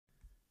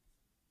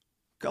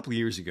couple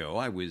years ago,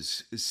 I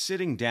was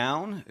sitting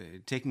down,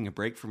 taking a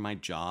break from my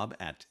job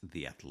at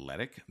The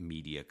Athletic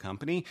Media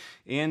Company,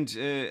 and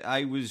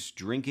I was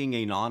drinking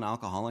a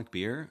non-alcoholic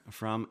beer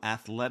from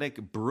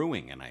Athletic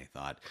Brewing, and I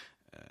thought,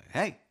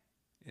 hey,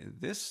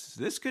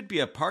 this could be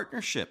a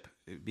partnership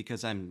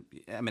because I'm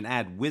an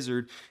ad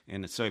wizard,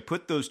 and so I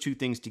put those two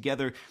things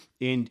together,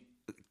 and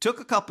took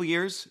a couple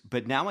years,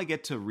 but now I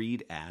get to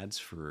read ads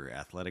for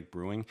Athletic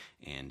Brewing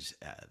and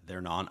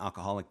their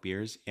non-alcoholic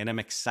beers, and I'm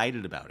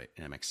excited about it.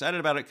 And I'm excited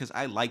about it because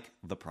I like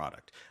the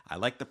product. I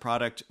like the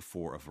product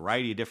for a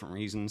variety of different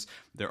reasons.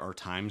 There are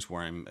times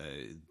where I'm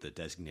the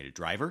designated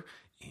driver,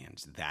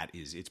 and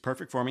it's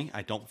perfect for me.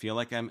 I don't feel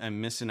like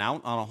I'm missing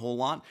out on a whole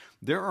lot.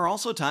 There are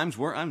also times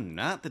where I'm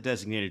not the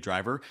designated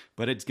driver,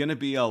 but it's going to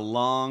be a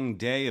long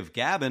day of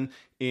gabbing,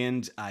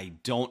 and I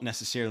don't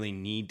necessarily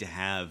need to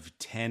have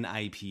 10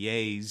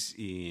 IPAs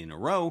in a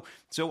row.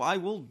 So I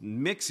will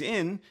mix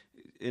in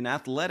an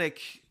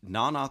Athletic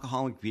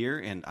non-alcoholic beer,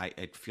 and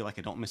I feel like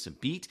I don't miss a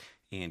beat.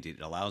 And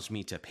it allows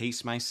me to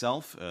pace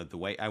myself the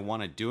way I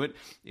want to do it.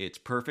 It's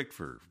perfect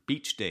for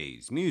beach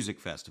days,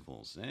 music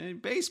festivals,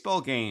 baseball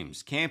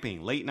games,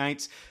 camping, late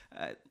nights.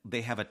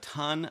 They have a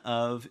ton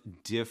of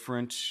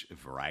different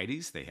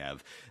varieties. They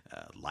have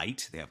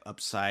light, they have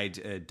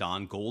Upside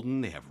Dawn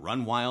Golden, they have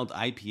Run Wild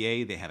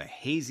IPA, they have a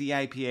hazy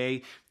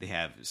IPA, they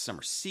have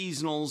summer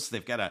seasonals,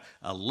 they've got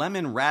a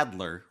lemon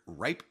radler,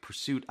 Ripe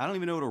Pursuit. I don't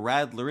even know what a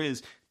radler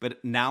is,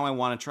 but now I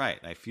want to try it.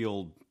 I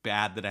feel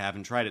bad that I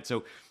haven't tried it.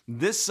 So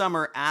this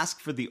summer,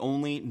 ask for the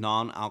only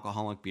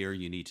non-alcoholic beer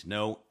you need to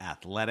know,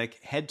 Athletic.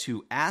 Head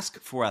to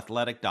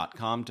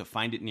askforathletic.com to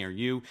find it near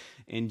you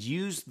and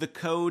use the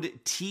code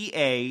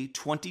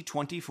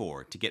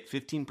TA2024 to get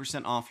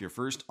 15% off your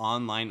first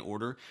online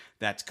order.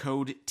 That's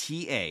code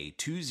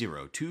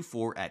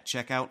TA2024 at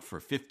checkout for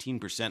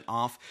 15%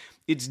 off.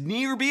 It's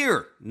near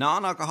beer,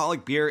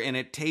 non-alcoholic beer, and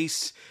it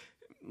tastes...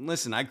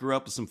 Listen, I grew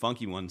up with some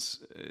funky ones.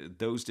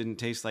 Those didn't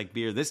taste like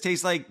beer. This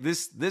tastes like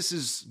this. This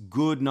is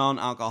good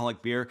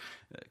non-alcoholic beer.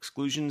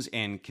 Exclusions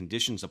and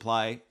conditions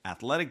apply.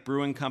 Athletic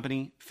Brewing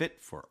Company,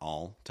 fit for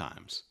all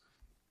times.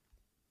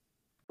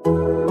 Hear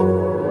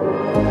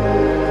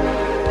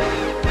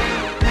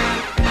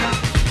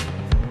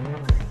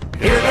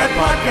that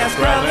podcast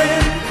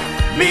growling,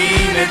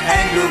 mean and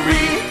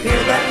angry.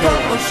 Hear that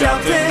co-host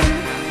shouting.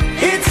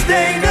 It's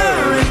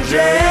Dana and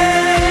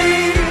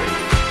Jay.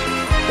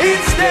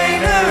 It's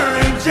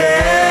Dana and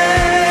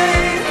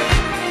Jay.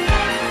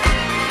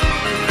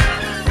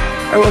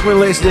 All right, welcome to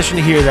the latest edition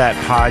to Hear That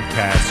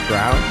Podcast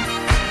Ground.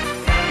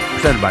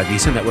 Presented by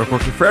Visa Network,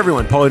 working for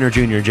everyone. Paul Inter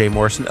Jr. and Jay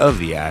Morrison of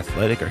The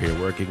Athletic are here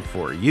working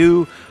for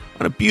you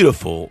on a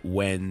beautiful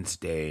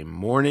Wednesday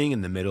morning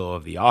in the middle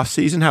of the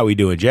offseason. How we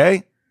doing,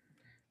 Jay?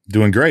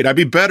 Doing great. I'd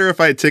be better if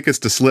I had tickets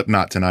to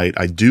Slipknot tonight.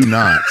 I do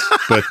not,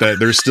 but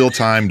there's still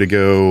time to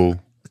go.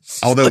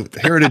 Although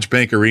Heritage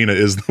Bank Arena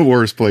is the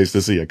worst place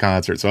to see a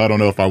concert, so I don't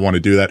know if I want to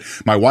do that.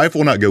 My wife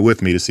will not go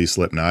with me to see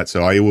Slipknot,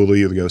 so I will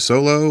either go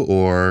solo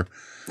or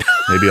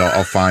maybe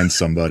I'll find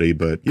somebody.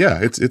 But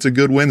yeah, it's a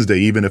good Wednesday,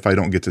 even if I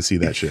don't get to see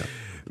that show.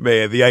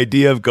 Man, the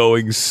idea of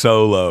going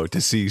solo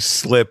to see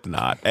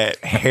Slipknot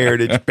at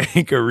Heritage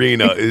Bank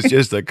Arena is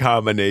just a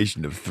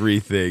combination of three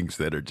things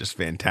that are just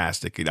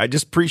fantastic. And I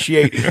just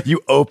appreciate you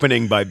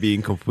opening by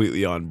being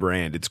completely on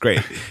brand. It's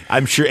great.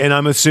 I'm sure, and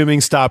I'm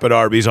assuming stop at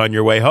Arby's on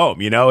your way home.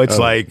 You know, it's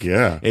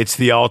it's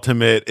the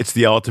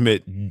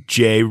ultimate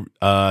J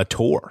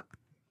tour.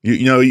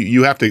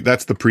 You have to.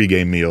 That's the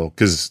pregame meal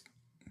because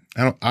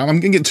I'm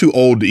gonna get too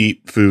old to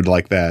eat food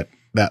like that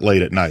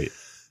late at night.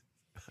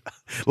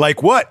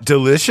 Like what?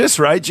 Delicious,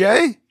 right,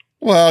 Jay?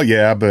 Well,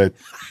 yeah, but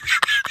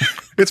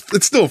it's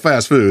still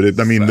fast food.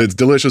 It's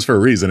delicious for a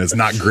reason. It's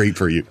not great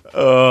for you.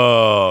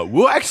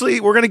 Well,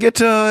 actually, we're going to get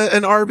to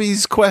an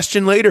Arby's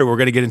question later. We're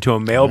going to get into a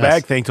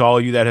mailbag. Yes. Thanks to all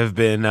of you that have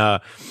been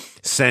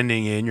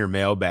sending in your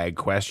mailbag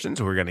questions.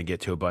 We're going to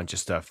get to a bunch of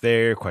stuff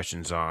there.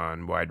 Questions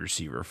on wide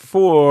receiver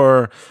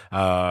 4,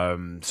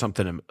 some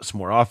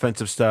more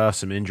offensive stuff,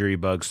 some injury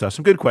bug stuff,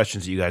 some good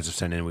questions that you guys have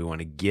sent in we want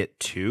to get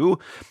to.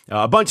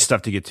 A bunch of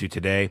stuff to get to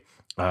today.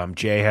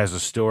 Jay has a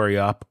story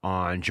up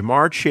on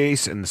Ja'Marr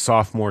Chase and the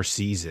sophomore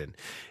season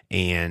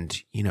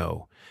and,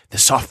 the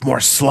sophomore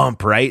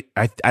slump, right?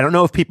 I don't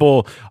know if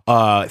people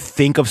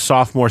think of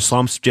sophomore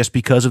slumps just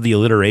because of the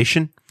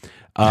alliteration.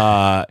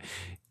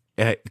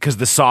 Because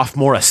the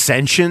sophomore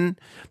ascension,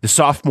 the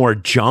sophomore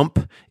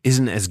jump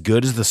isn't as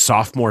good as the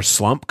sophomore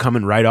slump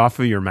coming right off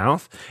of your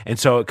mouth. And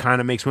so it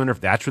kind of makes me wonder if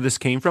that's where this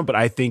came from. But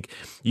I think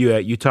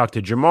you talked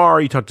to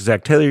Ja'Marr, you talked to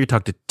Zach Taylor, you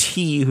talked to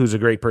T, who's a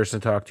great person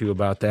to talk to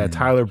about that,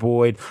 Tyler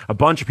Boyd, a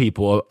bunch of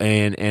people,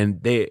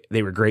 and they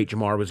were great.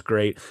 Ja'Marr was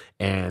great.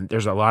 And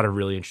there's a lot of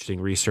really interesting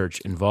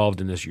research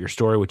involved in your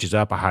story, which is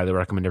up. I highly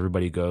recommend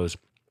everybody goes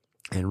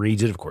and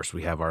reads it. Of course,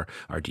 we have our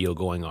deal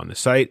going on the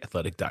site,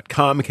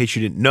 athletic.com, in case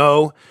you didn't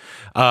know.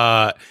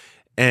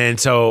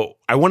 And so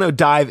I want to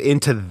dive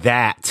into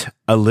that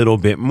a little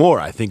bit more.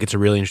 I think it's a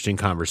really interesting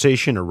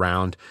conversation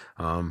around,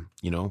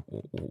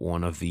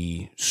 one of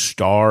the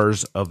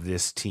stars of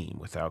this team,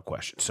 without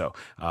question. So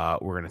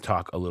we're going to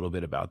talk a little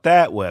bit about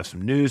that. We'll have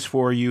some news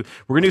for you.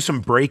 We're going to do some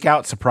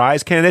breakout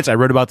surprise candidates. I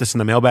wrote about this in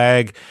the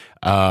mailbag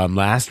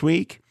last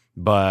week,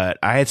 but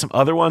I had some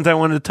other ones I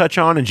wanted to touch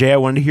on. And Jay, I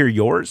wanted to hear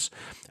yours.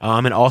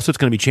 And also, it's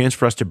going to be a chance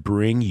for us to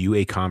bring you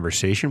a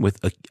conversation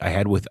I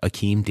had with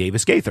Akeem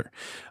Davis Gaither,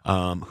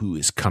 who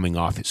is coming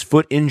off his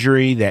foot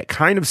injury that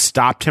kind of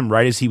stopped him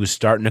right as he was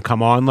starting to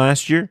come on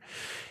last year.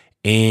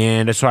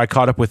 And so I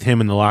caught up with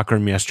him in the locker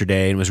room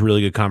yesterday, and it was a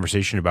really good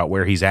conversation about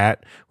where he's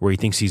at, where he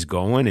thinks he's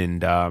going,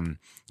 and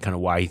kind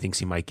of why he thinks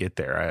he might get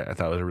there. I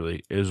thought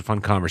it was a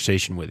fun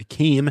conversation with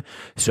Akeem,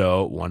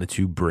 so wanted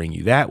to bring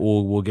you that.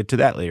 We'll get to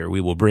that later.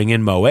 We will bring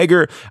in Mo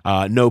Egger.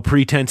 No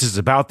pretenses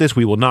about this.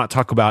 We will not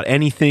talk about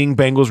anything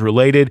Bengals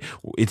related.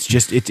 It's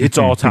just it's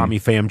all Tommy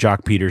Pham,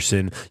 Jock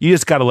Peterson. You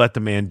just got to let the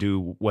man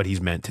do what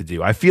he's meant to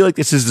do. I feel like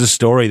this is the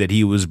story that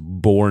he was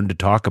born to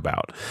talk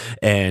about,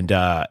 and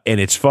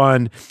it's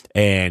fun,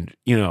 and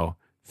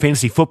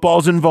fantasy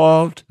football's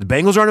involved. The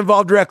Bengals aren't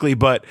involved directly,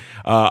 but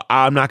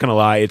I'm not going to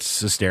lie.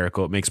 It's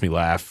hysterical. It makes me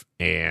laugh.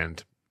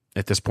 And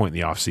at this point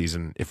in the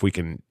offseason, if we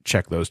can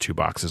check those two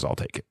boxes, I'll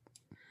take it.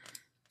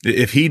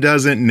 If he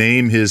doesn't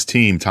name his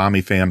team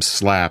Tommy Pham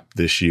Slap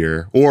this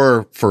year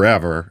or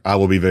forever, I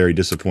will be very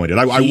disappointed.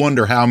 I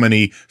wonder how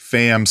many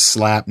Pham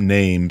Slap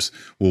names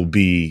will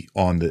be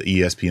on the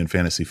ESPN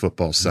Fantasy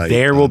Football site.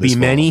 There will be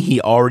many.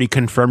 He already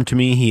confirmed to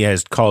me he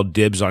has called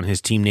dibs on his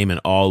team name in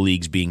all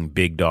leagues being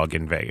Big Dog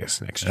in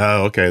Vegas next year.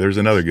 Oh, okay. There's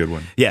another good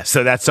one. Yeah,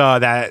 so that's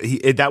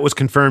that was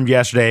confirmed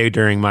yesterday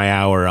during my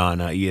hour on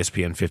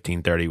ESPN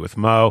 1530 with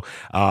Mo.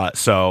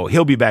 So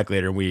he'll be back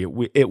later.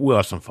 We'll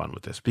have some fun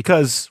with this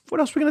because what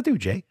else are we going to do,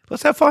 Jay?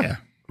 Let's have fun,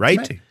 right?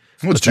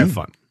 Let's have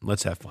fun.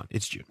 Let's have fun.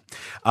 It's June.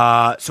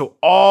 So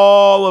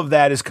all of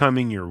that is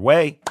coming your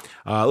way.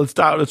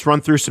 Let's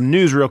run through some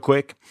news real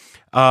quick.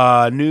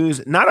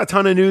 News, not a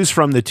ton of news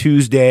from the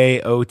Tuesday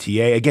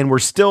OTA. Again, we're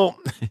still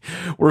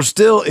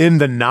in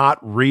the not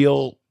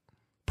real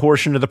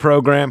portion of the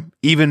program,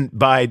 even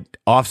by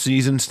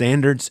off-season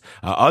standards.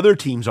 Other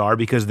teams are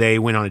because they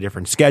went on a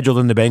different schedule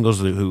than the Bengals,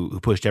 who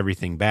pushed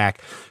everything back.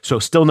 So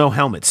still no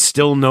helmets,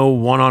 still no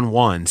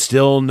one-on-one,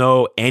 still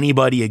no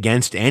anybody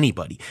against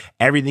anybody.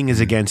 Everything is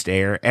against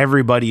air.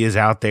 Everybody is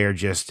out there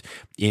just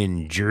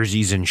in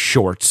jerseys and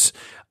shorts.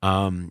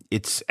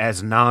 It's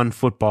as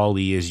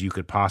non-football-y as you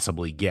could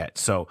possibly get.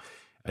 So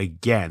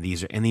again,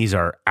 these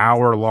are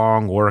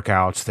hour-long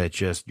workouts that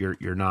just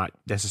you're not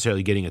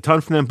necessarily getting a ton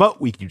from them, but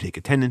we do take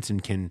attendance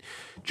and can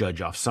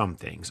judge off some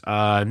things.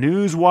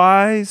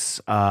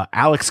 News-wise,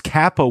 Alex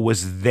Kappa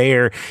was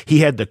there. He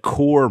had the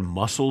core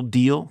muscle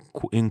deal,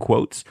 in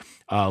quotes,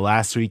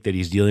 last week that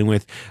he's dealing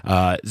with.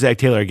 Zach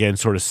Taylor, again,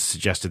 sort of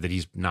suggested that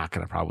he's not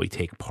going to probably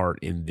take part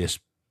in this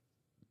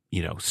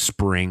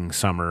spring,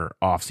 summer,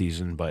 off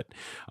season, but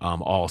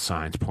all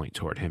signs point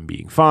toward him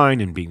being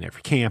fine and being there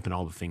for camp and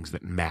all the things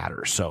that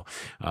matter. So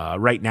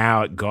right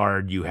now at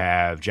guard, you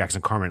have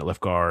Jackson Carman at left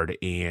guard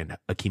and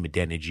Akeem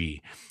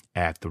Adeniji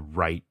at the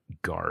right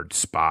guard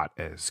spot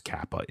as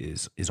Kappa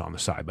is on the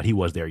side, but he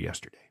was there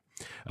yesterday.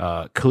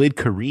 Khalid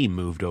Kareem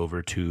moved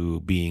over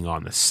to being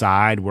on the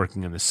side,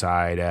 working on the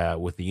side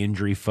with the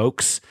injury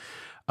folks.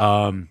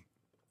 Don't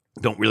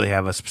really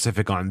have a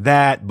specific on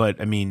that, but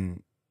I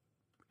mean,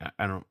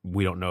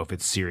 we don't know if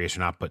it's serious or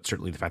not, but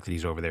certainly the fact that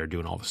he's over there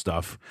doing all the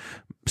stuff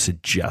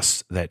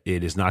suggests that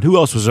it is not. Who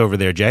else was over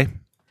there, Jay?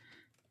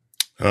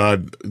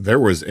 There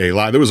was a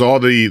lot. There was all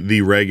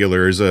the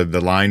regulars, the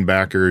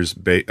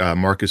linebackers,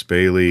 Marcus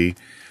Bailey.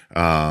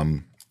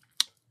 I'm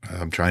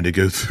trying to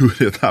go through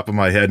it at the top of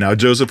my head now.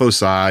 Joseph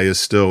Osai is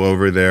still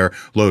over there.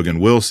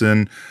 Logan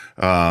Wilson,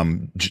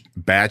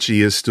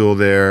 Batchy is still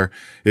there.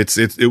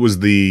 It was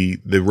the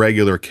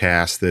regular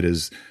cast that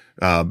is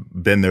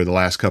been there the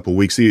last couple of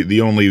weeks.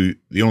 The only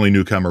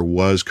newcomer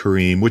was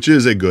Kareem, which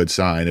is a good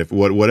sign. If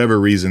whatever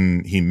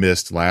reason he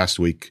missed last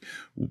week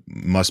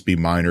must be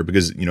minor,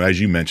 because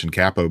as you mentioned,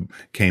 Kappa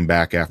came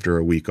back after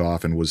a week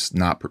off and was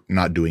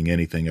not doing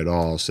anything at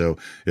all. So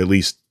at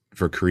least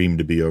for Kareem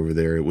to be over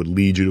there, it would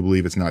lead you to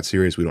believe it's not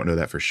serious. We don't know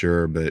that for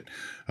sure, but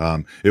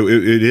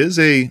it's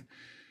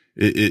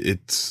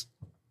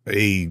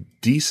a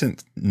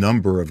decent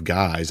number of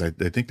guys. I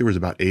think there was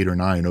about 8 or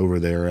 9 over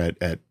there at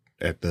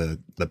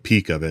the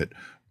peak of it,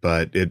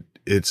 but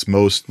it's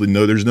mostly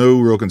there's no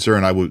real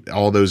concern.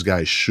 All those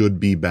guys should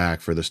be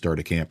back for the start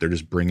of camp. They're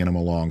just bringing them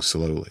along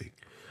slowly.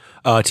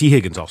 T.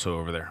 Higgins also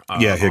over there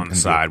on Higgins, the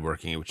side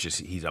working, which is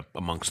he's up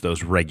amongst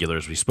those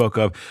regulars we spoke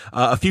of.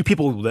 A few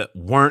people that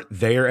weren't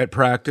there at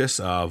practice,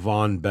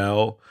 Von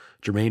Bell,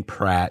 Jermaine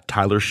Pratt,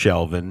 Tyler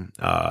Shelvin,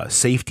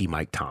 safety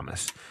Mike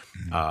Thomas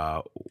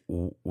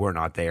were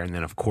not there. And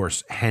then, of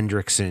course, Trey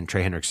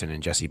Hendrickson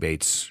and Jesse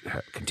Bates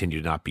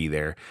continue to not be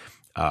there.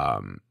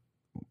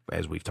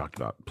 As we've talked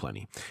about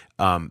plenty.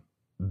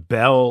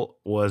 Bell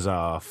was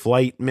a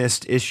flight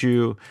missed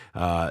issue.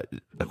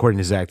 According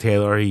to Zach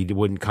Taylor, he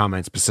wouldn't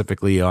comment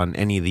specifically on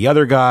any of the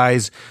other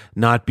guys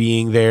not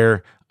being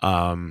there.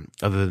 Other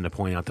than to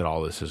point out that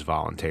all this is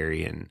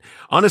voluntary. And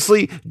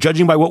honestly,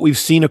 judging by what we've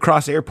seen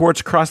across airports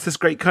across this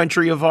great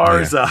country of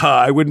ours,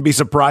 I wouldn't be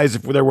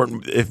surprised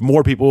if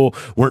more people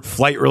weren't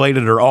flight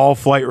related or all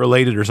flight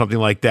related or something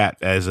like that,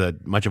 as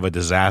much of a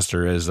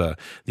disaster as the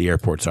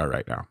airports are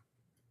right now.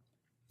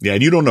 Yeah,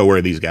 and you don't know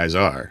where these guys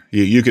are.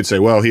 You could say,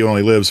 well, he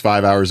only lives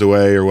 5 hours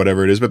away or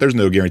whatever it is, but there's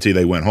no guarantee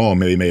they went home.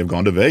 They may have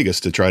gone to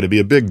Vegas to try to be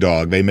a big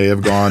dog. They may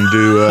have gone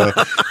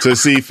to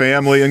see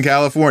family in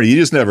California. You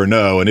just never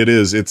know. And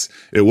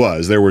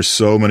there were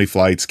so many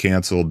flights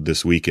canceled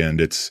this weekend.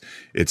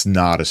 It's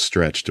not a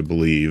stretch to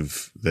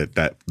believe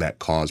that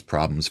caused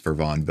problems for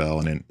Vonn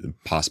Bell and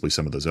possibly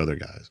some of those other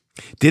guys.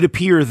 Did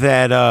appear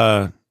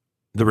that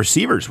the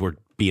receivers were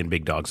being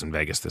big dogs in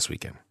Vegas this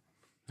weekend.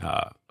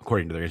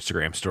 According to their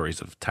Instagram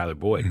stories of Tyler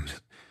Boyd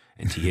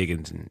and T.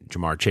 Higgins and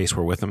Jamar Chase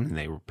were with them, and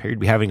they appeared to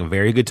be having a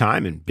very good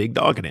time and big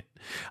dogging it.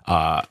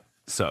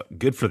 So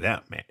good for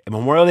them, man. And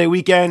Memorial Day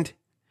weekend,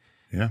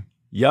 yeah,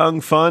 young,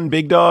 fun,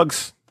 big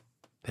dogs.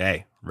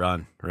 Hey,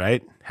 run,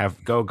 right?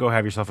 Go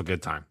have yourself a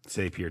good time.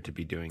 They appear to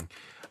be doing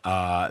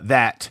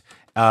that.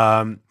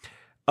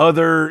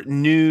 Other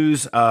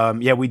news,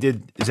 we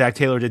did. Zach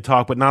Taylor did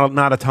talk, but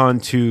not a ton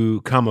to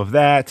come of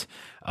that.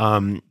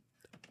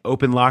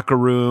 Open locker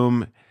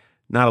room.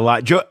 Not a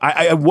lot. Joe,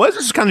 this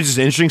is kind of just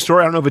an interesting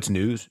story. I don't know if it's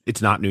news. It's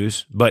not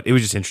news, but it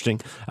was just interesting.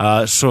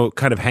 So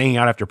kind of hanging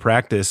out after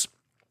practice,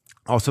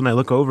 all of a sudden I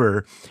look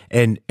over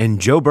and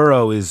Joe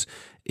Burrow is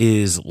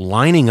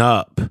lining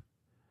up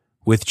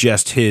with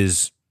just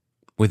his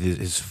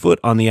foot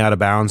on the out of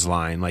bounds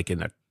line, like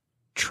in a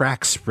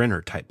track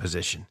sprinter type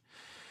position.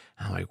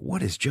 I'm like,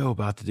 what is Joe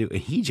about to do?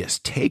 And he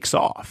just takes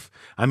off.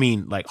 I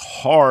mean, like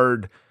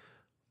hard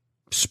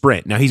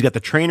sprint. Now he's got the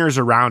trainers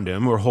around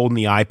him who are holding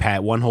the iPad,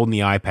 one holding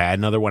the iPad,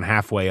 another one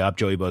halfway up,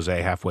 Joey Boze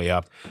halfway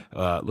up.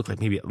 Looked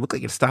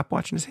like a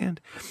stopwatch in his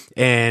hand.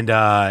 And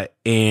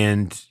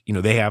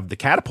they have the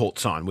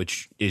catapults on,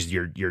 which is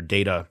your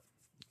data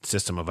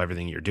system of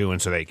everything you're doing,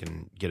 so they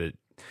can get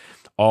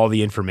all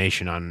the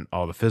information on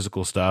all the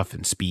physical stuff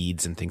and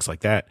speeds and things like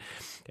that.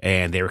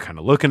 And they were kind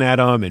of looking at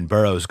him, and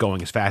Burrow's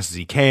going as fast as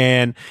he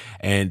can.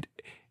 And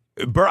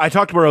I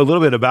talked to Burrow a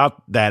little bit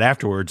about that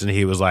afterwards, and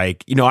he was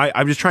like,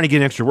 I'm just trying to get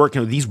an extra work.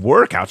 These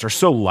workouts are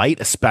so light,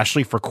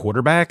 especially for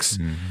quarterbacks.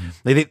 Mm-hmm.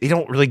 They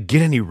don't really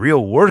get any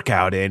real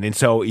workout in. And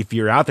so if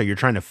you're out there, you're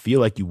trying to feel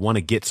like you want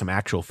to get some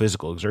actual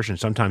physical exertion.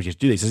 Sometimes you just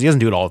do this. He says he doesn't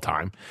do it all the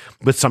time,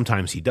 but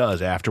sometimes he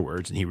does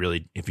afterwards. And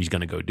if he's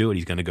going to go do it,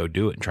 he's going to go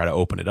do it and try to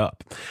open it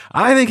up.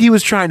 I think he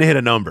was trying to hit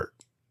a number.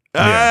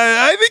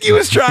 Yeah. I think he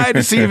was trying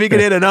to see if he could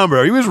hit a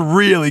number. He was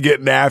really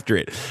getting after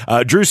it.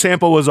 Drew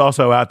Sample was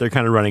also out there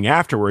kind of running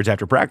afterwards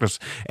after practice,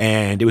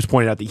 and it was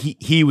pointed out that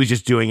he was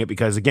just doing it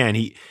because, again,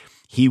 he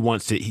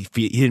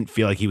didn't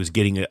feel like he was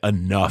getting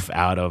enough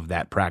out of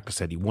that practice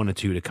that he wanted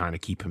to kind of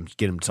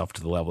get himself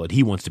to the level that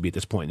he wants to be at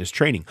this point in his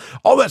training.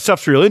 All that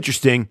stuff's real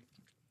interesting,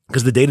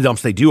 because the data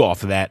dumps they do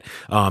off of that,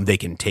 they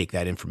can take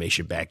that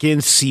information back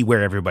in, see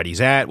where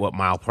everybody's at, what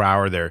mile per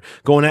hour they're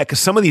going at. Because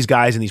some of these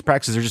guys in these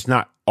practices are just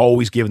not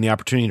always given the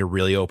opportunity to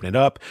really open it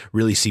up,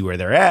 really see where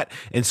they're at.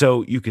 And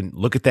so you can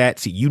look at that,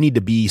 see you need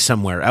to be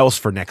somewhere else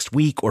for next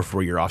week or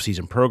for your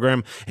offseason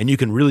program. And you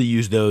can really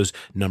use those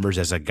numbers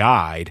as a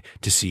guide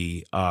to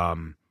see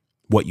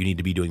what you need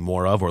to be doing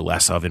more of or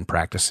less of in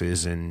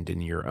practices and in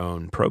your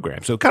own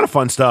program. So kind of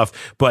fun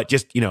stuff, but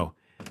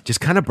just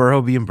kind of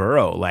Burrow being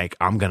Burrow. Like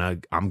I'm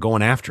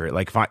going after it.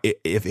 Like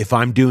if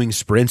I'm doing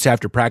sprints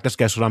after practice,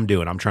 guess what I'm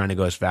doing? I'm trying to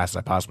go as fast as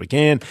I possibly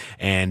can,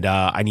 and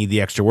I need the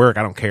extra work.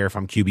 I don't care if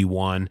I'm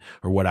QB1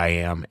 or what I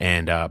am.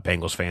 And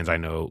Bengals fans, I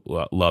know,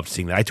 loved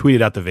seeing that. I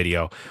tweeted out the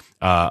video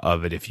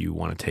of it if you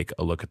want to take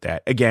a look at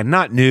that. Again,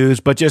 not news,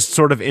 but just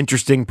sort of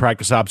interesting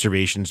practice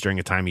observations during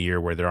a time of year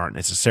where there aren't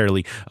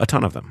necessarily a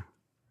ton of them.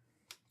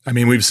 I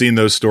mean, we've seen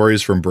those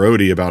stories from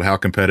Brody about how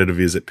competitive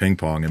he is at ping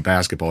pong and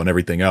basketball and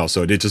everything else.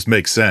 So it just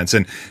makes sense.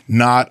 And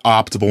not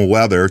optimal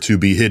weather to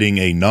be hitting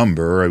a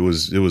number. It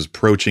was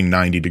approaching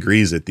 90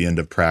 degrees at the end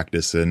of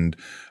practice. And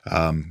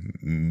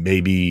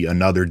maybe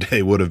another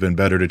day would have been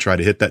better to try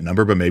to hit that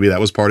number, but maybe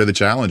that was part of the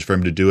challenge for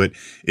him to do it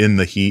in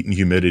the heat and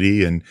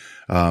humidity. And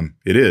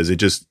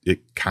it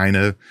kind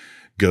of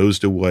goes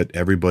to what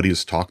everybody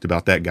has talked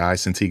about that guy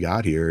since he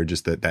got here,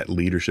 just that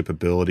leadership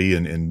ability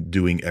and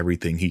doing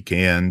everything he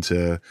can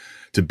to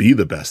be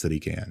the best that he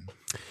can.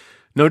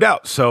 No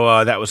doubt.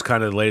 So that was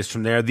kind of the latest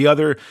from there. The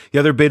other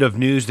bit of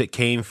news that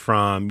came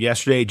from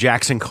yesterday,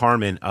 Jackson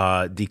Carman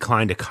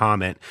declined to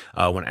comment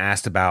when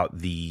asked about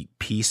the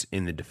piece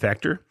in The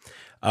Defector.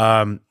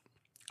 I'm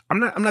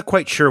not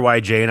quite sure why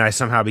Jay and I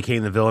somehow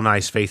became the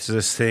villainized face of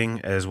this thing,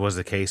 as was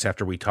the case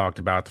after we talked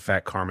about the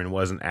fact Carman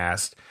wasn't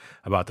asked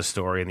about the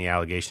story and the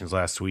allegations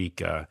last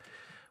week.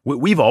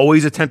 We've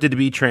always attempted to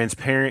be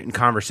transparent and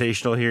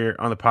conversational here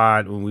on the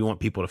pod when we want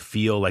people to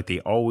feel like they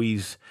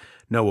always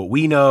know what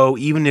we know,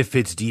 even if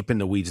it's deep in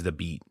the weeds of the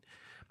beat.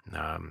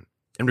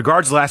 And in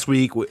regards to last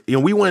week,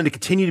 we wanted to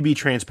continue to be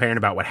transparent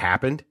about what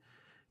happened,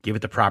 give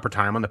it the proper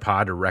time on the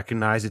pod to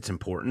recognize its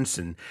importance,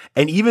 and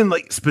even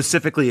like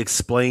specifically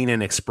explain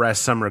and express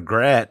some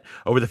regret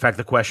over the fact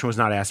the question was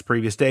not asked the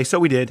previous day. So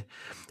we did.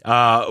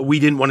 We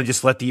didn't want to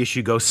just let the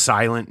issue go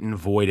silent and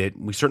avoid it.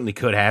 We certainly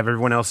could have.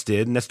 Everyone else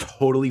did, and that's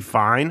totally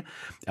fine.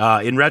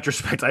 In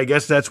retrospect, I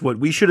guess that's what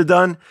we should have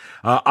done.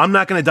 I'm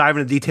not going to dive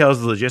into the details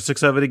of the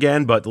logistics of it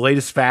again, but the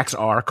latest facts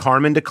are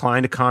Carmen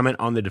declined to comment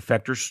on the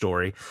defector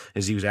story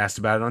as he was asked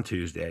about it on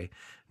Tuesday.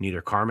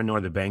 Neither Carmen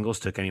nor the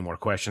Bengals took any more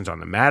questions on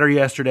the matter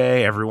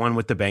yesterday. Everyone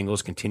with the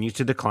Bengals continues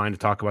to decline to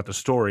talk about the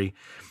story,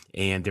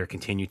 and there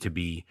continue to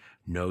be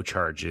no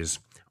charges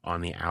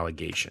on the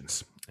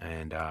allegations.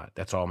 And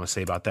that's all I'm going to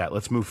say about that.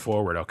 Let's move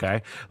forward,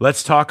 okay?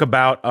 Let's talk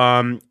about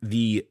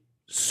the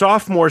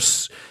sophomore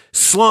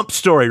slump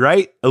story,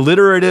 right?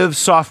 Alliterative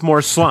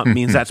sophomore slump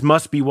means that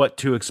must be what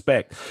to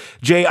expect.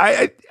 Jay,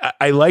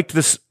 I liked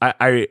this.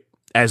 I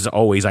as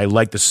always, I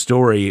like the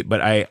story,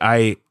 but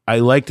I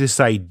like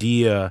this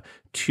idea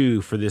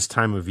too for this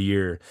time of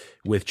year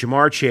with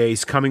Ja'Marr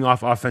Chase coming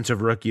off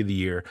Offensive Rookie of the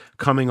Year,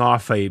 coming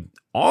off a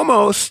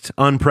almost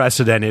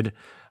unprecedented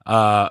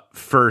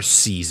first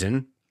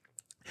season.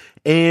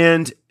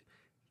 And,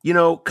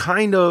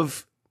 kind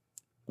of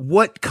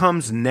what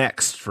comes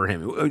next for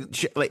him?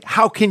 Like,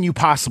 how can you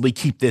possibly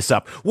keep this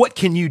up? What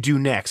can you do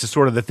next? Is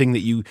sort of the thing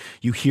that you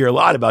hear a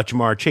lot about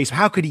Ja'Marr Chase.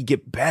 How could he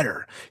get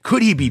better?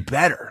 Could he be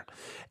better?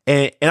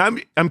 And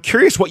I'm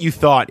curious what you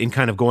thought in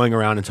kind of going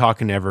around and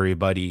talking to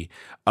everybody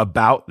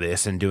about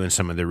this and doing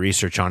some of the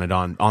research on it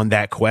on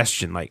that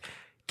question. Like,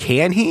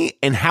 can he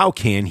and how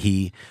can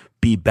he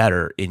be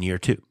better in year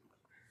two?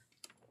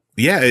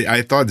 Yeah,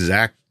 I thought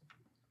Zach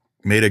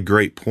made a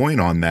great point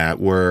on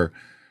that, where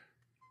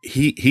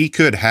he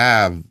could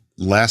have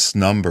less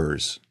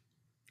numbers,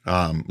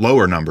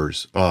 lower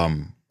numbers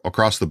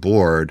across the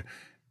board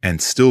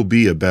and still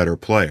be a better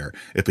player.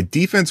 If a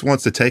defense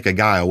wants to take a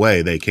guy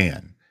away, they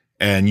can.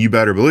 And you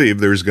better believe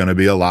there's going to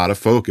be a lot of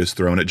focus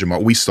thrown at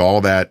Ja'Marr. We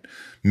saw that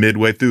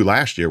midway through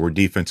last year where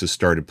defenses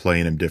started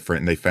playing him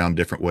different and they found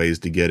different ways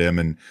to get him.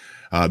 And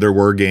there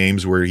were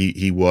games where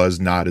he was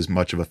not as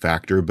much of a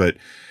factor, but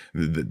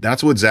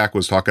that's what Zach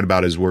was talking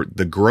about, is where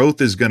the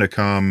growth is going to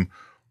come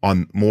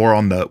on more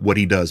on the what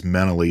he does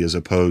mentally as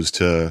opposed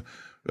to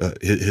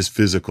his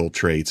physical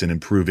traits and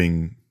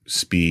improving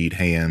speed,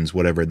 hands,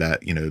 whatever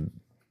that,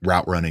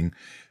 route running.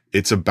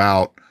 It's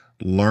about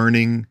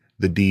learning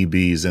the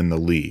DBs in the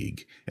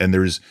league. And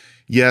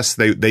yes,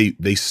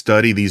 they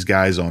study these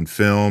guys on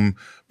film,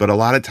 but a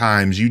lot of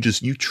times you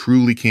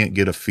truly can't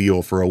get a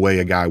feel for a way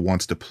a guy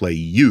wants to play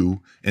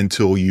you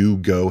until you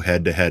go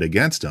head to head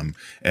against him.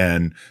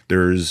 And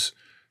there's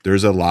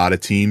a lot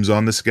of teams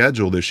on the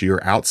schedule this year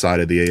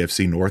outside of the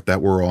AFC North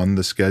that were on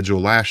the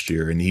schedule last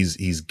year. And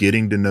he's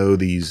getting to know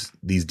these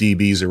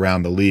DBs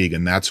around the league.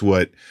 And that's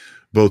what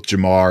both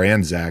Ja'Marr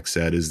and Zach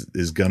said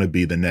is going to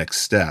be the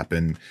next step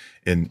in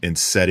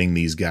setting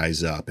these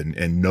guys up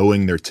and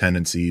knowing their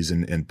tendencies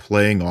and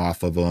playing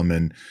off of them.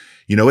 And,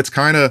 it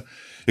kind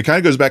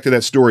of goes back to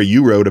that story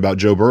you wrote about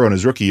Joe Burrow in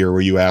his rookie year,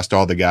 where you asked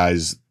all the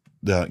guys,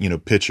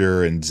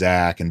 Pitcher and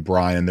Zach and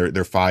Brian,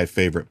 their 5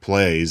 favorite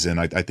plays. And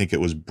I think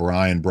it was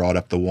Brian brought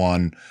up the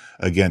one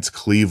against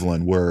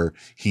Cleveland where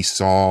he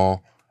saw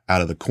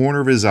out of the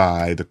corner of his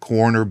eye, the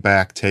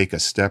cornerback take a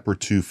step or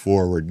two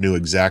forward, knew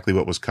exactly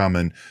what was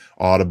coming,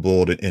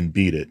 audibled it and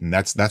beat it. And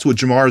that's what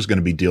Ja'Marr is going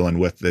to be dealing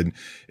with, and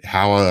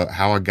how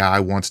a guy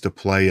wants to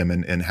play him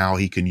and how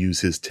he can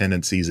use his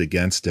tendencies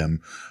against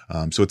him.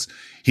 So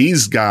he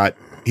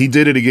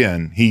did it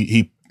again.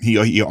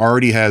 He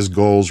already has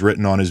goals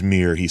written on his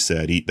mirror. He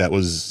said that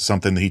was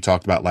something that he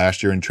talked about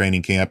last year in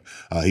training camp.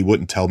 He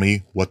wouldn't tell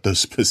me what those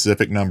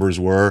specific numbers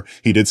were.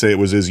 He did say it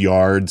was his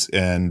yards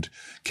and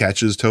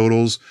catches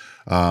totals.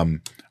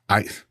 And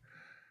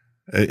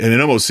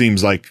it almost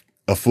seems like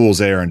a fool's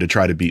errand to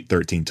try to beat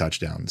 13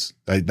 touchdowns.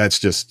 That's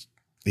just,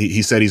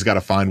 he said he's got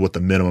to find what the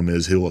minimum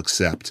is he'll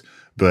accept,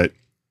 but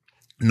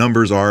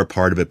numbers are a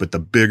part of it. But the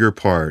bigger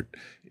part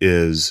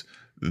is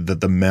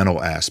the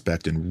mental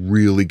aspect and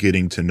really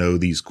getting to know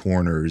these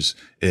corners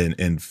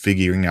and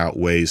figuring out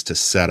ways to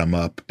set them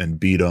up and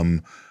beat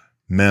them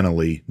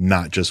mentally,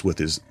 not just with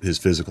his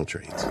physical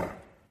traits.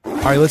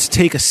 All right, let's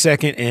take a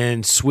second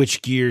and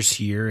switch gears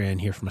here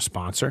and hear from a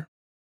sponsor.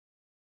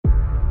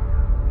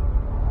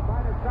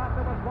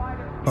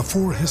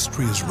 Before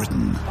history is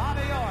written,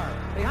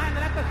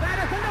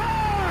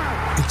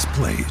 it's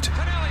played.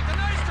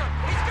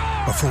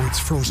 Before it's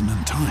frozen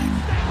in time,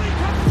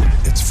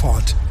 it's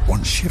fought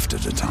one shift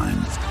at a time.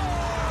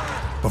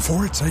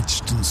 Before it's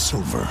etched in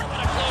silver,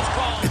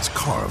 it's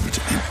carved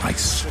in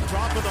ice.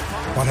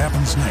 What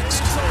happens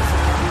next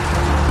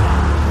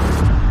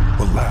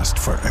will last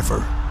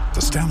forever.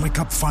 The Stanley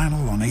Cup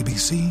Final on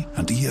ABC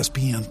and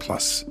ESPN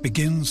Plus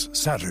begins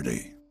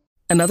Saturday.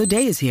 Another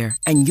day is here,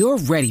 and you're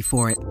ready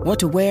for it. What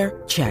to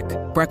wear? Check.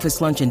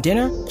 Breakfast, lunch, and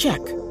dinner? Check.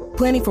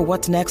 Planning for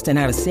what's next and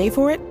how to save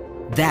for it?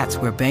 That's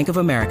where Bank of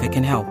America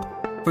can help.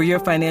 For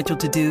your financial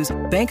to-dos,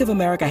 Bank of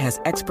America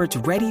has experts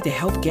ready to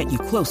help get you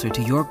closer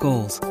to your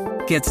goals.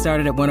 Get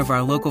started at one of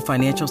our local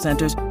financial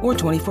centers or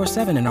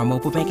 24/7 in our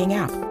mobile banking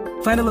app.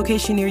 Find a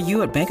location near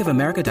you at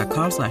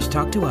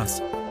bankofamerica.com/talktous.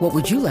 What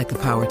would you like the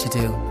power to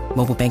do?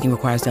 Mobile banking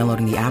requires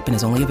downloading the app and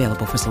is only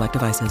available for select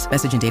devices.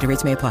 Message and data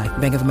rates may apply.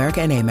 Bank of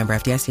America N.A., member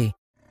FDIC.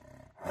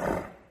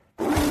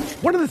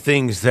 One of the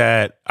things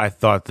that I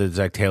thought that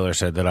Zach Taylor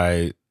said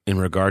that in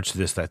regards to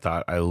this, that I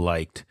thought I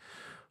liked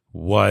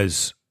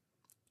was,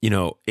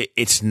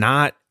 it's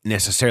not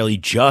necessarily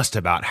just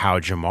about how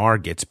Jamar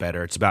gets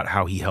better. It's about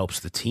how he helps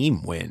the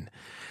team win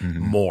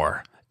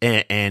more.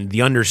 And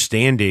the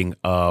understanding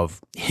of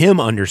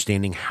him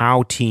understanding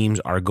how teams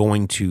are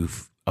going to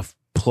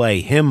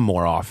play him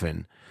more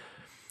often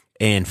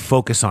and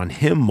focus on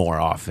him more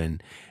often,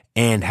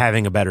 and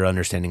having a better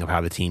understanding of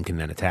how the team can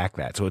then attack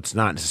that. So it's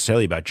not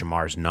necessarily about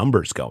Jamar's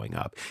numbers going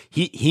up.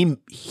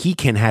 He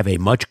can have a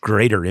much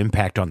greater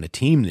impact on the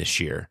team this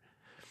year,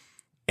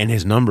 and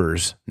his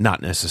numbers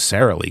not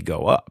necessarily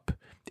go up.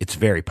 It's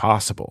very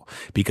possible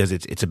because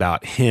it's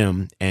about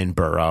him and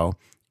Burrow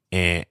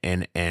and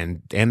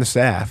the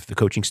staff, the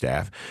coaching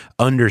staff,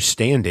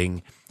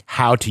 understanding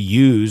how to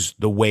use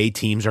the way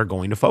teams are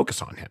going to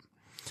focus on him.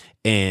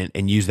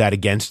 And use that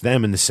against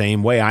them in the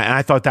same way.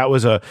 I thought that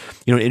was an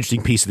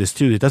interesting piece of this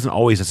too. It doesn't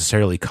always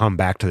necessarily come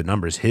back to the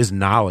numbers. His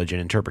knowledge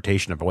and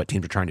interpretation of what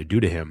teams are trying to do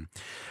to him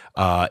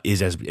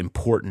is as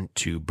important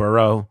to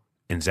Burrow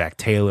and Zach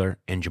Taylor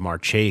and Jamar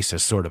Chase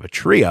as sort of a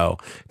trio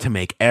to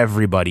make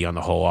everybody on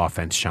the whole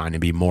offense shine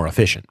and be more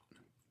efficient.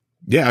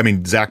 Yeah, I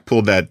mean, Zach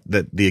pulled the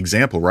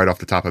example right off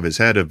the top of his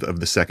head of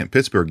the second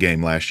Pittsburgh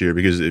game last year,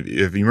 because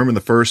if you remember the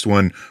first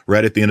one,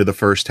 right at the end of the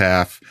first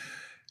half,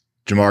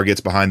 Jamar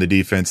gets behind the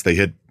defense.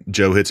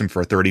 Joe hits him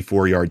for a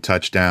 34-yard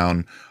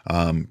touchdown,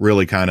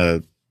 really kind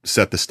of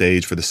set the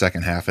stage for the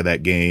second half of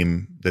that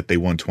game that they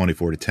won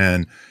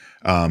 24-10.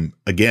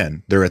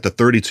 Again, they're at the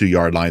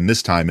 32-yard line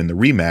this time in the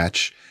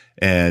rematch,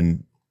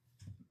 and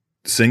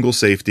single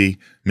safety,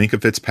 Minkah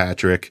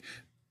Fitzpatrick,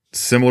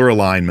 similar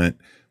alignment,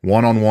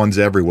 one-on-ones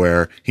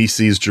everywhere. He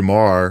sees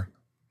Jamar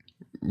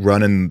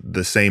running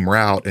the same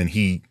route, and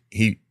he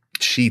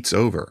cheats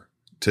over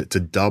to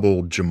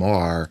double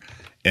Jamar,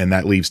 and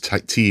that leaves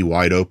T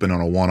wide open on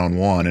a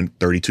one-on-one and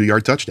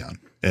 32-yard touchdown.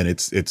 And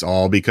it's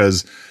all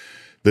because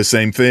the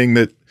same thing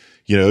that,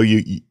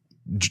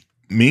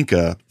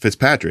 Minkah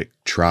Fitzpatrick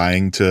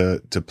trying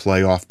to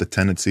play off the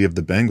tendency of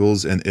the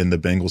Bengals and the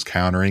Bengals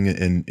countering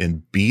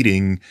and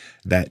beating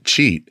that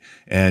cheat.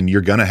 And you're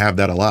going to have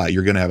that a lot.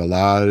 You're going to have a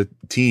lot of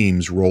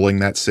teams rolling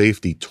that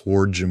safety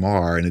toward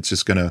Jamar. And it's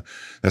just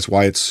that's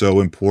why it's so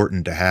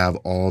important to have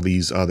all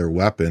these other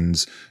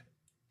weapons,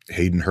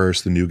 Hayden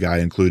Hurst, the new guy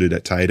included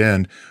at tight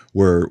end,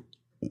 where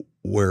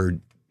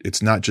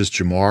it's not just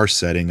Jamar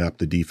setting up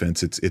the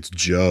defense, it's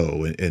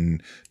Joe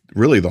and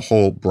really the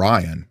whole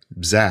Brian,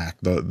 Zach,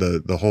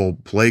 the whole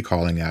play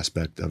calling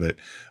aspect of it.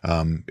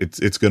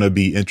 It's going to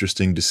be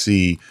interesting to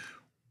see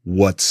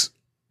what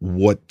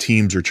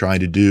teams are trying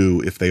to do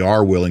if they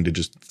are willing to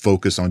just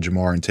focus on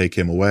Jamar and take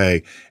him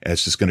away. And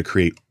it's just going to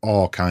create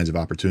all kinds of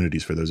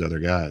opportunities for those other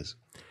guys.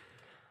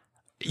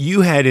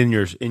 You had in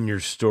your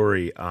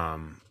story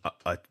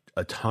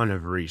a ton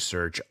of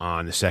research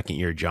on the second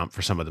year jump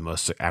for some of the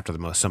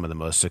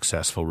most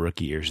successful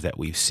rookie years that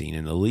we've seen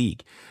in the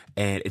league.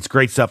 And it's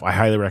great stuff. I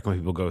highly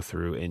recommend people go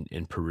through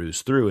and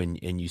peruse through,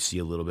 and you see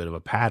a little bit of a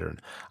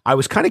pattern. I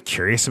was kind of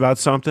curious about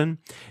something,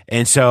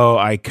 and so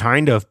I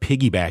kind of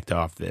piggybacked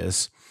off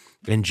this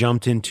and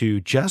jumped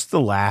into just the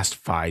last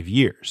 5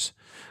 years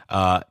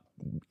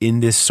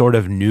in this sort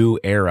of new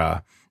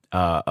era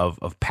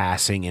of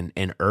passing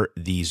and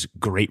these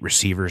great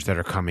receivers that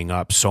are coming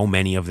up, so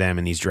many of them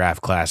in these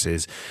draft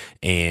classes,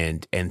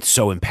 and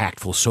so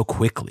impactful so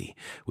quickly,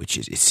 which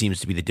it seems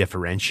to be the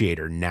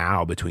differentiator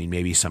now between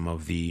maybe some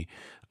of the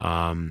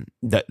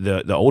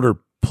older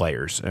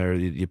players or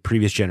the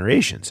previous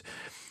generations.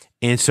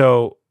 And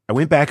so I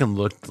went back and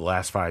looked at the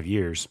last 5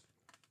 years,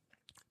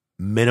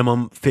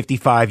 minimum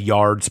 55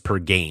 yards per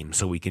game.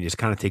 So we can just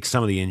kind of take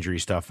some of the injury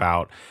stuff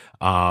out.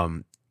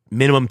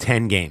 Minimum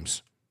 10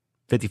 games.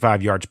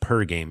 55 yards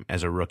per game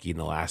as a rookie in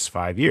the last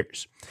 5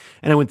 years.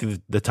 And I went through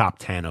the top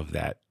 10 of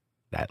that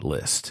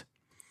list.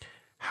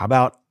 How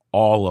about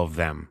all of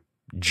them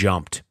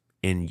jumped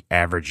in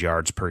average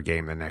yards per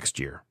game the next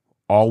year?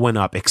 All went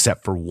up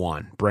except for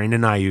one.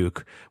 Brandon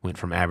Ayuk went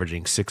from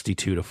averaging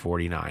 62 to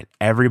 49.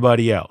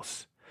 Everybody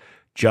else,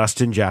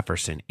 Justin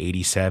Jefferson,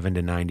 87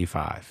 to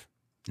 95.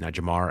 Now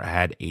Jamar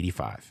had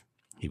 85.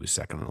 He was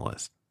second on the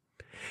list.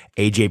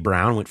 A.J.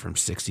 Brown went from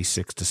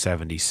 66 to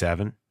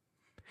 77.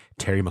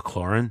 Terry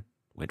McLaurin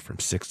went from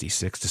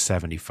 66 to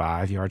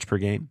 75 yards per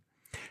game.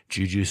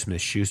 Juju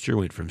Smith-Schuster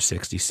went from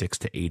 66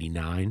 to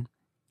 89.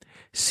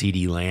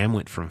 CeeDee Lamb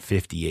went from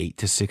 58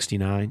 to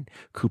 69.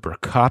 Cooper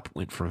Kupp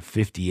went from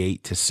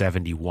 58 to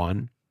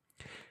 71.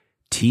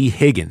 T.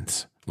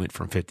 Higgins went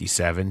from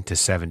 57 to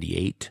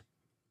 78.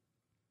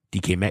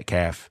 DK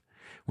Metcalf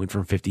went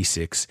from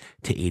 56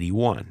 to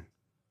 81.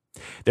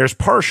 There's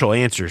partial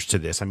answers to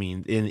this. I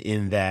mean,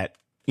 in that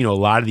a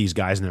lot of these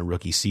guys in their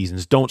rookie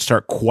seasons don't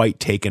start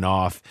quite taking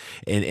off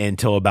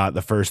until about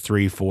the first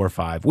 3, 4,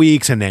 5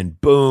 weeks. And then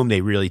boom,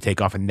 they really take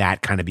off. And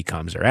that kind of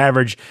becomes their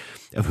average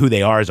of who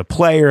they are as a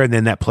player. And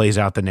then that plays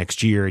out the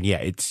next year. And yeah,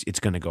 it's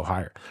going to go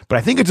higher. But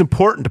I think it's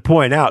important to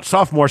point out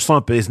sophomore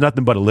slump is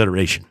nothing but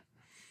alliteration.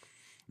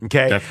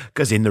 Okay.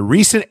 Because in the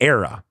recent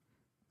era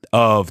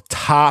of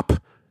top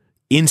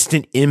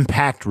instant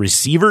impact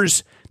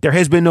receivers, there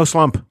has been no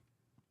slump.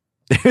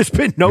 There's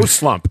been no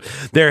slump.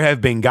 There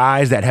have been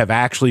guys that have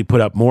actually put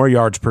up more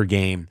yards per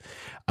game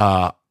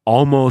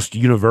almost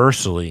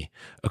universally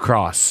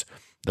across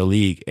the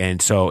league.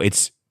 And so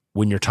it's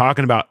when you're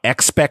talking about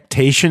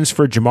expectations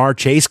for Ja'Marr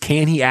Chase,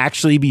 can he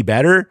actually be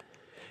better?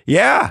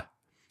 Yeah.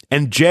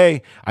 And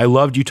Jay, I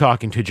loved you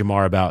talking to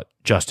Ja'Marr about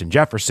Justin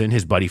Jefferson,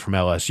 his buddy from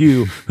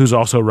LSU, who's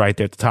also right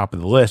there at the top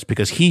of the list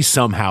because he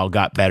somehow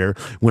got better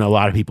when a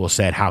lot of people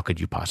said, how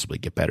could you possibly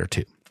get better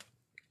too?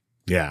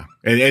 Yeah.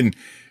 And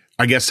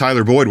I guess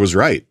Tyler Boyd was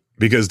right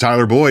because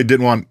Tyler Boyd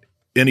didn't want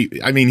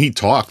he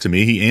talked to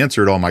me, he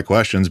answered all my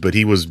questions, but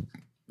he was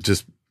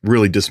just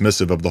really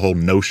dismissive of the whole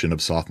notion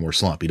of sophomore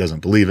slump. He doesn't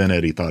believe in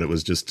it. He thought it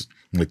was just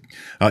like,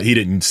 he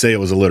didn't say it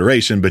was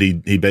alliteration, but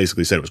he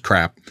basically said it was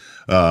crap.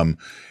 And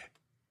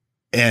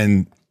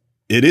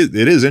it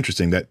is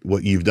interesting that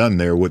what you've done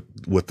there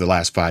with the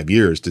last 5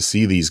 years to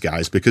see these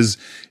guys, because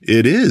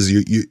it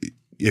is,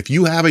 if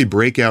you have a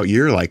breakout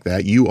year like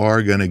that, you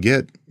are going to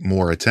get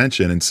more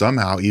attention. And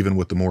somehow, even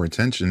with the more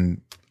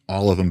attention,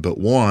 all of them but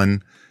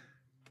one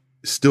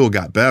still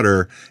got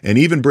better. And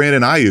even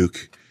Brandon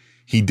Ayuk,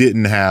 he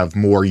didn't have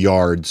more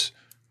yards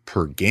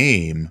per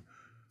game,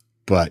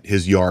 but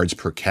his yards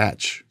per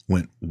catch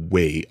went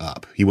way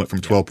up. He went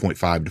from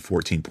 12.5 to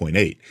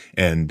 14.8.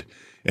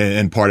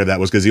 And part of that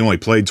was because he only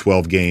played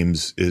 12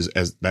 games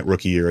as that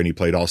rookie year, and he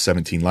played all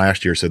 17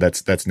 last year. So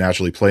that's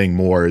naturally playing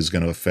more is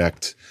going to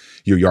affect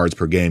your yards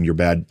per game. You're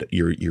bound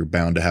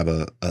to have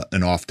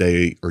an off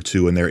day or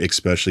two in there,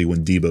 especially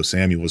when Deebo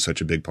Samuel was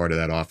such a big part of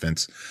that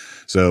offense.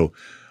 So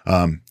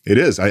it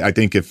is. I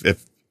think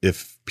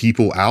if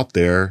people out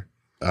there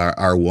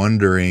are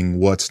wondering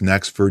what's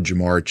next for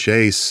Ja'Marr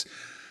Chase,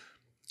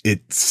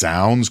 it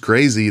sounds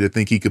crazy to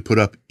think he could put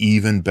up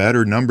even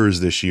better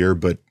numbers this year,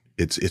 but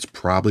it's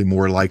probably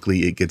more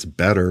likely it gets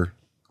better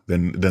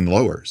than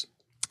lowers.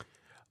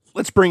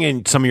 Let's bring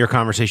in some of your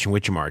conversation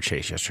with Ja'Marr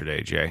Chase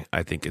yesterday, Jay.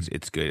 I think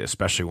it's good,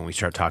 especially when we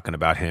start talking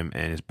about him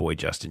and his boy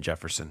Justin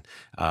Jefferson.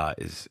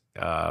 Is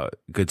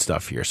good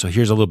stuff here. So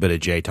here's a little bit of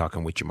Jay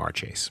talking with Ja'Marr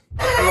Chase.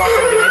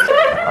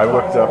 I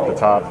looked up the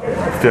top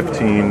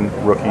 15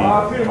 rookie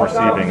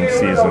receiving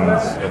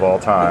seasons of all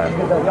time.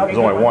 There's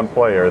only one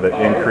player that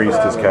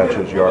increased his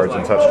catches, yards,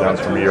 and touchdowns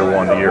from year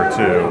 1 to year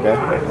 2.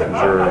 It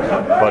was your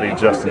buddy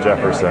Justin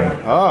Jefferson.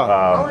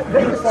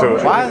 So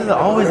why is it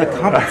always a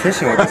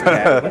competition with this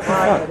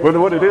guy? Well,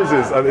 what it is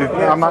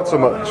I'm not so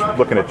much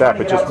looking at that,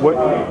 but just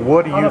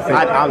what do you think?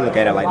 I'll look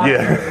at it like that.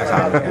 Yeah. That's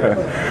how I look at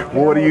it.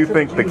 What do you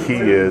think the key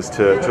is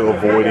to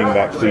avoiding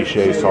that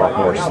cliche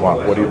sophomore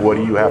slump? What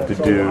do you have to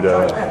do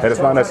to? And it's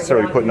not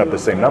necessarily putting up the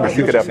same numbers.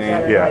 You could have,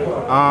 yeah.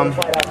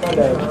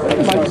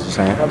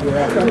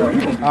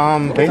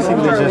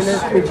 Basically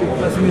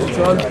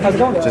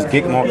just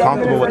get more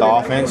comfortable with the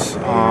offense.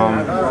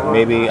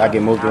 Maybe I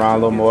get moved around a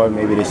little more.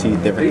 Maybe they see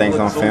different things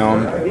on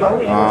film,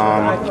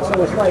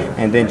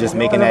 and then just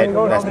making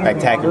that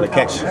spectacular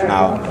catch.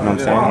 Now, you know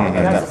what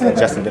I'm saying?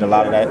 Justin did a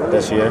lot of that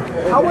this year,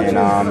 and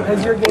I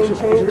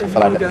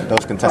feel like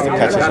those contested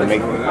catches will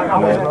make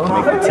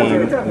the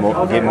team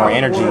get more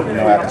energy.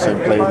 After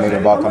certain plays, maybe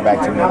the ball come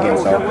back to me again.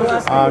 So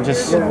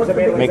just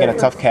making the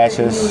tough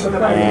catches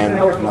and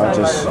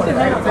just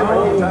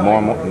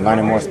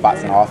learning more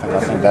spots in the offense. I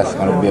think that's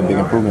going to be a big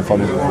improvement for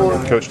me.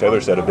 Coach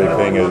Taylor said a big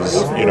thing is,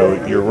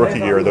 your rookie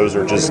year, those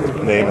are just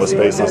nameless,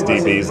 faceless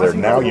DBs. There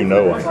now you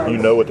know them. You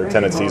know what their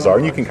tendencies are,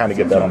 and you can kind of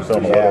get that on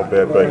film a little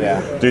bit. But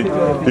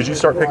did you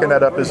start picking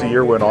that up as the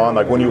year went on?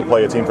 Like when you would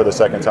play a team for the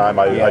second time,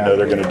 I know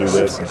they're going to do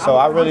this. So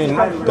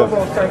the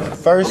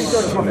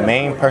first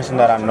main person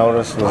that I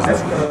noticed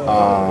was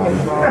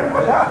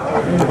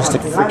what's the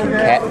freaking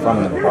cat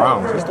from the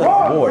Browns? It's the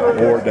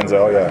Ward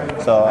Denzel,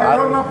 yeah. So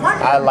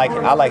I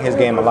like his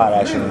game a lot,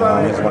 actually.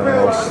 He's one of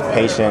the most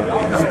patient.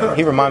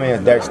 He reminds me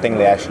of Derek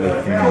Stingley, actually.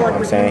 You know what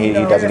I'm saying? He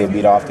doesn't get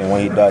beat often.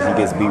 When he does, he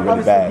gets beat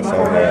really bad.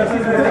 So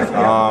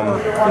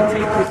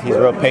he's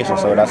real patient.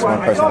 So that's one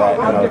person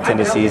that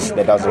tendencies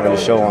that doesn't really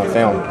show on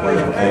film.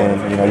 And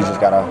you just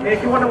gotta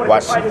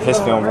watch his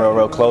film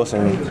real close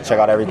and check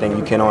out everything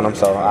you can on him.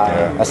 So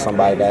that's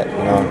somebody that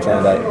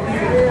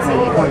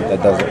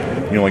that does it.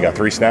 You only got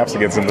 3 snaps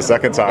against him the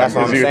second time. That's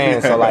what I'm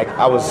saying. So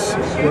I was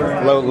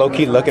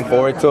low-key looking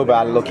forward to it, but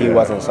I low-key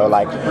wasn't. So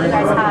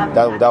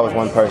that was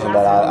one person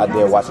that I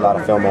did watch a lot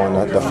of film on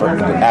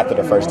after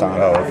the first time.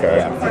 Oh, okay.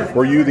 Yeah.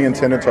 Were you the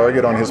intended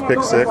target on his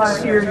pick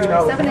 6? Here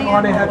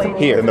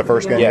in the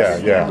first game?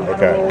 Yes. Yeah.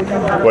 Okay.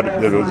 What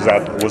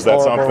was that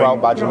something?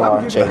 Route by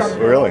Ja'Marr Chase.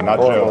 Really? Not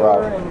Joe?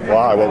 Route.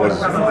 Why? What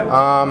was?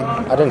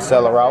 I didn't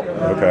sell a route.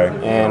 Okay.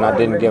 And I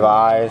didn't give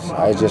eyes.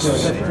 It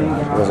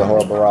was a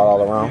horrible route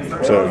all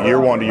around. So year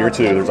one to year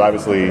two, there's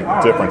obviously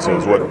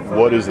differences.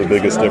 What is the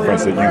biggest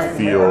difference that you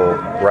feel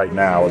right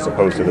now as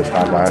opposed to this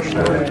time last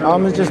year?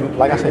 It's just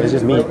like I said, it's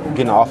just me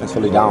getting the offense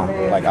fully down.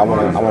 Like I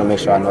want to make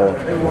sure I know.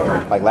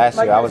 Like last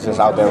year, I was just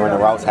out there running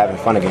routes, having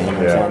fun again. You know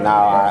what I'm saying?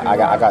 Now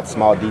I got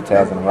small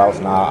details in the routes.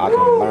 Now I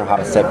can learn how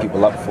to set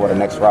people up for the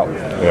next route.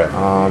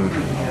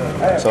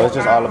 So it's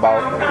just all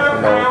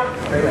about,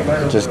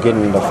 just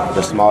getting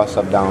the small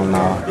stuff down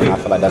now. And I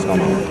feel like that's going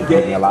to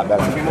make me a lot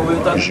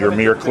better. Is your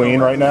mirror clean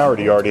right now, or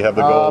do you already have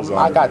the goals on?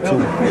 I got 2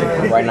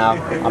 right now.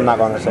 I'm not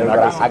going to say, but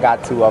I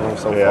got 2 of them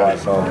so far.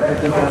 So,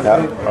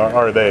 yeah.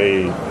 Are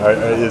they?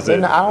 Is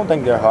it? I don't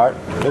think they're hard.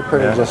 They're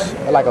pretty just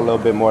like a little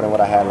bit more than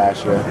what I had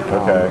last year.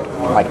 Okay.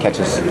 Like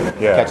catches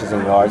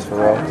and yards for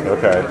real.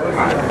 Okay.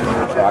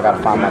 So I got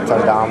to find my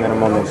touchdown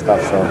minimum and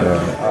stuff. So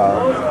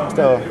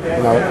still,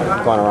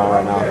 going around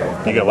right now.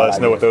 You can let us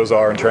know what those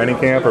are in training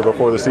camp or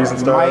before the season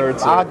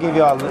starts? I'll give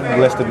you a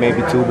list of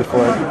maybe 2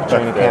 before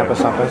training camp or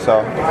something.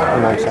 So, you know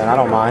what I'm saying? I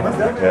don't mind.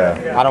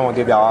 Yeah. I don't want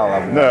to give y'all all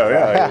of them. No,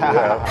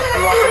 yeah.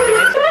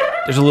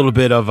 There's a little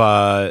bit of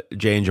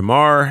Jay and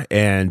Jamar,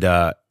 and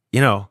the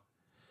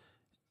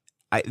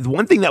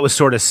one thing that was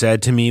sort of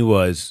said to me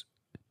was,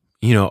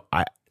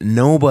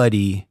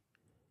 nobody,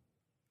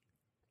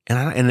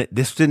 and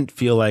this didn't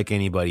feel like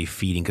anybody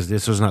feeding, because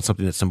this was not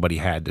something that somebody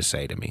had to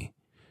say to me.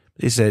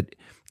 They said,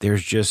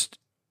 there's just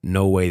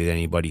no way that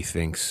anybody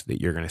thinks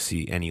that you're going to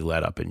see any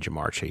let up in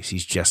Jamar Chase.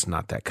 He's just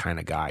not that kind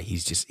of guy.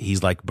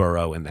 He's like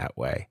Burrow in that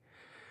way.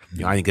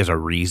 I think there's a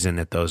reason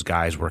that those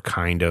guys were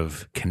kind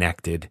of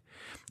connected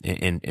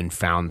and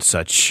found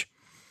such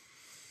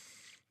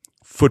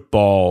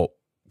football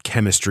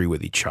chemistry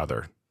with each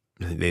other.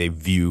 They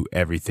view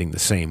everything the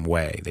same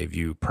way. They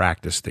view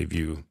practice. They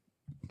view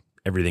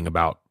everything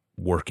about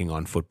working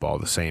on football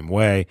the same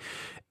way.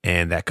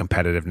 And that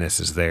competitiveness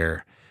is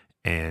there.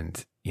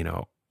 And,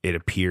 it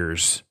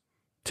appears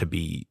to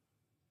be,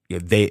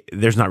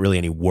 there's not really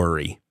any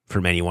worry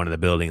from anyone in the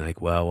building.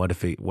 Like, well, what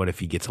if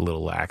he gets a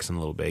little lax and a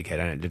little big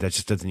head? That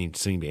just doesn't even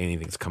seem to be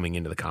anything that's coming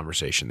into the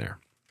conversation there.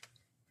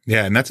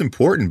 Yeah, and that's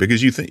important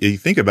because you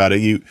think about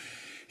it.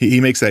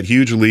 He makes that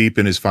huge leap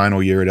in his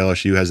final year at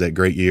LSU, has that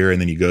great year, and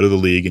then you go to the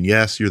league, and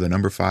yes, you're the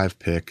number 5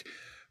 pick,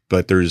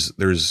 but there's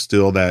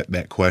still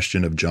that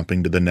question of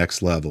jumping to the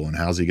next level, and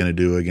how's he going to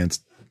do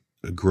against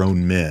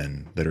grown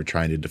men that are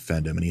trying to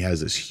defend him? And he has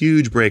this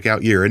huge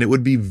breakout year, and it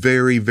would be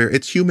very, very,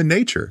 it's human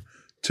nature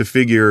to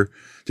think,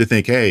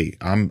 hey,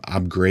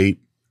 I'm great,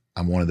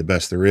 I'm one of the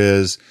best there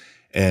is,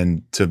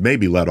 and to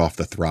maybe let off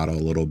the throttle a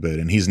little bit.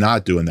 And he's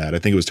not doing that. I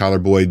think it was Tyler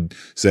Boyd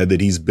said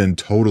that he's been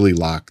totally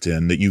locked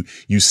in, that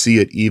you see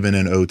it even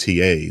in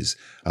OTAs,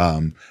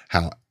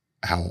 how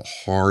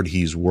hard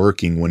he's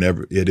working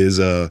whenever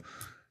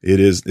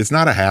it's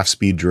not a half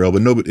speed drill,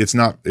 but it's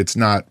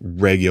not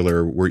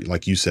regular where,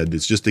 like you said,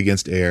 it's just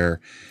against air,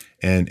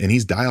 and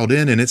he's dialed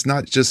in, and it's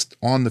not just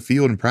on the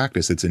field in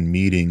practice. It's in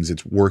meetings,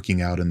 it's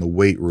working out in the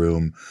weight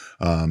room.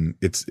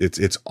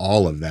 It's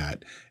all of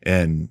that.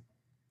 And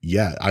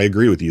yeah, I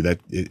agree with you that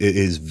it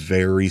is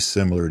very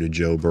similar to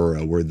Joe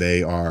Burrow, where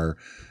they are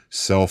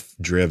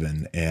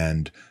self-driven,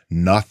 and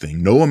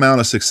no amount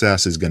of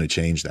success is going to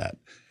change that,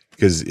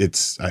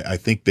 because I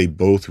think they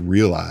both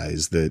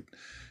realize that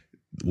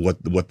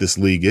what this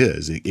league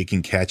is. It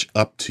can catch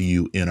up to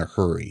you in a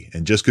hurry.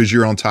 And just because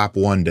you're on top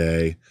one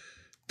day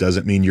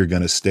doesn't mean you're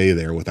going to stay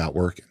there without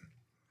working.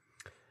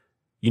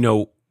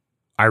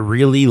 I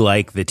really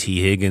like the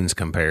T. Higgins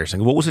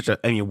comparison. What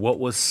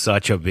was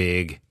such a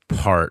big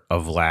part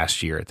of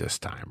last year at this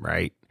time,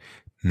 right?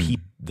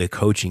 The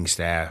coaching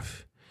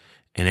staff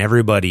and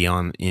everybody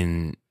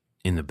in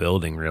the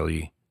building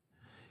really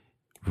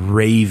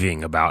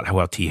raving about how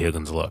well T.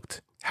 Higgins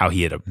looked. How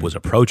he was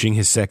approaching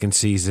his second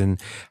season,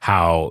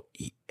 how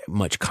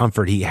much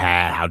comfort he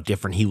had, how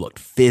different he looked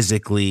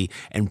physically,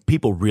 and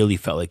people really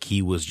felt like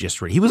he was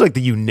just ready. He was like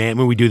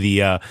when we do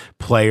the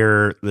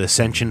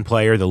Ascension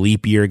player, the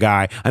leap year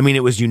guy. I mean,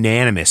 it was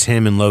unanimous.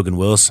 Him and Logan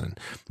Wilson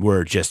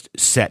were just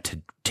set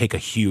to take a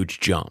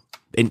huge jump.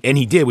 And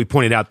he did. We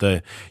pointed out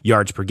the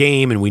yards per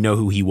game, and we know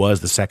who he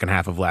was the second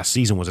half of last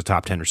season, was a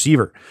top 10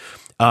 receiver.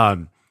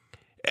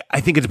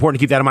 I think it's important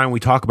to keep that in mind when we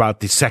talk about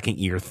the second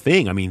year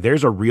thing. I mean,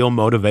 there's a real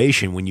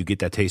motivation when you get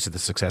that taste of the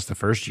success the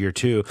first year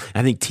too.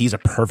 I think T's a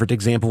perfect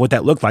example of what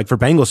that looked like for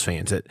Bengals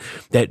fans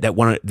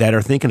that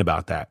are thinking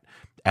about that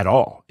at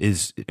all.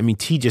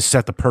 T just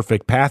set the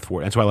perfect path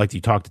for it. That's why I like to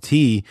talk to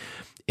T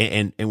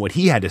and what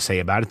he had to say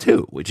about it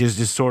too, which is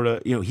just sort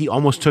of, he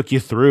almost took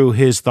you through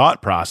his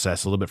thought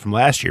process a little bit from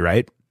last year,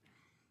 right?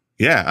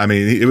 Yeah. I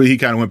mean, he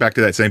kind of went back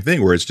to that same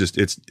thing where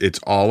it's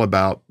all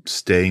about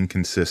staying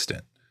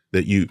consistent.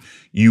 That you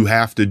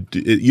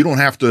don't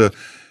have to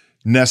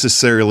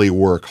necessarily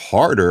work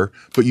harder,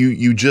 but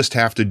you just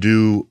have to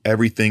do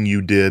everything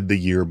you did the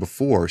year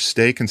before.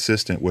 Stay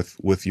consistent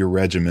with your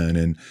regimen,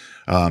 and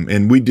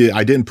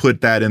I didn't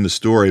put that in the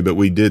story, but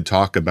we did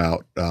talk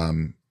about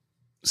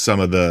some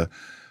of the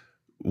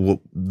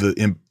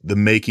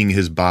making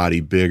his body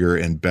bigger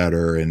and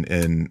better,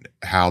 and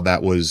how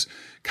that was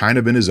kind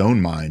of in his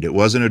own mind. It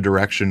wasn't a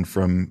direction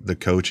from the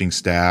coaching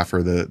staff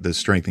or the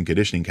strength and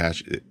conditioning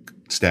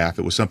staff.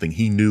 It was something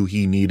he knew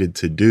he needed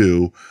to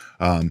do.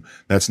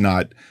 That's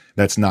not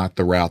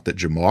the route that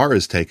Jamar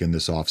has taken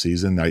this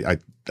offseason.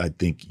 I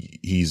think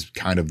he's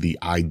kind of the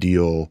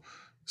ideal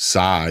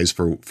size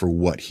for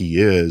what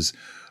he is.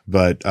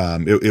 But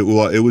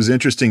it was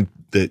interesting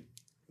that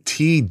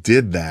T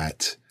did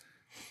that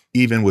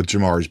even with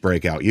Jamar's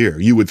breakout year.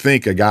 You would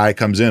think a guy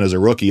comes in as a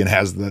rookie and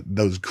has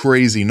those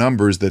crazy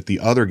numbers that the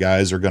other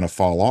guys are going to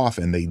fall off,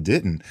 and they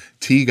didn't.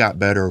 T got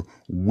better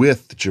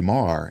with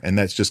Jamar, and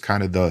that's just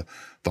kind of the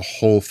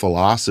whole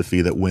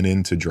philosophy that went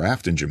into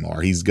drafting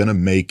Jamar. He's going to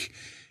make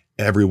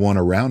everyone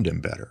around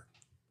him better.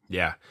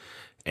 Yeah.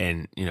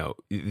 And,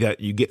 that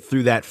you get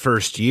through that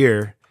first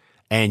year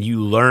and you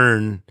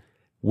learn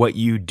what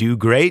you do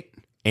great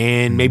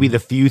and maybe the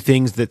few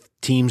things that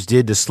teams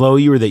did to slow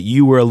you or that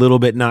you were a little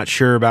bit not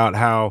sure about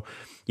how,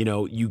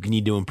 you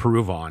need to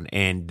improve on,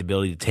 and the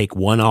ability to take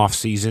one off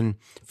season,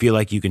 feel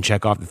like you can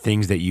check off the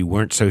things that you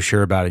weren't so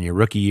sure about in your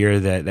rookie year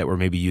that were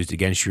maybe used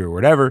against you or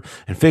whatever,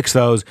 and fix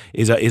those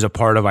is a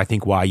part of, I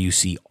think, why you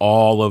see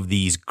all of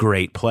these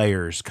great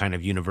players kind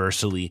of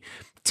universally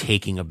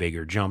taking a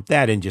bigger jump.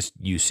 That and just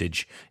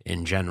usage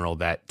in general,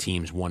 that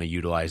teams want to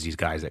utilize these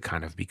guys that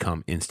kind of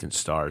become instant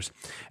stars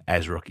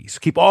as rookies.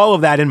 Keep all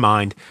of that in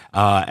mind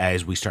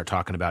as we start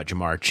talking about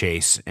Jamar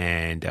Chase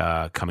and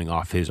coming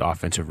off his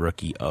Offensive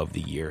Rookie of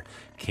the Year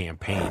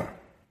campaign.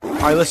 All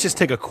right, let's just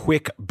take a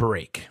quick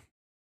break.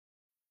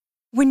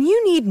 When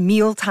you need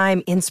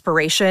mealtime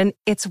inspiration,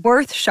 it's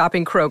worth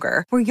shopping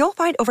Kroger, where you'll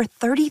find over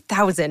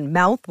 30,000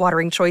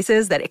 mouth-watering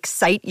choices that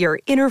excite your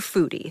inner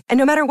foodie. And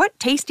no matter what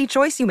tasty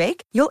choice you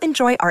make, you'll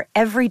enjoy our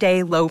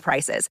everyday low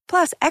prices,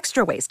 plus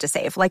extra ways to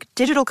save, like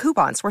digital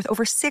coupons worth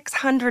over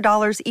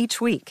 $600 each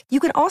week. You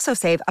can also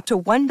save up to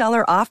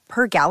 $1 off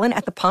per gallon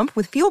at the pump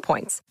with fuel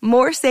points.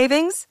 More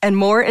savings and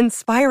more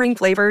inspiring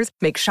flavors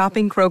make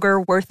shopping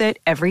Kroger worth it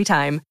every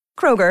time.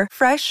 Kroger,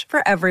 fresh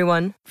for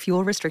everyone.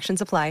 Fuel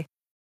restrictions apply.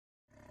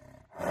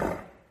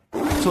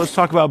 So let's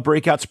talk about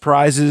breakout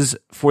surprises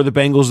for the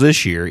Bengals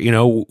this year.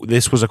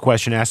 This was a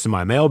question asked in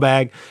my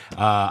mailbag.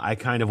 I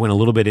kind of went a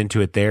little bit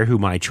into it there, who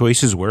my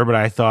choices were, but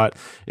I thought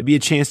it'd be a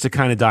chance to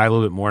kind of dive a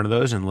little bit more into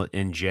those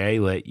and Jay,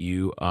 let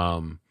you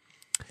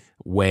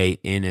weigh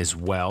in as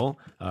well.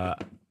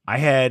 I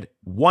had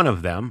one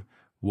of them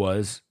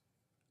was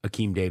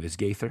Akeem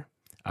Davis-Gaither.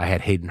 I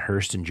had Hayden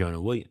Hurst and Jonah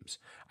Williams.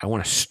 I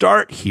want to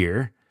start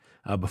here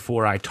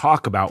before I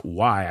talk about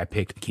why I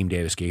picked Akeem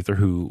Davis-Gaither,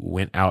 who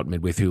went out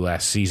midway through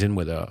last season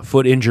with a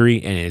foot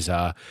injury and is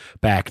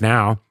back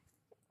now.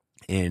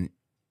 And,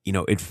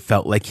 it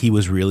felt like he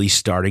was really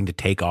starting to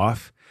take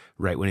off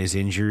right when his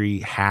injury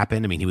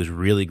happened. I mean, he was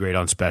really great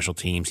on special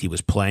teams. He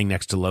was playing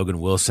next to Logan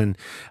Wilson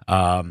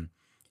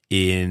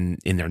in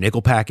their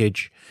nickel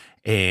package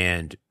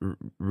and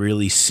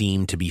really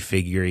seemed to be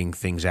figuring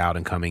things out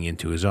and coming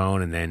into his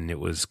own. And then it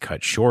was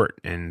cut short.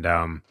 And,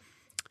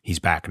 he's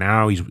back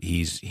now.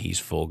 He's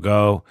full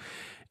go.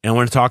 And I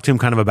want to talk to him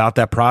kind of about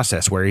that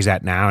process, where he's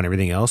at now and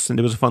everything else. And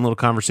it was a fun little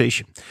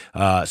conversation.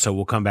 So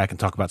we'll come back and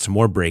talk about some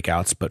more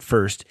breakouts. But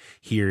first,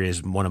 here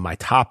is one of my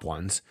top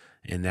ones,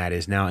 and that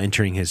is now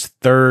entering his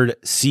third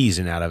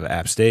season out of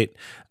App State,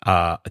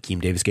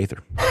 Akeem Davis-Gaither.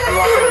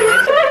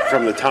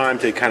 From the time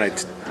to kind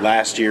of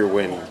last year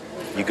when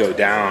you go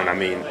down, I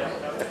mean,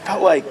 it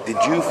felt like, did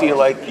you feel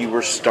like you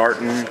were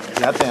starting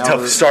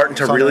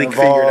to really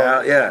figure it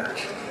out? Yeah.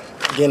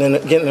 Getting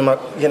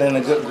in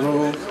a good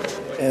groove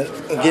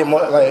and getting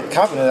more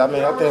confident. I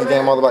mean, I think this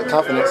game all about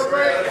confidence.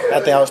 I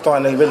think I was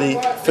starting to really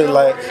feel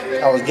like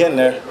I was getting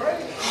there.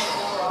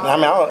 I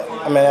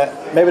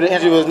mean, maybe the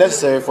injury was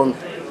necessary for me.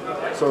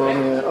 So I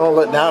don't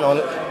look down on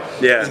it.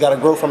 Yeah. Just got to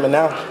grow from it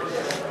now.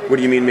 What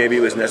do you mean? Maybe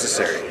it was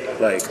necessary?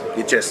 Like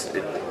it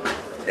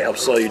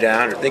helps slow you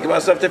down or think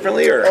about stuff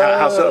differently, or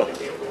how so?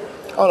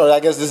 I don't know. I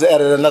guess this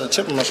added another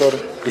chip on my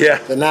shoulder. Yeah.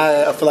 But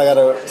now I feel like I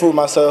got to prove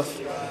myself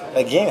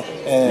again,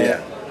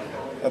 and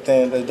I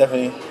think that's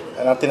definitely,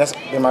 and I think that's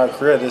been my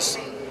career, just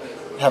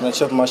having a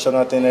chip on my shoulder.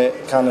 I think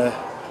that kind of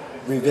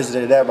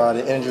revisited that by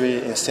the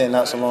injury and staying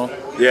out so long.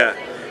 Yeah.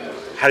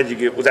 How did you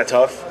get? Was that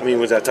tough? I mean,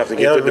 was that tough to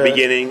get through the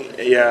beginning?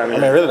 Yeah. I mean,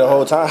 really the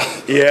whole time.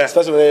 Yeah.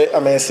 Especially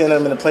seeing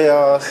them in the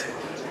playoffs.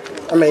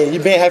 I mean,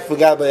 you've been happy for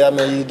guys, but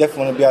you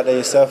definitely want to be out there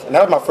yourself. And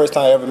that was my first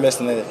time ever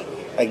missing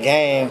a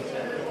game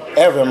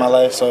ever in my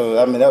life. So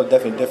that was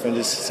definitely different,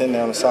 just sitting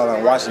there on the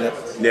sideline watching it.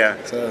 Yeah.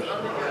 So.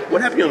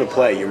 What happened on the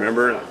play? You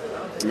remember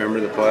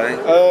the play?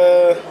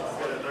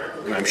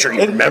 I'm sure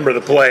you remember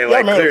the play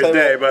clear as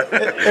day, but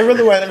it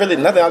really wasn't really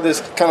nothing. I was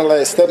just kind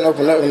of stepping up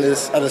and up, and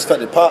I just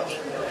felt it pop.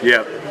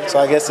 Yeah. So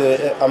I guess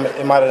it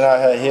might have not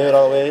had hit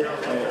all the way.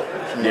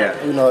 Yeah.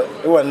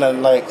 It wasn't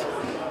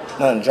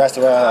nothing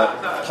drastic.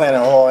 I playing it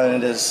hard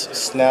and it just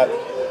snapped.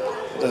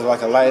 Just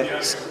like a light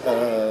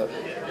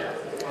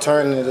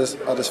turn, and I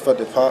just felt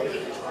it pop.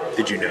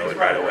 Did you know it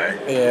right away?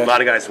 Yeah. A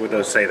lot of guys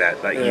would say that.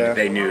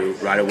 They knew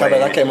right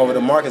away. I came over to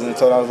Marcus and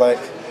I was like,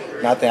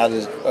 I think I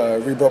just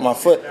re-broke my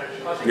foot.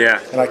 Yeah.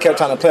 And I kept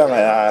trying to play. I'm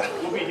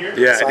like,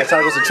 Yeah. So I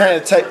tried to go to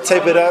training,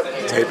 tape it up.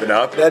 Tape it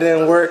up. That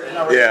didn't work.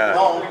 Yeah.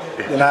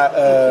 Then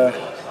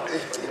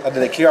I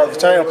did a kickoff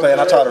return play,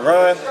 and I tried to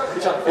run.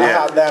 I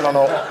hopped down on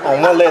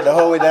one leg the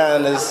whole way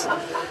down.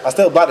 I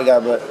still blocked the guy,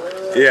 but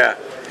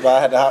I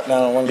had to hop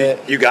down on one leg.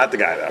 You got the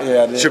guy though.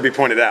 Yeah, I did. Should be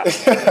pointed out.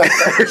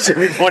 Should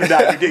be pointed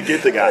out. You did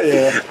get the guy.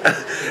 Yeah.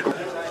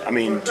 I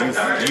mean, do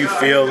you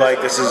feel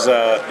like this is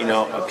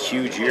a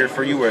huge year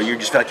for you, where you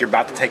just feel like you're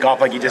about to take off?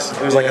 Like it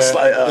was like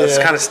it's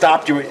kind of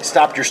stopped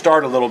your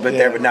start a little bit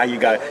there, but now you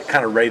got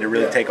kind of ready to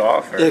really take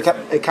off. Or? It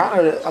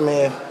kind of. I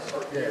mean,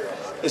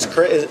 it's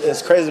crazy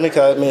to me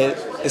because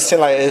it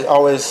seems like it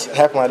always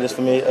happened like this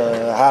for me.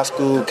 High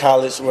school,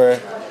 college, where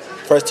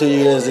first 2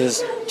 years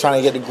is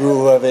trying to get the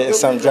groove of it, and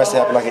something drastic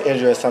happened, like an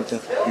injury or something.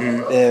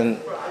 Mm-hmm. And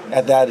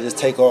at that, it just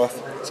take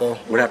off. So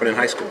what happened in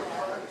high school?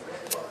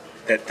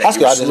 That high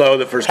school, you were slow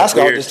the first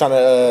couple years. I was just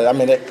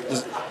trying to,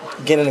 just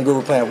getting in the groove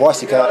of playing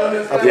varsity.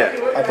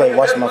 I played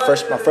varsity my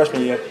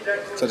freshman year,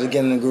 so just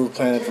getting in the groove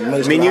playing from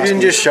middle school. I mean, you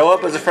didn't just show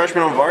up as a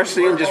freshman on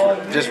varsity and just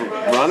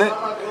run it?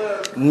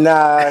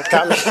 Nah,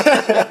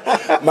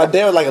 my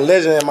dad was like a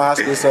legend in my high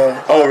school, so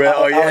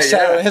I was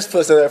shadowing his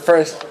footsteps at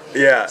first.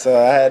 Yeah. So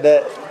I had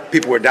that.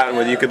 People were doubting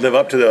whether you could live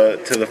up to the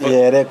foot.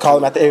 Yeah, they'd call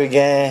him after every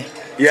game,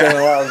 telling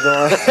me what I was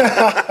doing.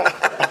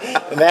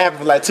 And that happened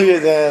for like 2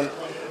 years, then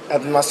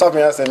after my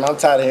sophomore year, I said, I'm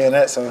tired of hearing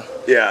that, so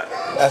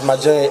after my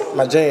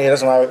junior year,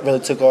 that's when I really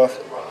took off.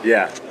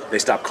 Yeah. They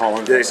stopped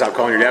calling. Did they stop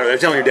calling your dad? They're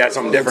telling your dad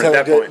something different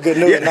at that point. Good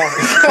news now.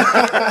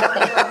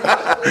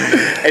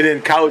 And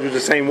then college was the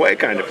same way,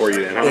 kind of, for you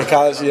then, huh? In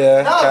college,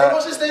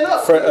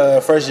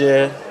 first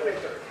year,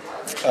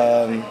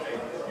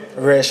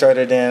 red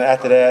shorter. Then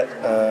after that,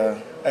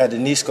 I had the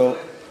knee scope.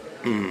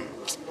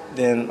 Mm-hmm.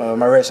 Then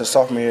my red shirt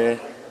sophomore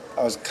year,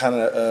 I was kind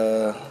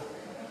of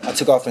I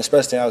took off in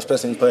special team. I was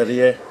special team player of the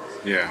year.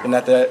 Yeah. And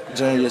after that,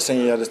 junior year,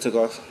 senior year, I just took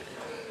off.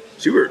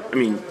 So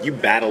you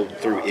battled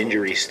through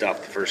injury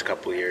stuff the first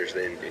couple of years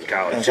then in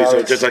college.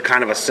 So just a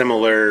kind of a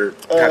similar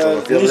type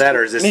of feel to that,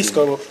 or is this? Knee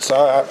scope. So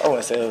I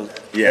wouldn't say it was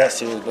that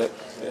serious, but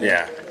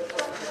yeah.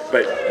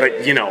 But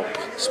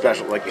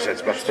special, like you said,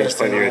 special teams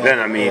player of the year. Then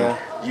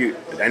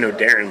I know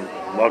Darren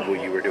loved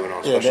what you were doing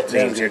on special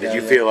teams here. Did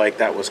you feel like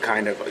that was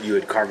kind of you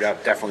had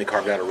definitely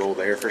carved out a role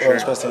there for sure?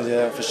 Special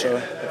teams, for sure.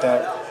 I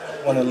think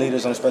one of the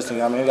leaders on the special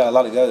team. I mean, we got a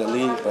lot of guys that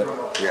lead, but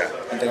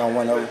I think I'm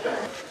one of them.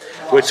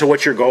 So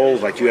what's your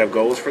goals? Like, do you have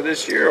goals for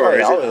this year, or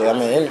is it? I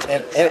mean,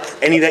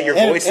 any that you're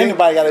voicing?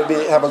 Anybody got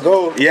to have a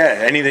goal. Yeah,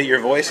 any that you're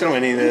voicing, or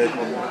any that.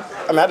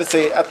 I mean, I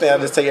think I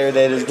just take every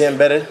day just being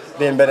better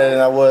than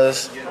I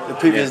was the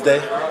previous day,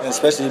 and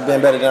especially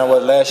being better than I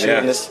was last year,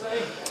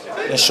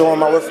 and showing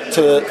my worth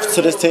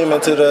to this team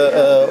and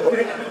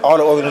to all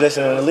the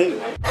organizations in the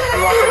league.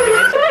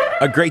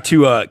 Great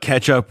to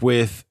catch up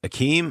with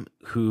Akeem,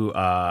 who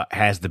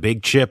has the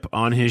big chip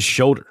on his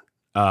shoulder.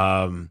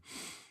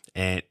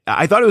 And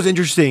I thought it was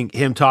interesting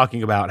him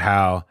talking about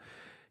how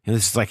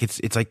this is like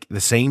it's like the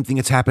same thing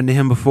that's happened to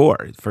him before.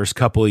 The first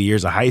couple of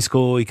years of high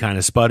school, he kind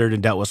of sputtered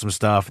and dealt with some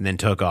stuff and then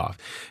took off.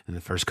 And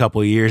the first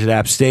couple of years at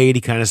App State,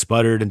 he kind of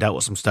sputtered and dealt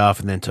with some stuff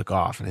and then took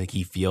off. And I think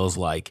he feels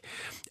like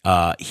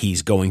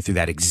he's going through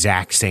that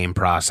exact same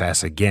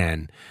process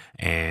again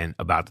and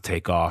about to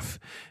take off.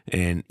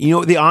 And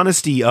the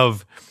honesty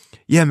of,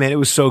 yeah, man, it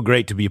was so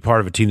great to be a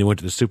part of a team that went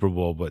to the Super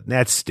Bowl, but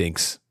that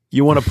stinks.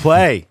 You want to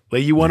play,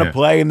 you want to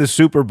play in the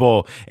Super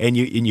Bowl, and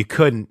you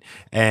couldn't,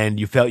 and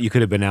you felt you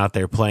could have been out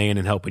there playing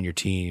and helping your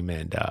team.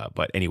 And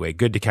but anyway,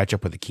 good to catch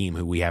up with Akeem,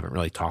 who we haven't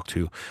really talked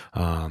to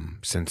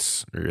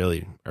since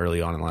really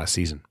early on in last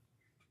season.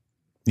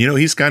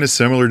 He's kind of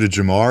similar to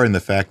Jamar in the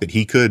fact that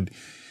he could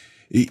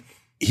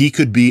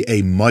be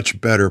a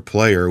much better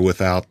player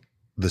without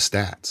the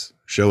stats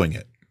showing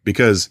it,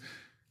 because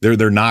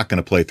they're not going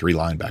to play three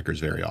linebackers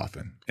very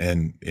often.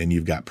 And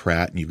you've got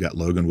Pratt and you've got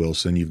Logan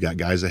Wilson, you've got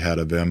guys ahead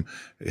of him.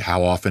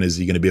 How often is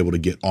he going to be able to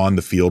get on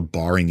the field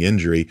barring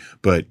injury?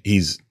 But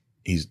he's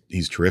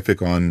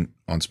terrific on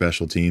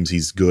special teams.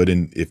 He's good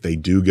if they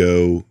do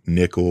go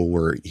nickel,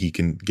 where he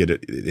can get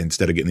it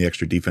instead of getting the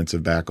extra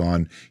defensive back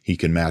on, he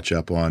can match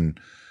up on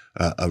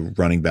a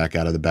running back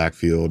out of the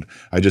backfield.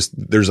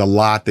 There's a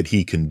lot that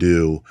he can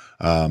do.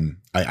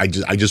 I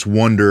just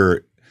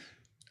wonder,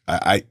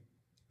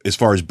 as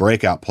far as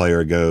breakout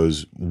player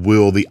goes,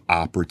 will the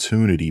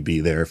opportunity be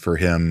there for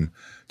him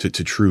to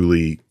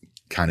truly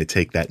kind of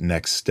take that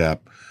next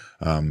step?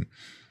 I've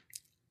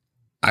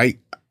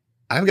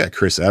got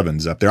Chris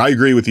Evans up there. I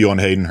agree with you on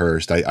Hayden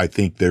Hurst. I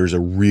think there's a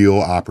real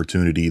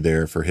opportunity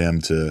there for him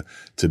to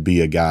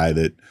be a guy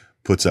that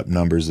puts up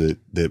numbers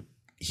that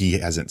he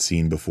hasn't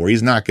seen before.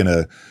 He's not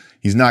gonna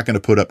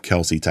put up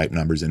Kelsey type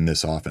numbers in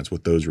this offense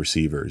with those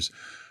receivers.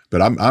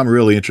 But I'm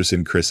really interested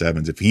in Chris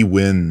Evans. If he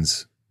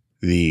wins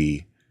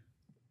the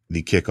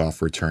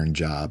kickoff return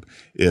job,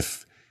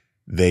 if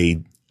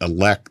they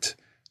elect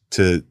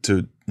to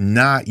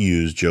not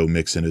use Joe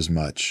Mixon as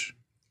much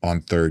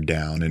on third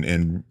down,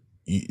 and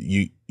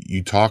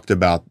you talked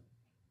about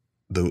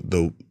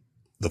the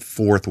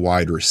fourth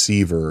wide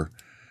receiver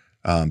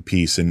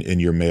piece in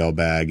your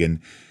mailbag,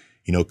 and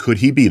could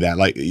he be that?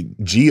 Like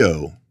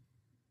Gio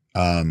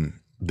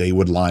they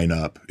would line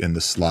up in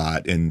the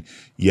slot. And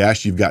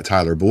yes, you've got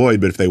Tyler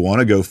Boyd, but if they want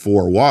to go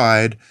 4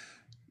 wide,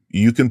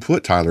 you can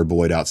put Tyler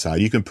Boyd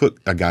outside. You can put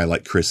a guy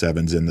like Chris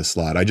Evans in the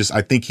slot.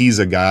 I think he's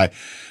a guy,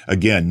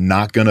 again,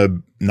 not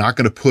gonna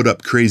put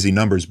up crazy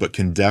numbers, but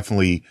can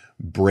definitely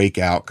break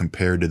out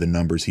compared to the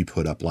numbers he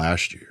put up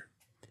last year.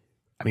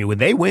 I mean, when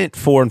they went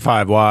 4 and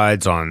 5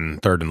 wides on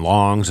 3rd and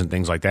longs and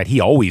things like that, he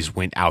always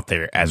went out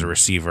there as a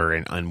receiver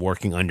and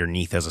working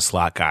underneath as a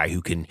slot guy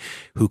who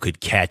could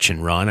catch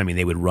and run. I mean,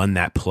 they would run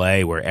that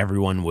play where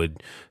everyone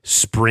would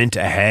sprint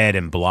ahead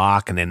and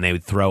block, and then they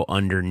would throw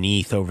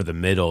underneath over the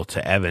middle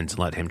to Evans and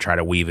let him try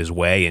to weave his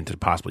way into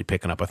possibly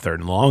picking up a 3rd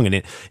and long.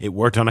 And it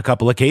worked on a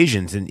couple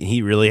occasions, and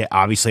he really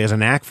obviously has a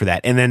knack for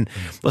that. And then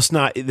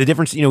the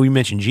difference, we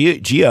mentioned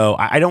Gio.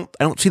 I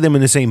don't see them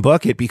in the same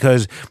bucket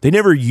because they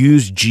never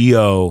used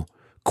Gio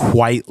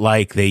quite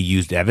like they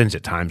used Evans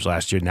at times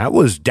last year. And that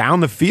was down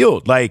the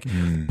field.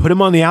 Put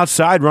him on the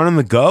outside, running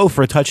the go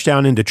for a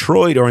touchdown in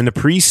Detroit or in the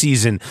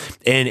preseason,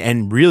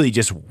 and really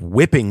just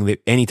whipping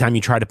anytime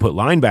you try to put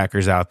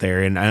linebackers out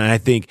there. And I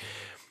think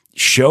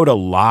showed a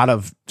lot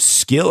of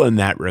skill in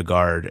that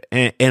regard.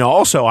 And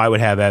also I would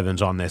have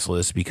Evans on this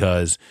list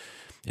because,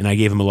 and I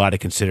gave him a lot of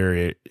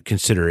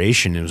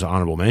consideration, it was an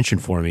honorable mention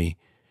for me,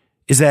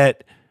 is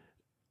that,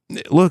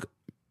 look,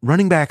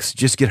 running backs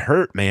just get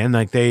hurt, man.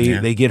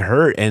 They get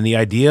hurt. And the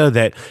idea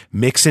that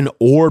Mixon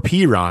or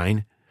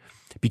Pirine,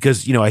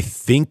 because, I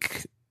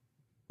think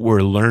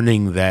we're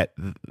learning that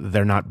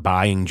they're not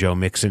buying Joe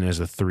Mixon as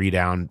a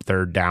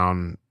 3rd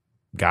down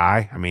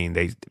guy. I mean,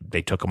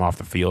 they took him off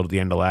the field at the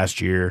end of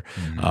last year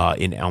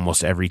in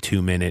almost every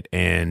 2-minute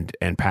and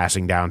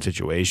passing down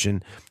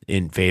situation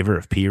in favor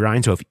of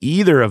Pirine. So if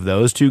either of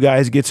those two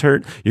guys gets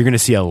hurt, you're going to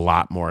see a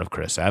lot more of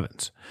Chris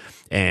Evans.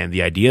 And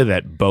the idea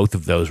that both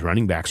of those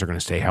running backs are going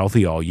to stay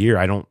healthy all year,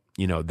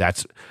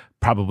 that's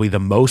probably the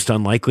most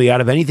unlikely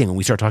out of anything when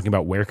we start talking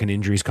about where can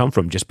injuries come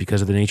from just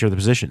because of the nature of the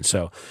position.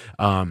 So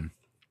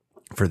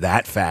for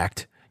that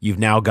fact, you've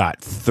now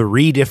got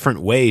 3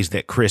 different ways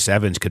that Chris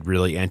Evans could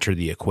really enter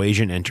the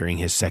equation, entering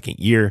his 2nd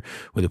year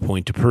with a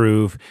point to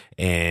prove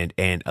and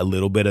a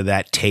little bit of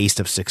that taste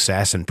of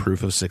success and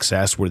proof of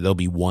success where they'll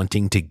be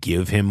wanting to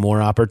give him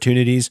more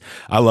opportunities.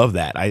 I love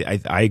that.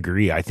 I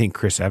agree. I think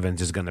Chris Evans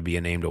is going to be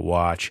a name to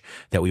watch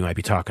that we might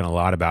be talking a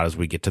lot about as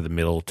we get to the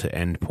middle to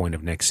end point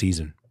of next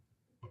season.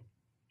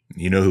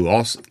 You know who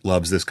also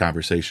loves this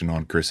conversation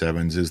on Chris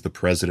Evans is the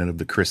president of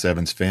the Chris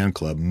Evans fan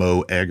club,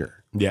 Mo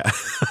Egger. Yeah.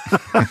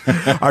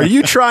 Are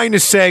you trying to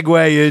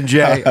segue in,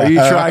 Jay? Are you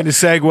trying to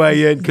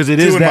segue in? Because it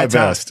is that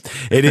time. Best.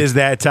 It is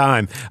that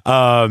time.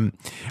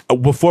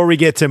 Before we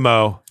get to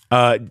Mo, you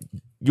want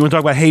to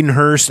talk about Hayden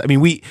Hurst? I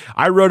mean,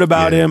 I wrote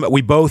about him.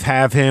 We both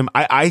have him.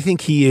 I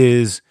think he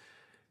is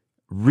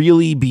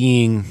really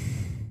being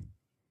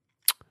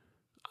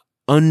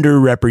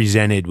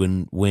underrepresented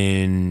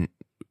when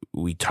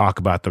we talk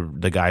about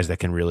the guys that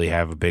can really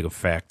have a big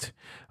effect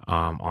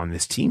on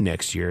this team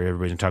next year.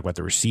 Everybody's gonna talk about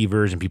the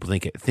receivers, and people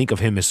think of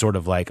him as sort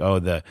of like,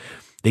 they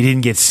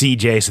didn't get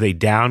CJ, so they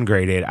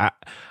downgraded.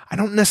 I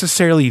don't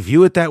necessarily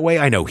view it that way.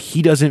 I know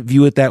he doesn't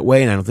view it that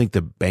way, and I don't think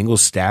the Bengals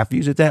staff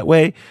views it that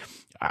way.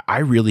 I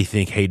really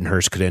think Hayden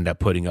Hurst could end up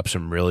putting up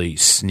some really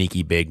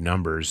sneaky big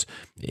numbers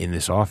in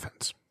this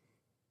offense.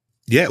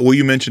 Yeah, well,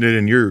 you mentioned it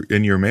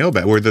in your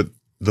mailbag where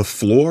the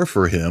floor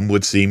for him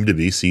would seem to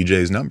be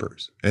CJ's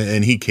numbers,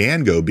 and he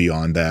can go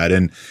beyond that.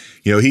 And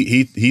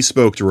he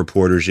spoke to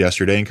reporters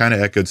yesterday and kind of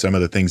echoed some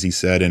of the things he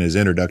said in his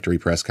introductory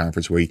press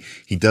conference, where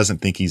he doesn't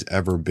think he's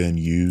ever been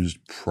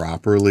used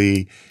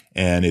properly,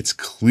 and it's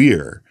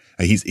clear.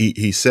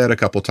 He said a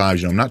couple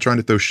times, I'm not trying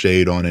to throw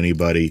shade on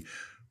anybody,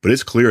 but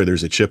it's clear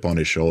there's a chip on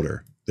his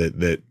shoulder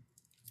that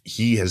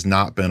he has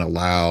not been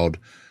allowed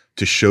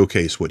to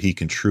showcase what he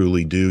can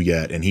truly do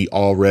yet. And he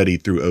already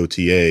through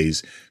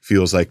OTAs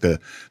feels like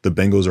the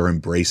Bengals are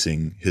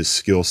embracing his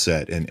skill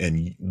set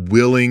and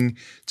willing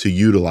to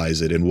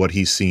utilize it in what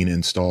he's seen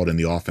installed in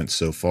the offense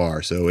so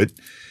far. So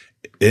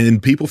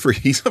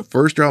he's a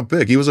first round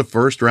pick. He was a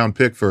first round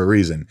pick for a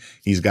reason.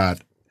 He's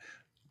got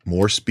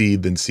more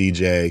speed than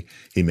CJ.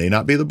 He may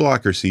not be the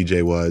blocker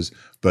CJ was,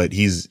 but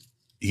he's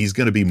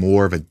going to be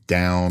more of a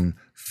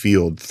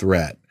downfield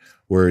threat.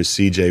 Whereas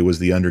CJ was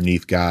the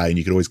underneath guy, and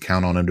you could always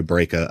count on him to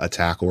break a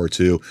tackle or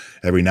two.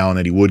 Every now and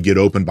then he would get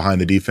open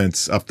behind the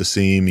defense up the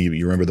seam.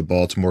 You remember the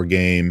Baltimore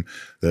game,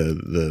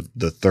 the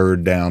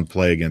 3rd down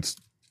play against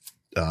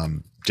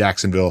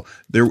Jacksonville.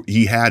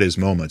 He had his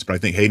moments, but I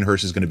think Hayden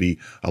Hurst is going to be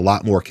a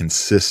lot more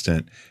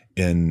consistent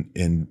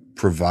in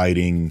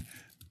providing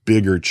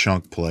bigger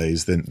chunk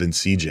plays than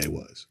CJ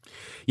was.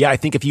 Yeah, I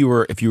think if you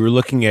were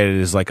looking at it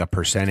as like a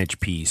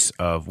percentage piece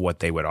of what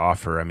they would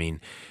offer, I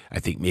mean, I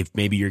think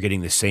maybe you're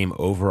getting the same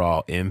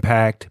overall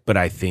impact, but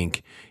I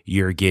think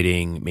you're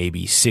getting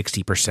maybe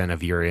 60%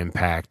 of your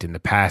impact in the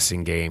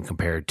passing game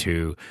compared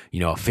to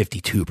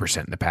 52%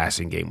 in the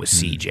passing game with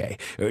CJ.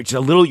 It's you're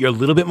a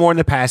little bit more in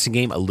the passing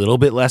game, a little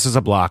bit less as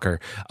a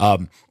blocker,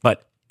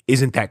 but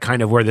isn't that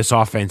kind of where this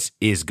offense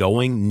is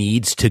going,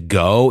 needs to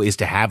go, is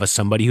to have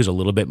somebody who's a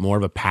little bit more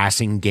of a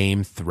passing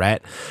game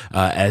threat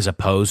as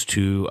opposed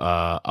to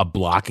a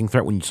blocking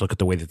threat when you just look at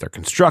the way that they're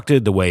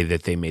constructed, the way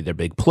that they made their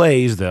big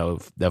plays,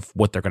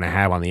 what they're going to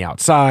have on the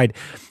outside,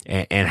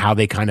 and how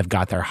they kind of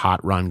got their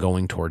hot run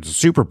going towards the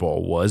Super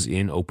Bowl was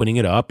in opening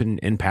it up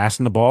and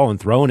passing the ball and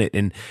throwing it.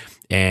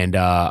 And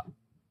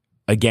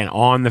again,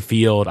 on the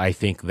field, I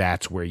think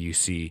that's where you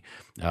see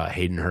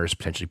Hayden Hurst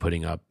potentially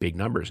putting up big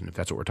numbers. And if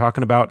that's what we're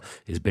talking about,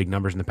 is big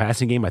numbers in the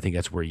passing game, I think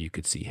that's where you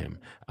could see him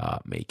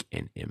make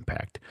an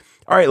impact.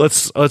 All right,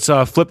 let's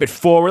flip it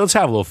forward. Let's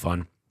have a little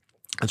fun.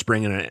 Let's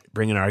bring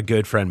in our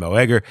good friend Mo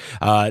Egger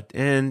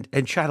and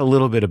chat a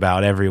little bit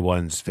about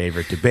everyone's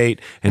favorite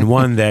debate and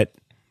one that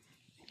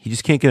he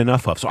just can't get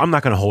enough of. So I'm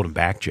not going to hold him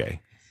back,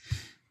 Jay.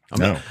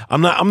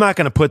 I'm not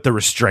going to put the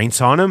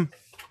restraints on him.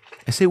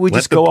 I say we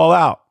just go all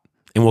out.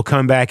 And we'll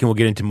come back and we'll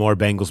get into more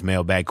Bengals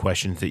mailbag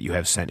questions that you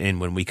have sent in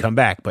when we come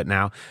back. But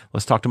now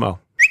let's talk to Mo.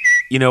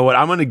 You know what?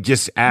 I'm going to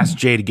just ask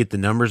Jay to get the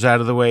numbers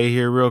out of the way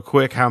here real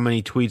quick. How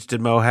many tweets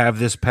did Mo have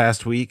this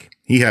past week?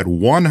 He had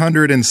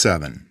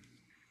 107.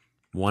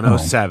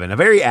 107. A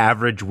very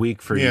average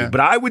week for you. But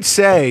I would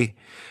say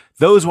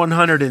those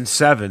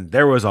 107,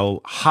 there was a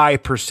high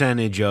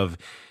percentage of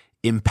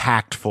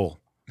impactful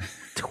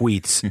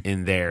tweets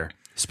in there,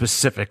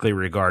 specifically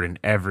regarding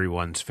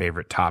everyone's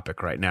favorite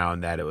topic right now,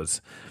 and that it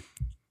was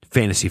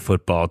fantasy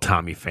football,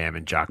 Tommy Pham,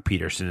 and Jock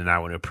Peterson. And I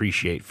want to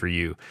appreciate for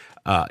you.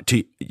 I'll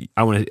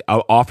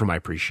offer my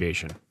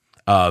appreciation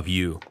of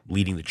you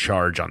leading the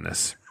charge on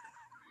this.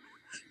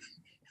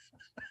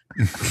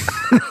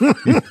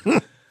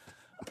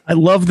 I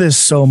love this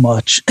so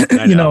much.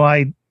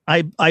 I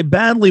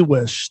badly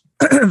wish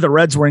the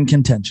Reds were in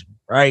contention,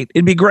 right?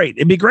 It'd be great.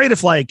 It'd be great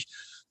if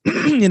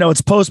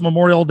it's post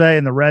Memorial Day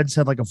and the Reds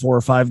had like a 4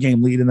 or 5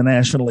 game lead in the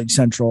National League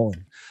Central.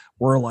 And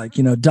we're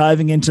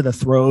diving into the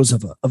throes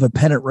of a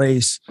pennant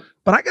race.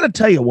 But I got to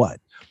tell you what,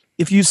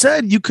 if you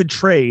said you could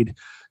trade,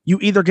 you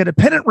either get a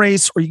pennant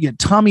race or you get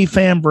Tommy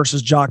Pham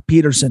versus Jock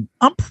Peterson.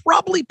 I'm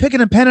probably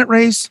picking a pennant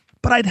race,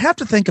 but I'd have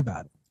to think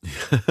about it.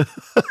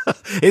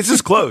 It's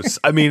just close.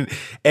 I mean,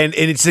 and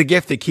it's a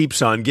gift that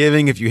keeps on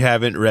giving. If you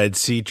haven't read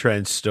C.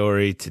 Trent's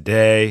story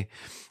today,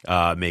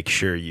 make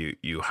sure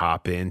you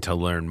hop in to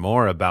learn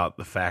more about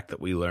the fact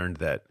that we learned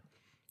that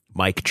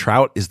Mike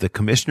Trout is the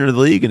commissioner of the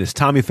league, and his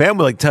Tommy Pham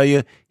will tell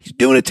you he's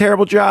doing a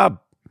terrible job.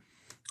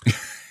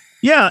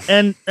 Yeah,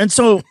 and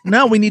so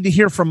now we need to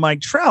hear from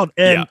Mike Trout,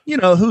 and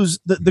who's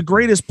the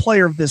greatest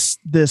player of this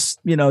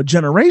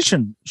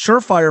generation,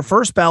 surefire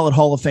first ballot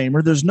Hall of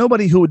Famer. There's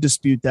nobody who would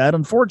dispute that.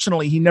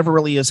 Unfortunately, he never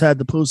really has had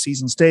the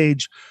postseason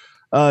stage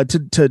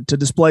to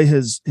display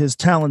his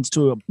talents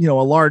to a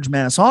large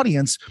mass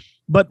audience.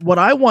 But what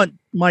I want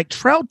Mike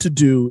Trout to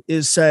do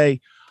is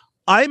say,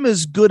 I'm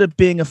as good at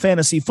being a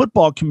fantasy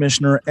football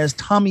commissioner as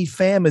Tommy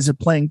Pham is at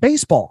playing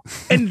baseball.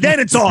 And then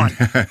it's on.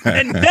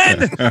 And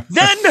then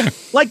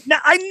now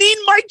I need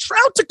Mike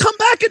Trout to come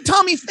back at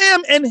Tommy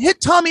Pham and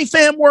hit Tommy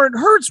Pham where it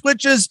hurts,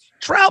 which is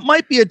Trout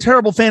might be a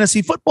terrible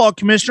fantasy football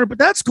commissioner, but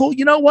that's cool.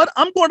 You know what?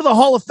 I'm going to the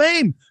Hall of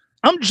Fame.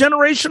 I'm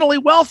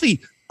generationally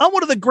wealthy. I'm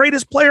one of the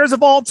greatest players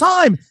of all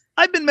time.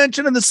 I've been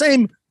mentioned in the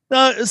same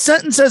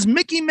sentence as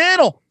Mickey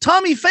Mantle.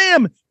 Tommy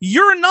Pham,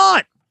 you're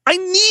not. I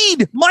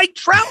need Mike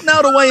Trout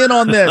now to weigh in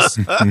on this.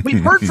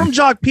 We've heard from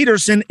Jock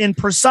Peterson in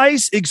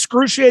precise,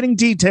 excruciating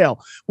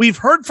detail. We've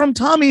heard from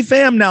Tommy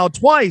Pham now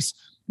twice.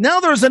 Now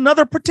there's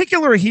another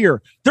particular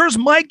here. There's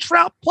Mike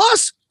Trout.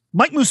 Plus,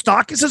 Mike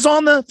Moustakas is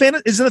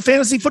in the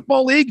Fantasy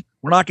Football League.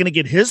 We're not going to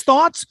get his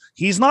thoughts.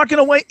 He's not going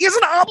to weigh. He has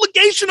an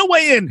obligation to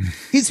weigh in.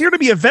 He's here to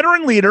be a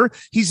veteran leader.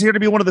 He's here to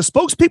be one of the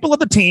spokespeople of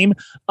the team.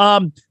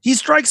 He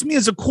strikes me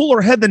as a cooler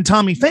head than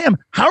Tommy Pham.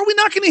 How are we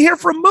not going to hear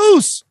from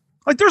Moose?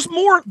 There's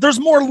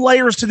more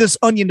layers to this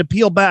onion to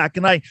peel back.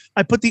 And I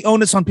put the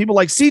onus on people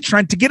like C.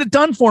 Trent to get it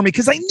done for me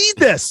because I need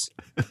this.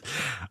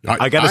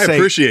 I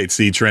appreciate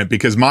C. Trent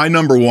because my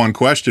number one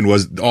question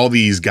was all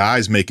these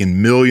guys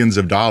making millions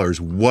of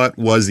dollars. What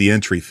was the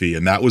entry fee?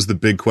 And that was the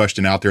big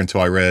question out there until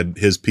I read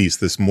his piece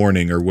this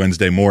morning or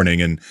Wednesday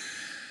morning. And,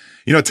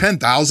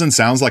 10,000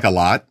 sounds like a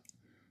lot,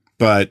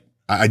 but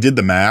I did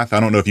the math. I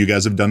don't know if you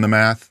guys have done the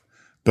math.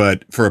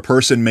 But for a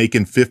person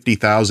making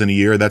 $50,000 a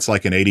year, that's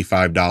like an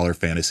 $85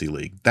 fantasy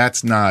league.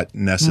 That's not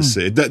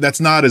necessary.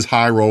 That's not as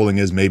high rolling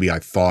as maybe I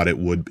thought it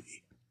would be.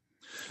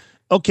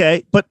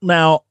 Okay, but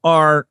now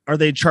are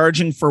they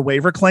charging for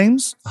waiver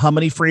claims? How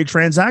many free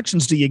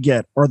transactions do you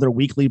get? Are there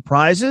weekly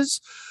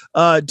prizes?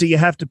 Do you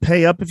have to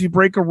pay up if you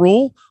break a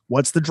rule?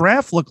 What's the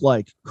draft look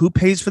like? Who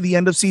pays for the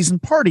end of season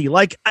party?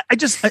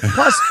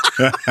 Plus.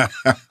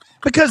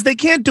 Because they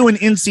can't do an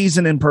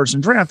in-season,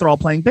 in-person draft. They're all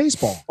playing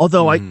baseball.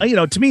 Although,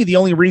 to me, the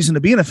only reason to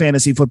be in a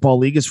fantasy football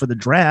league is for the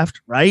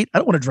draft, right? I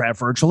don't want to draft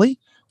virtually.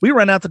 We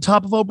ran out the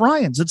top of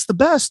O'Brien's. It's the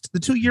best. The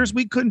 2 years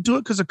we couldn't do it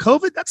because of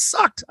COVID, that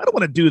sucked. I don't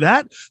want to do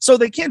that. So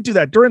they can't do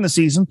that during the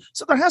season.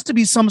 So there has to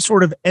be some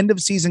sort of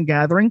end-of-season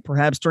gathering,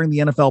 perhaps during the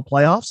NFL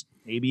playoffs,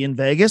 maybe in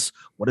Vegas.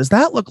 What does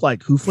that look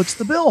like? Who foots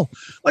the bill?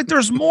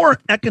 There's more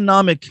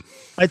economic,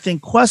 I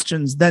think,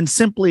 questions than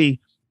simply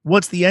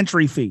What's the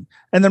entry fee?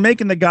 And they're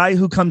making the guy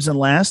who comes in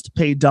last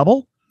pay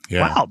double.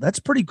 Yeah. Wow, that's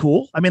pretty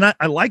cool. I mean,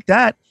 I like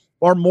that.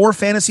 Are more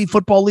fantasy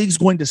football leagues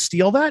going to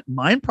steal that?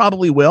 Mine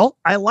probably will.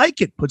 I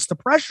like it. Puts the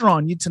pressure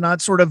on you to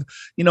not sort of,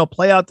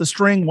 play out the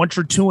string once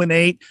you're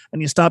 2-8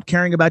 and you stop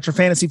caring about your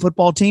fantasy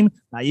football team.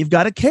 Now you've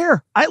got to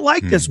care. I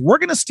like this. We're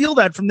going to steal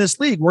that from this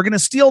league. We're going to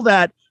steal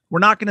that. We're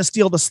not going to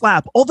steal the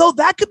slap. Although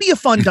that could be a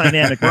fun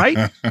dynamic,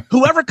 right?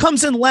 Whoever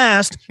comes in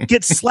last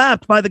gets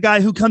slapped by the guy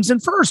who comes in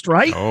first,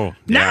 right? Oh,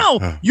 yeah.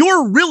 Now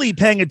you're really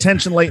paying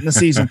attention late in the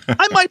season.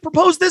 I might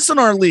propose this in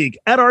our league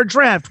at our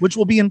draft, which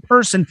will be in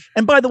person.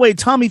 And by the way,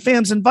 Tommy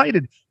Pham's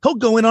invited. He'll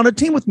go in on a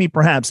team with me,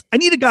 perhaps. I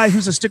need a guy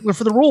who's a stickler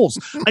for the rules.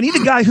 I need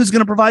a guy who's going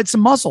to provide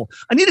some muscle.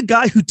 I need a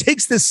guy who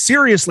takes this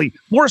seriously,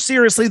 more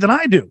seriously than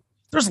I do.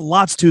 There's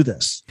lots to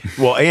this.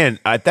 Well, and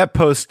at that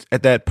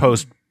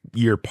post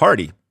year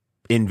party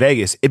in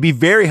Vegas, it'd be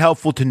very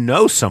helpful to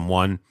know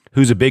someone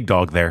who's a big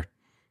dog there.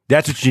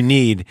 That's what you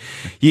need.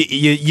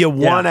 You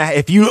want to,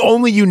 if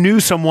you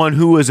knew someone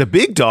who was a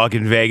big dog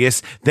in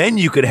Vegas, then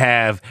you could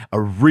have a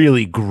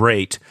really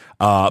great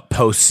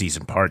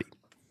postseason party.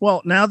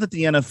 Well, now that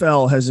the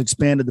NFL has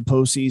expanded the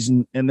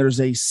postseason and there's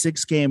a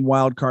 6-game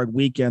wild card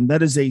weekend,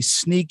 that is a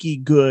sneaky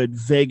good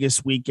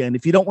Vegas weekend.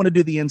 If you don't want to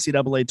do the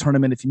NCAA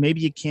tournament,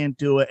 maybe you can't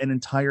do an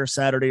entire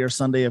Saturday or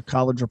Sunday of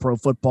college or pro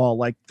football,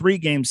 like 3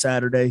 games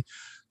Saturday,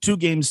 2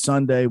 games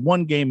Sunday,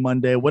 1 game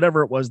Monday,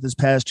 whatever it was this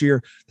past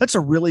year, that's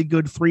a really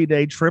good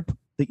 3-day trip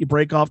that you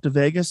break off to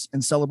Vegas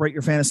and celebrate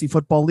your fantasy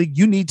football league.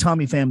 You need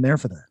Tommy Pham there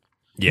for that.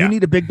 Yeah. You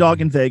need a big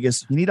dog in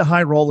Vegas. You need a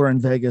high roller in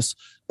Vegas.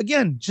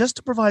 Again, just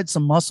to provide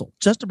some muscle,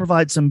 just to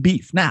provide some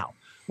beef. Now,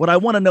 what I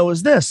want to know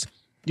is this.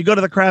 You go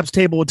to the craps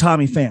table with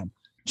Tommy Pham.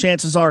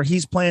 Chances are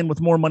he's playing with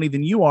more money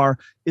than you are.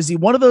 Is he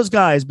one of those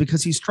guys?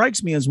 Because he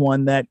strikes me as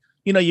one that,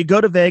 you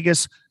go to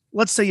Vegas,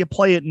 let's say you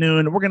play at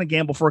noon, we're going to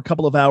gamble for a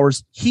couple of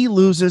hours. He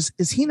loses.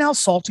 Is he now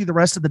salty the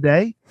rest of the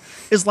day?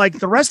 Is like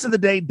the rest of the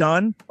day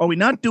done? Are we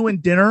not doing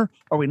dinner?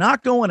 Are we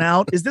not going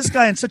out? Is this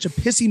guy in such a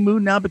pissy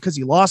mood now because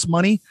he lost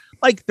money?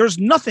 Like there's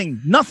nothing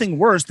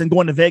worse than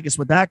going to Vegas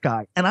with that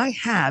guy. And I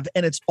have,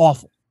 and it's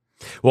awful.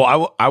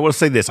 Well, I will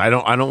say this. I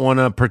don't want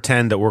to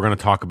pretend that we're going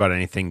to talk about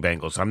anything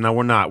Bengals.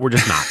 We're not. We're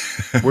just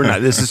not. We're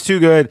not. This is too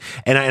good.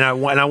 And I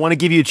want to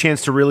give you a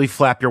chance to really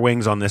flap your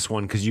wings on this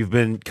one because you've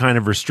been kind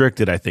of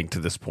restricted, I think, to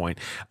this point.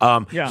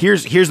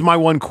 Here's my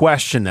one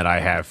question that I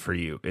have for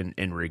you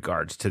in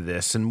regards to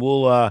this, and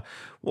we'll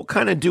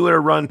kind of do it a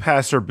run,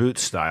 pass, or boot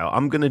style.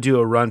 I'm going to do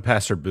a run,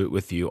 pass, or boot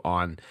with you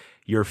on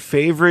your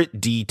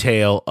favorite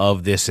detail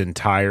of this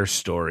entire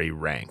story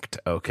ranked.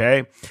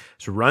 Okay,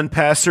 so run,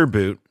 pass, or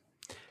boot.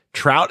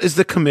 Trout is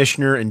the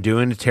commissioner and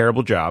doing a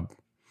terrible job.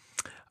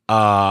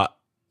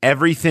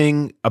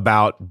 Everything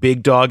about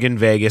big dog in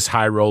Vegas,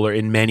 high roller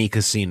in many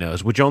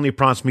casinos, which only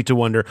prompts me to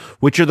wonder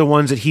which are the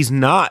ones that he's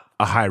not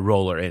a high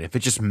roller in. If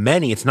it's just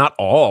many, it's not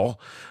all.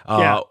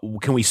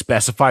 Can we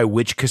specify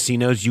which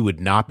casinos you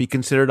would not be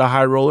considered a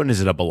high roller? And is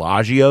it a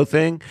Bellagio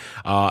thing?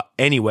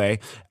 Anyway,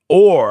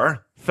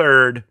 or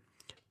third,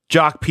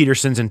 Jock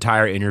Peterson's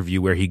entire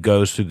interview where he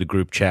goes through the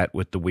group chat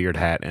with the weird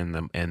hat and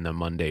the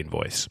mundane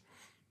voice.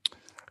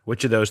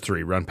 Which of those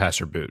 3, run,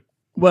 pass, or boot?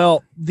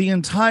 Well, the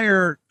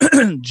entire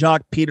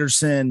Jock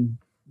Peterson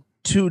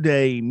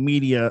 2-day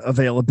media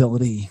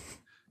availability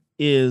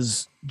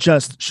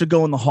should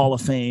go in the Hall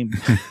of Fame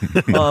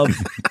of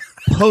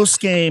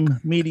post-game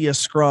media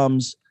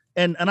scrums.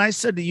 And I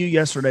said to you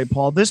yesterday,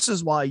 Paul, this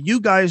is why you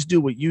guys do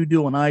what you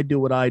do and I do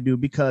what I do,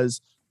 because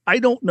I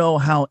don't know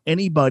how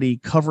anybody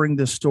covering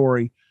this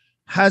story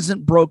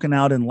hasn't broken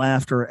out in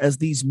laughter as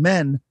these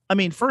men. I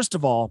mean, first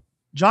of all,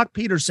 Jock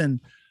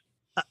Peterson,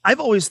 I've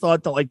always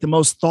thought that like the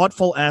most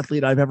thoughtful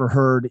athlete I've ever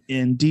heard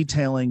in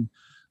detailing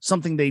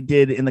something they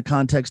did in the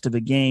context of a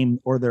game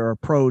or their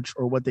approach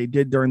or what they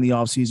did during the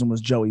offseason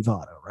was Joey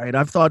Votto, right?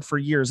 I've thought for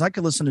years I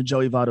could listen to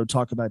Joey Votto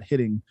talk about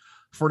hitting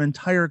for an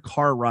entire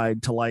car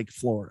ride to like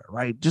Florida,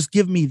 right? Just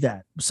give me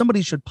that.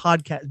 Somebody should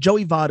podcast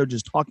Joey Votto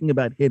just talking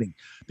about hitting,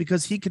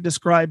 because he could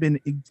describe in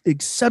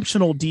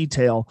exceptional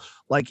detail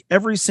like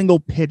every single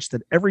pitch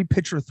that every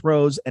pitcher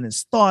throws and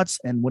his thoughts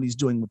and what he's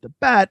doing with the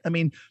bat. I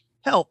mean,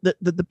 hell,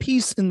 the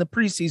piece in the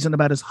preseason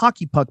about his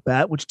hockey puck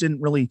bat, which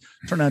didn't really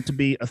turn out to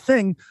be a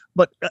thing,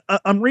 but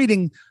I'm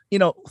reading,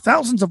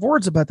 thousands of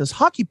words about this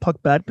hockey puck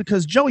bat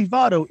because Joey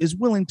Votto is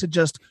willing to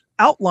just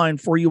outline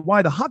for you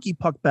why the hockey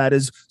puck bat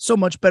is so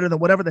much better than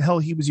whatever the hell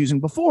he was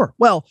using before.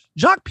 Well,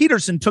 Jock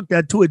Peterson took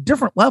that to a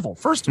different level.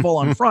 First of all,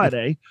 on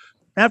Friday,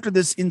 after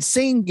this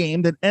insane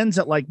game that ends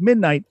at like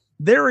midnight,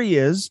 there he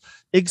is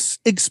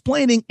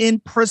explaining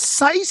in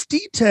precise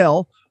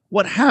detail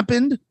what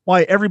happened,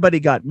 why everybody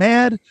got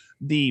mad,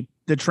 the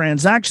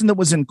transaction that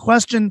was in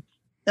question.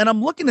 And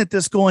I'm looking at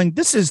this going,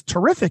 this is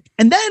terrific.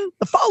 And then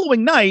the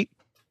following night,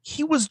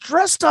 he was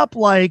dressed up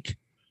like,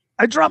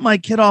 I dropped my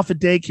kid off at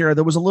daycare.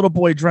 There was a little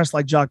boy dressed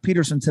like Jock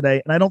Peterson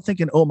today. And I don't think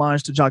an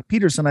homage to Jock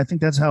Peterson. I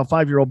think that's how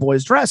 5-year-old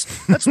boys dress.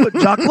 That's what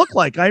Jock looked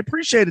like. I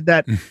appreciated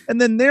that.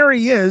 And then there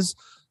he is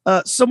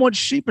somewhat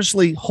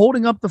sheepishly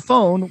holding up the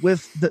phone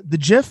with the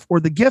GIF or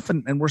the GIF,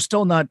 and we're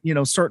still not,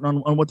 certain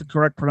on what the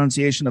correct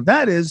pronunciation of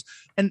that is.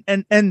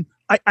 And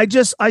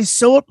I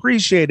so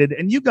appreciated,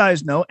 and you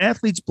guys know,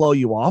 athletes blow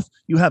you off.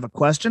 You have a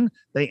question,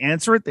 they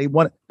answer it, they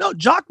want it. No,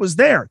 Jock was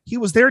there. He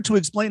was there to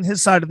explain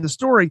his side of the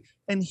story,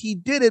 and he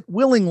did it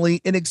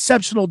willingly in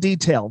exceptional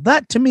detail.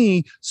 That, to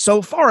me,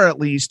 so far at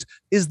least,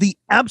 is the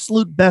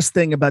absolute best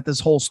thing about this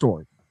whole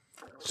story.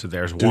 So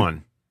there's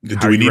one. Do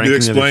we need to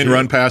explain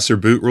run, pass, or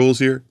boot rules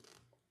here?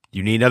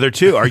 You need another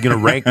two. Are you going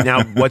to rank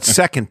now? What's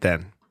second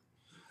then?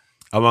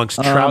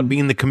 Amongst Trout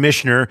being the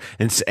commissioner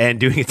and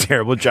doing a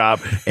terrible job,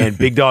 and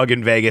Big Dog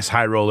in Vegas,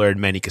 high roller in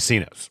many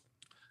casinos.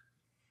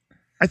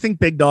 I think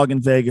Big Dog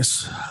in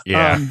Vegas.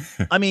 Yeah.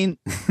 I mean,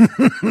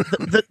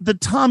 the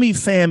Tommy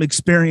Pham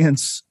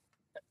experience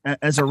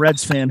as a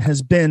Reds fan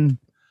has been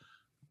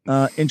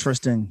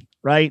interesting,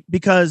 right?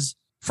 Because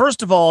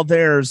first of all,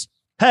 there's,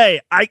 hey,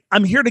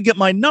 I'm here to get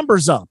my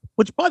numbers up,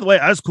 which, by the way,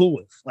 I was cool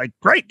with. Like,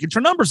 great, get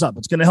your numbers up.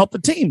 It's going to help the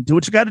team. Do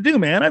what you got to do,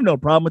 man. I have no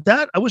problem with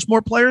that. I wish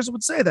more players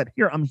would say that.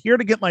 I'm here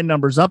to get my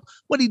numbers up.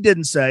 What he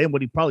didn't say, and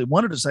what he probably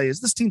wanted to say,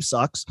 is this team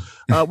sucks.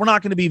 We're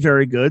not going to be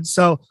very good.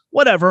 So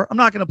whatever. I'm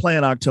not going to play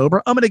in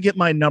October. I'm going to get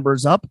my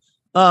numbers up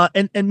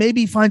and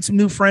maybe find some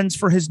new friends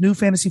for his new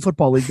fantasy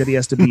football league that he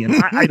has to be in.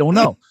 I don't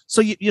know.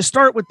 So you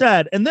start with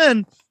that. And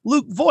then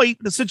Luke Voit,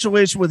 the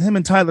situation with him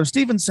and Tyler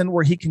Stevenson,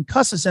 where he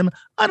concusses him,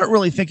 I don't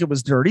really think it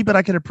was dirty, but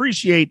I can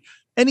appreciate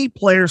any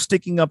player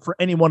sticking up for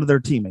any one of their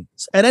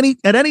teammates at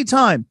any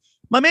time.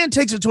 My man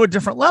takes it to a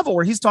different level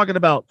where he's talking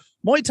about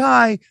Muay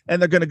Thai and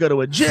they're going to go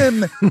to a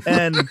gym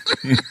and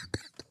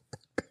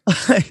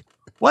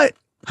what?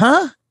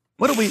 Huh?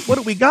 What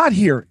do we got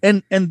here?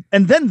 And then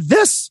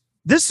this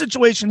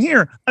situation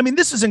here. I mean,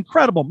 this is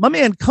incredible. My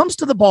man comes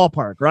to the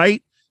ballpark,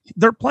 right?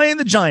 They're playing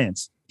the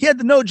Giants. He had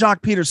to know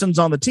Jock Peterson's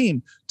on the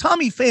team.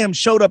 Tommy Pham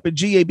showed up at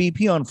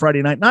GABP on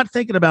Friday night, not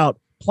thinking about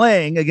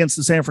playing against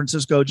the San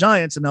Francisco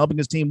Giants and helping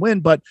his team win,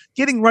 but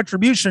getting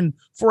retribution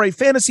for a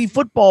fantasy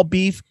football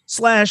beef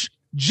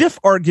 / GIF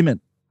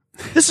argument.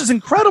 This is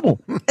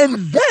incredible. And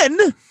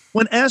then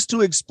when asked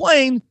to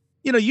explain,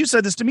 you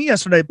said this to me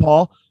yesterday,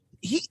 Paul,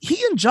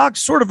 he and Jock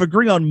sort of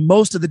agree on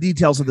most of the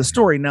details of the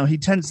story. Now he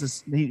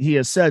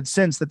has said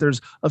since that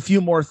there's a few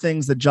more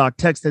things that Jock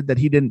texted that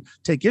he didn't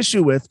take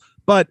issue with,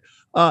 but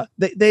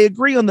they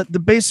agree on the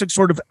basic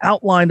sort of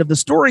outline of the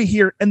story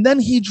here. And then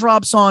he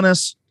drops on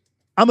us,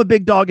 I'm a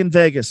big dog in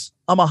Vegas.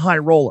 I'm a high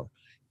roller.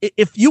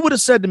 If you would have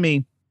said to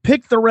me,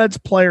 pick the Reds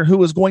player who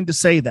was going to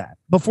say that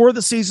before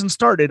the season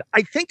started,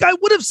 I think I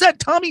would have said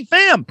Tommy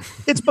Pham.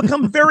 It's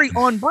become very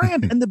on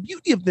brand. And the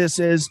beauty of this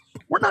is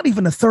we're not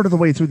even a third of the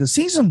way through the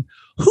season.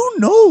 Who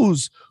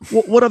knows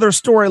what other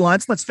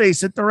storylines? Let's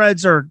face it, the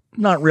Reds are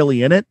not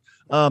really in it.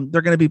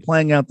 They're going to be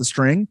playing out the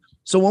string.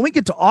 So when we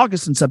get to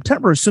August and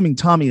September, assuming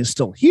Tommy is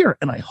still here,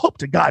 and I hope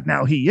to God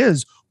now he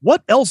is,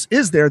 what else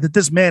is there that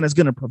this man is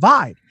going to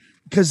provide?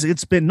 Because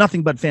it's been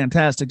nothing but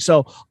fantastic.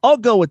 So I'll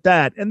go with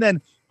that. And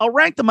then I'll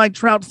rank the Mike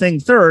Trout thing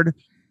third,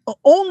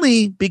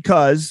 only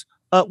because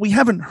we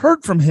haven't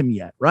heard from him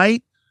yet,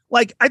 right?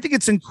 Like, I think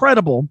it's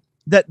incredible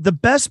that the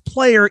best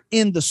player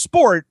in the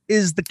sport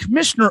is the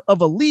commissioner of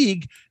a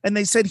league, and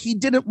they said he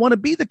didn't want to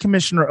be the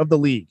commissioner of the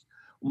league.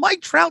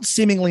 Mike Trout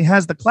seemingly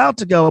has the clout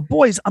to go,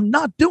 boys, I'm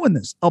not doing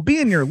this. I'll be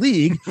in your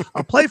league.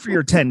 I'll play for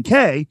your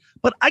 10K,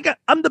 but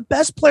I'm the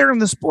best player in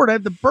the sport. I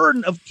have the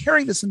burden of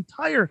carrying this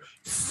entire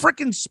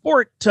freaking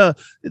sport through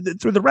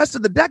the rest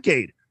of the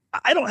decade.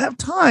 I don't have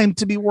time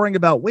to be worrying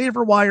about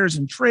waiver wires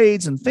and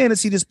trades and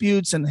fantasy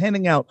disputes and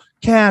handing out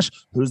cash.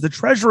 Who's the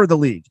treasurer of the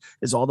league?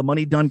 Is all the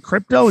money done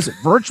crypto? Is it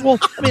virtual?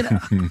 I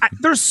mean,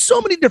 there's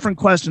so many different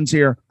questions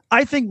here.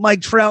 I think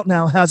Mike Trout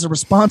now has a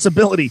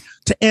responsibility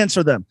to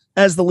answer them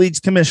as the league's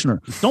commissioner.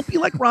 Don't be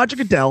like Roger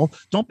Goodell.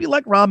 Don't be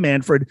like Rob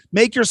Manfred.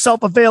 Make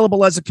yourself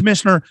available as a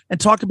commissioner and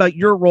talk about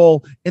your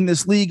role in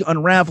this league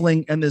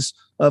unraveling and this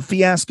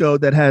fiasco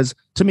that has,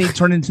 to me,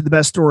 turned into the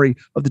best story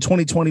of the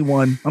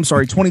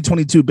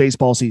 2022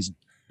 baseball season.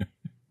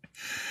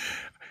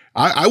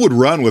 I would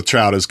run with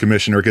Trout as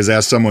commissioner because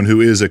as someone who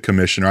is a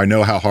commissioner, I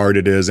know how hard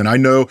it is. And I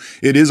know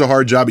it is a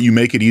hard job, but you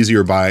make it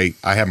easier I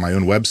have my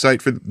own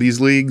website for these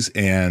leagues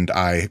and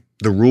the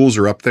rules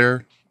are up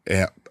there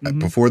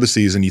before the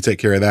season. You take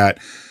care of that.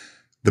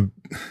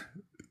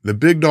 The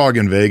big dog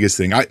in Vegas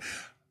thing.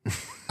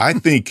 I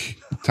think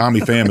Tommy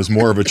Pham is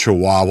more of a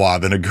chihuahua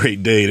than a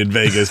Great Dane in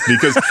Vegas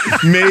because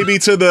maybe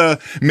to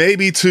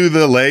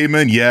the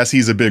layman, yes,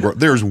 he's a big.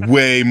 There's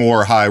way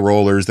more high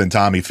rollers than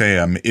Tommy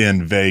Pham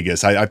in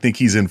Vegas. I think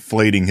he's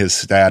inflating his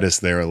status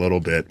there a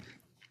little bit.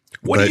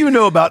 What do you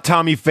know about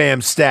Tommy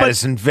Pham's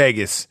status in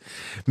Vegas?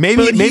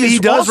 Maybe he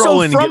does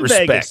roll in and get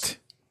respect. Vegas.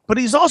 But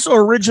he's also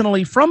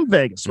originally from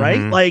Vegas, right?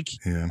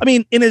 Mm-hmm. I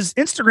mean, in his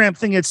Instagram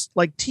thing, it's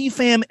like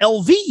TFAM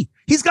LV.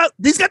 He's got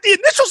the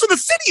initials of the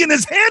city in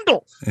his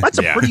handle. That's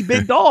a pretty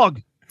big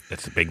dog.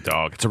 It's a big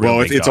dog. It's a real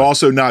big it's dog.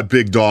 also not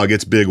big dog,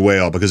 it's big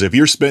whale, because if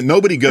you're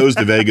nobody goes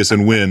to Vegas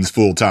and wins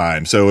full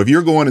time. So if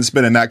you're going and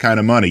spending that kind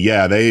of money,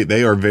 yeah,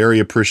 they are very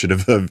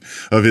appreciative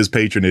of his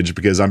patronage,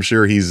 because I'm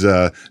sure he's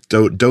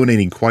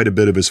donating quite a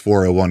bit of his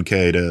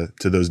 401k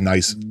to those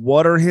nice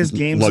what are his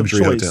games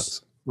luxury of choice,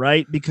 hotels.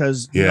 Right?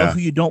 Because you know who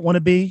you don't want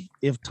to be?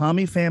 If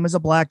Tommy Pham is a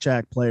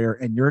blackjack player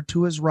and you're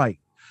to his right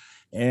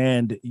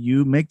and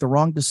you make the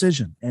wrong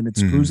decision and it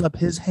screws up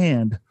his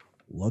hand,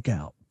 look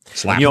out.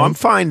 I'm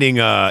finding,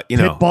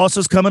 Pit boss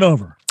is coming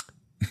over.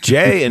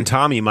 Jay and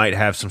Tommy might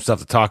have some stuff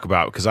to talk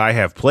about, because I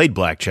have played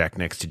blackjack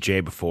next to Jay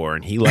before,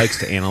 and he likes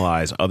to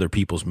analyze other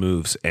people's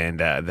moves and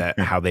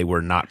how they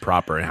were not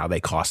proper and how they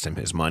cost him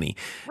his money.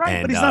 Right,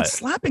 and, but he's not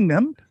slapping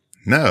them.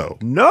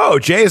 No,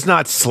 Jay is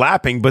not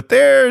slapping, but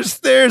there's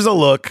a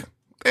look.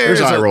 There's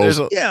eye rolls.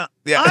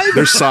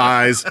 There's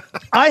size.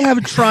 I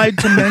have tried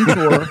to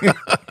mentor.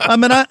 I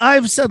mean,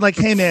 I've said like,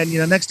 hey man,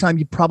 next time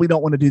you probably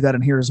don't want to do that,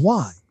 and here's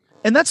why.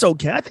 And that's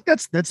okay. I think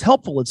that's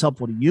helpful. It's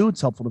helpful to you. It's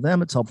helpful to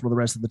them. It's helpful to the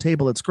rest of the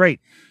table. It's great.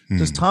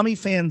 Does Tommy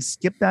Pham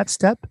skip that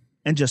step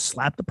and just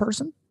slap the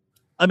person?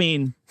 I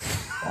mean,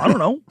 I don't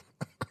know.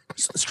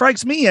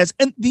 Strikes me as.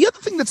 And the other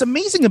thing that's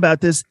amazing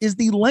about this is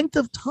the length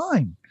of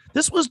time.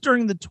 This was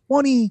during the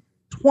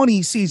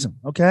 2020 season.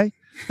 Okay,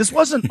 this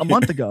wasn't a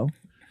month ago.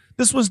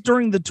 This was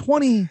during the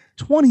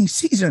 2020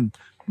 season.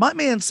 My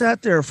man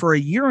sat there for a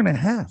year and a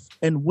half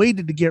and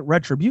waited to get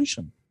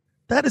retribution.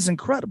 That is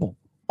incredible.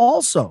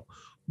 Also,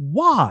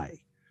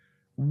 why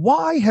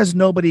has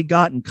nobody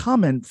gotten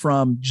comment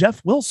from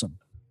Jeff Wilson?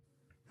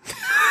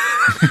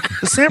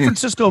 The San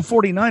Francisco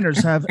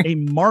 49ers have a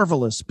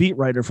marvelous beat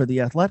writer for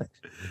The Athletic.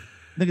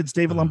 I think it's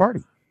David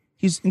Lombardi.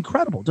 He's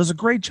incredible, does a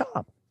great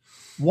job.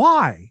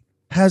 Why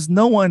has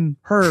no one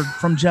heard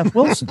from Jeff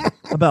Wilson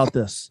about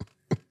this?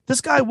 This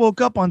guy woke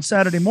up on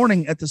Saturday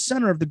morning at the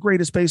center of the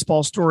greatest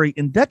baseball story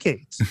in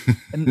decades,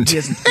 and he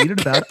hasn't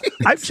tweeted about it.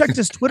 I've checked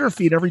his Twitter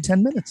feed every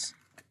 10 minutes.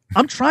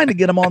 I'm trying to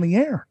get him on the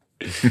air.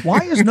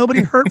 Why has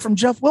nobody heard from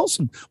Jeff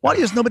Wilson? Why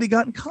has nobody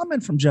gotten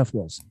comment from Jeff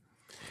Wilson?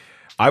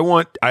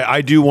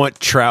 I do want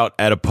Trout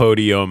at a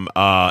podium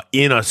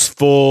in a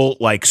full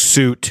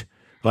suit,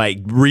 like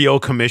real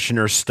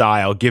commissioner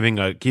style, giving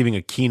a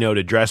keynote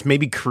address.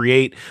 Maybe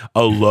create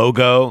a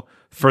logo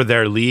for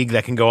their league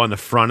that can go on the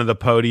front of the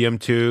podium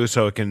too,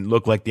 so it can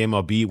look like the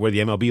MLB, where the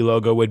MLB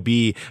logo would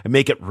be, and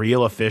make it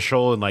real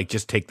official and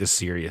just take this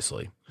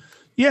seriously.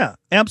 Yeah,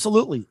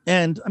 absolutely.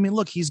 And I mean,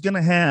 look, they're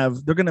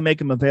going to make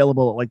him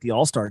available at the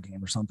All-Star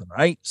game or something,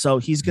 right? So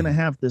he's going to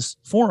have this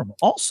forum.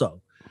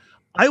 Also,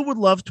 I would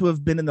love to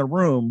have been in the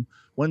room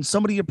when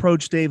somebody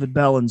approached David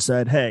Bell and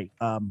said, hey,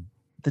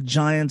 the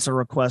Giants are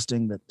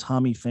requesting that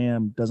Tommy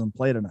Pham doesn't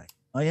play tonight.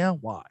 Oh yeah?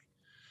 Why?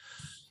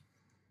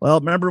 Well,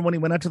 remember when he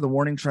went out to the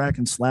warning track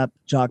and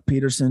slapped Jock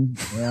Peterson?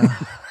 Yeah.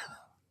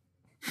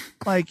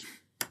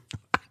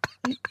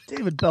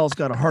 David Bell's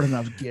got a hard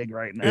enough gig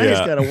right now. He's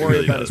got to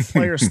worry about his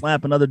players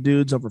slapping other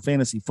dudes over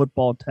fantasy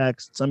football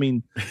texts. I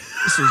mean,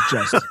 this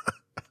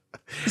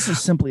is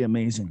simply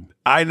amazing.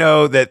 I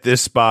know that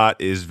this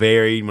spot is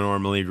very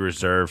normally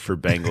reserved for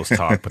Bengals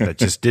talk, but that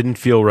just didn't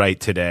feel right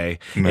today.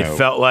 No. It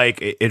felt like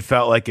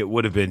it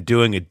would have been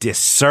doing a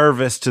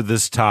disservice to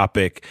this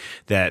topic.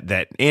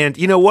 And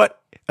you know what?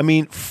 I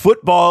mean,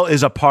 football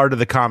is a part of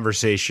the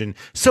conversation,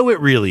 so it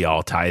really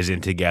all ties in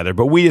together.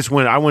 But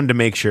I wanted to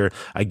make sure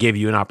I gave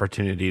you an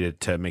opportunity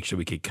to make sure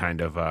we could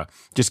kind of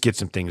just get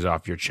some things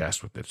off your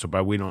chest with it. So,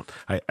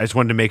 I just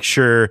wanted to make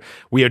sure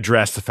we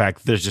address the fact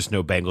that there's just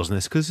no Bengals in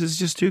this, because it's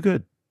just too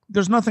good.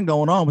 There's nothing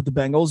going on with the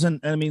Bengals. And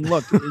I mean,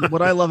 look,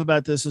 what I love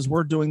about this is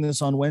we're doing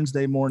this on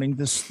Wednesday morning.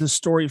 This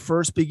story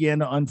first began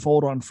to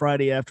unfold on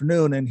Friday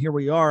afternoon. And here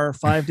we are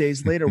 5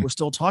 days later, we're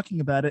still talking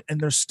about it.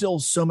 And there's still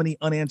so many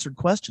unanswered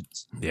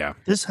questions. Yeah.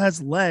 This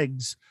has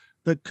legs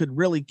that could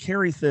really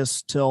carry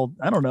this till,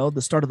 I don't know,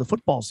 the start of the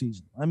football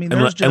season. I mean,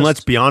 and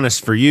let's be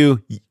honest, for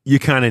you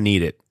kind of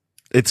need it.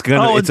 It's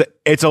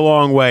a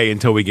long way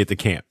until we get to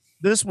camp.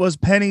 This was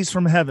pennies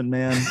from heaven,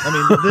 man.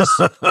 I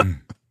mean,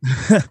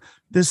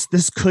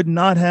 This could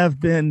not have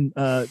been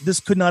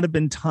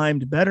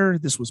timed better.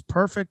 This was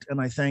perfect, and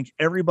I thank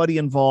everybody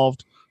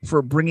involved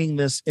for bringing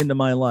this into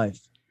my life.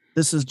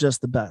 This is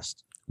just the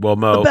best. Well,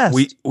 Mo,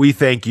 we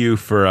thank you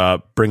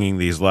for bringing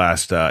these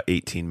last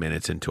 18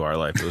 minutes into our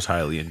life. It was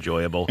highly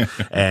enjoyable,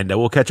 and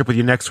we'll catch up with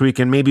you next week,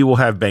 and maybe we'll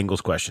have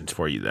Bengals questions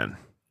for you then.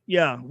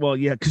 Yeah, well,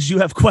 yeah, because you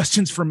have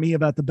questions for me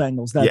about the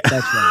Bengals. That's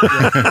right.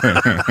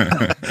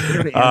 Yeah.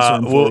 Here to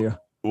answer them for you.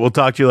 We'll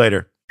talk to you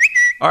later.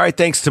 All right,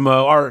 thanks to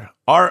Mo,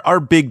 our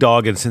big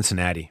dog in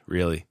Cincinnati,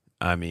 really.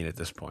 I mean, at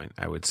this point,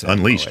 I would say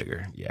Unleashed.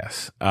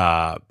 Yes.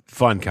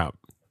 Fun comp.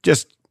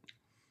 Just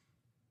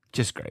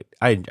great.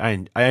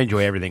 I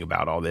enjoy everything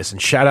about all this.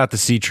 And shout out to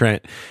C.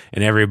 Trent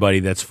and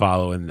everybody that's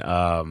following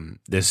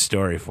this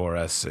story for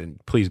us. And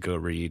please go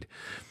read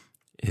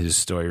his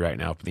story right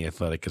now up in The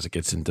Athletic, because it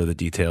gets into the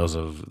details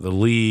of the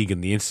league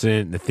and the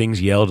incident and the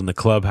things yelled in the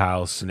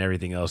clubhouse and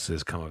everything else that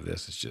has come of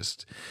this. It's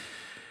just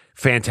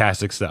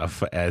fantastic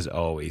stuff, as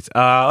always.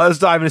 Let's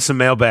dive into some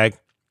mailbag.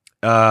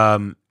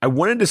 I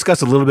want to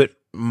discuss a little bit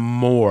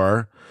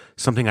more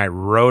something I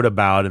wrote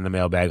about in the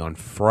mailbag on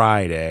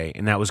Friday,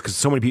 and that was because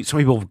so many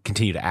people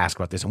continue to ask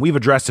about this, and we've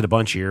addressed it a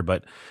bunch here,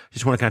 but I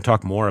just want to kind of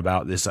talk more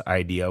about this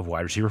idea of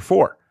wide receiver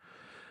 4.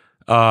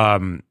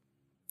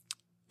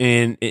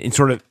 And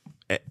sort of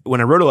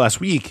when I wrote it last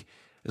week,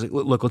 I was like,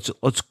 look,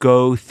 let's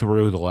go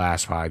through the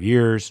last 5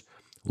 years.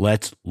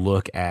 Let's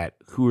look at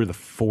who are the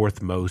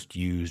 4th most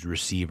used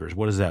receivers.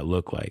 What does that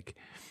look like?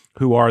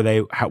 Who are they?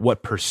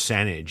 What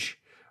percentage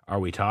are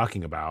we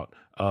talking about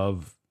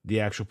of the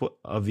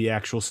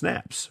actual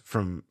snaps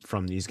from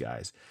these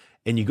guys?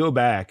 And you go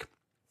back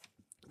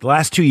the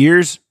last 2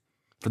 years,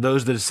 for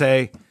those that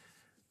say,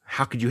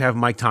 how could you have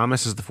Mike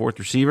Thomas as the 4th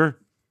receiver?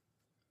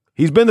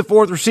 He's been the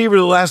 4th receiver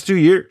the last 2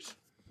 years.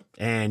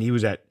 And he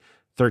was at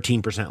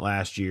 13%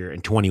 last year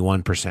and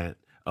 21%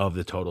 of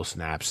the total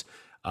snaps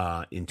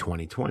in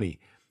 2020.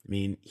 I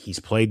mean, he's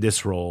played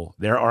this role.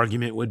 Their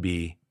argument would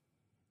be,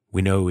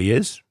 we know who he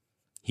is.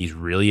 He's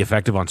really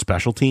effective on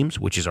special teams,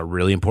 which is a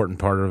really important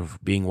part of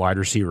being wide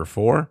receiver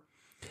 4.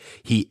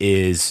 He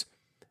is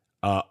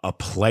a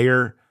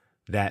player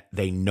that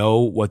they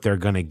know what they're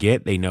going to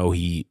get. They know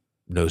he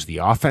knows the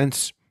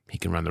offense. He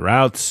can run the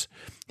routes.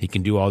 He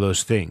can do all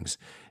those things.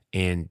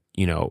 And,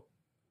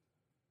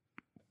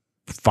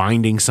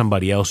 finding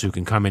somebody else who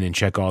can come in and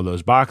check all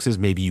those boxes,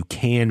 maybe you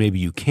can, maybe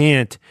you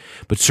can't.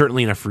 But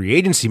certainly in a free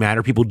agency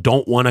matter, people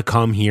don't want to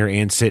come here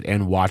and sit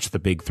and watch the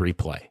big 3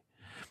 play.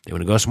 They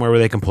want to go somewhere where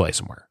they can play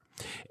somewhere.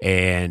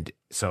 And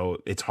so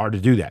it's hard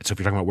to do that. So if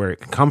you're talking about where it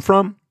can come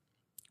from,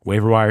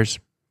 waiver wires,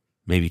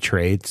 maybe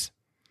trades.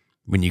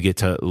 When you get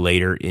to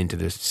later into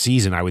the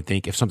season, I would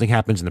think if something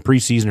happens in the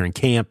preseason or in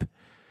camp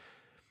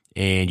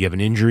and you have an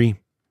injury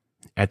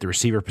at the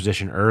receiver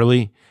position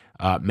early,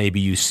 maybe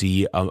you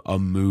see a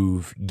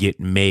move get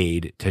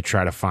made to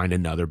try to find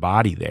another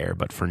body there.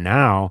 But for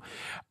now,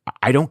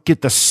 I don't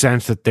get the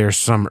sense that there's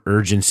some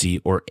urgency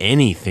or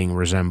anything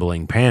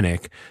resembling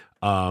panic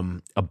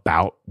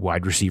about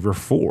wide receiver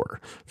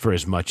 4 for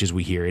as much as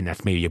we hear. And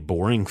that's maybe a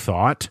boring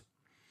thought.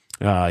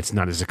 It's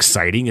not as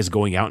exciting as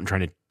going out and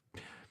trying to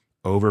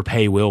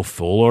overpay Will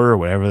Fuller or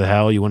whatever the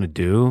hell you want to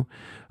do.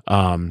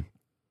 But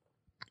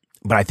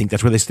I think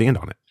that's where they stand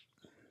on it.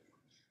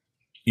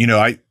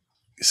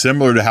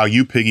 Similar to how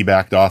you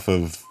piggybacked off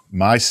of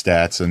my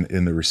stats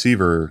in the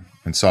receiver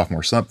and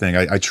sophomore something,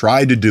 I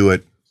tried to do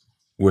it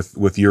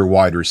with your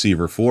wide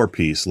receiver 4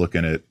 piece,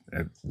 looking at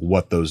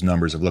what those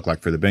numbers have looked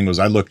like for the Bengals.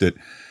 I looked at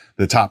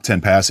the top 10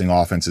 passing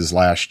offenses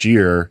last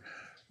year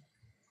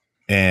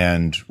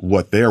and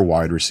what their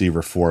wide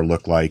receiver 4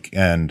 looked like,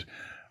 and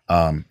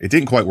it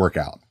didn't quite work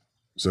out.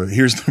 So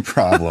here's the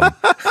problem.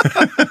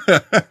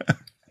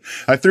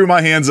 I threw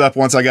my hands up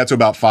once I got to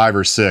about 5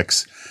 or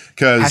 6.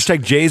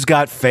 Hashtag Jay's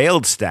got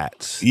failed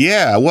stats.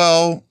 Yeah,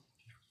 well,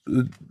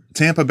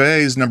 Tampa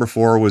Bay's number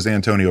 4 was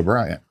Antonio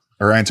Brown.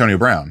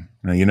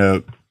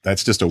 Now,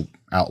 that's just an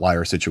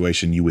outlier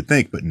situation you would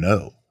think, but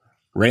no.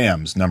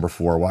 Rams, number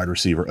 4 wide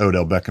receiver,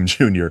 Odell Beckham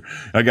Jr.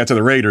 I got to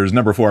the Raiders,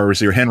 number 4 wide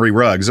receiver, Henry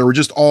Ruggs. There were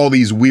just all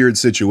these weird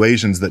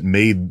situations that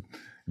made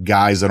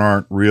guys that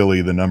aren't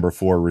really the number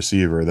 4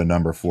 receiver, the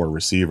number 4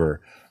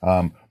 receiver.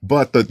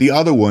 But the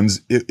other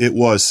ones, it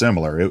was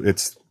similar.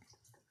 It's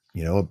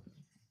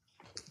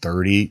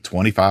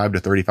 25 to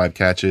 35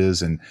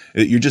 catches, and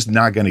you're just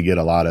not going to get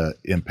a lot of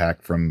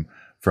impact from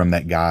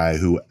that guy,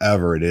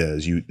 whoever it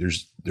is.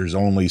 There's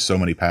only so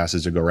many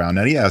passes to go around.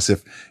 Now, yes,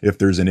 if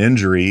there's an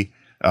injury,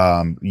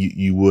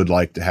 you would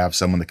like to have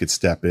someone that could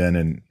step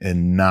in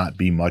and not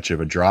be much of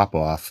a drop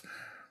off.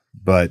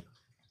 But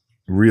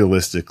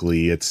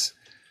realistically, it's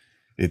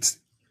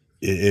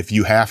if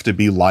you have to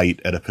be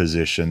light at a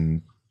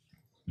position,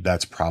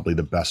 that's probably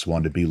the best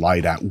one to be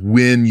light at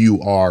when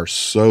you are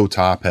so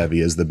top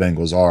heavy as the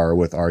Bengals are,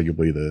 with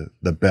arguably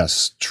the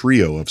best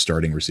trio of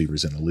starting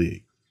receivers in the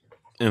league.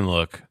 And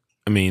look,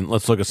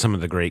 let's look at some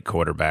of the great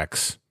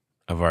quarterbacks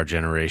of our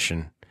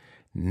generation.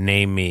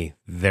 Name me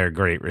their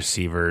great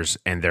receivers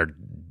and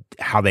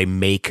how they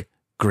make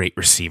great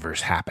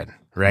receivers happen,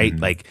 right?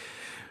 Mm-hmm. Like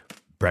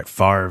Brett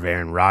Favre,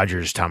 Aaron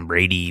Rodgers, Tom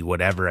Brady,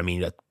 whatever.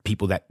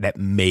 People that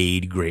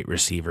made great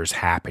receivers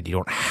happen. You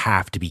don't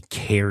have to be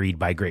carried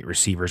by great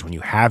receivers. When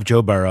you have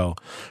Joe Burrow,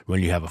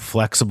 when you have a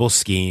flexible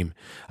scheme,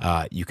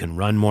 you can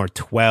run more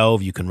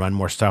 12. You can run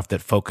more stuff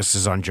that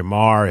focuses on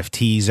Jamar. If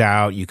T's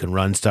out, you can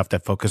run stuff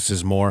that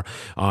focuses more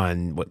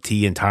on what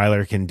T and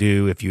Tyler can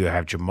do. If you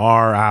have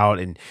Jamar out,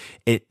 and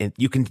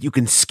you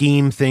can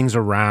scheme things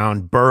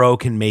around. Burrow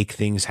can make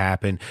things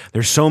happen.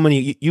 There's so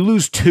many. You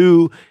lose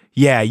 2.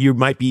 Yeah, you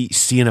might be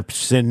seeing a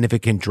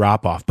significant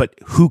drop-off, but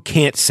who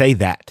can't say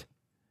that?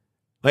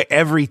 Like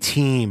every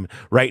team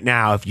right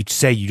now, if you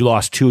say you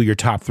lost 2 of your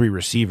top 3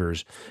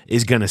 receivers,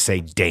 is going to say,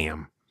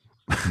 damn.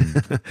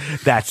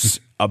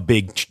 That's a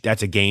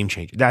game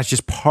changer. That's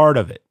just part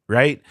of it,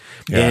 right?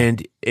 Yeah.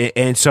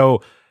 And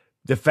so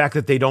the fact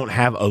that they don't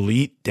have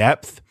elite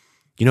depth,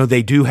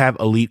 they do have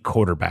elite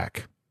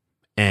quarterback.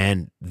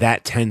 And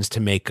that tends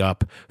to make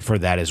up for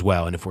that as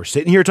well. And if we're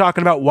sitting here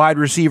talking about wide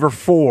receiver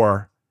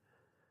 4,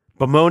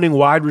 bemoaning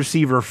wide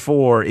receiver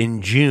 4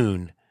 in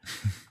June,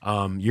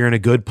 you're in a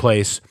good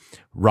place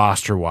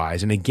roster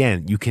wise. And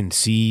again, you can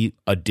see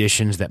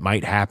additions that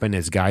might happen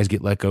as guys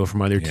get let go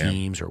from other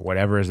teams or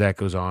whatever as that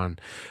goes on.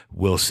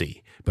 We'll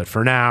see. But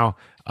for now,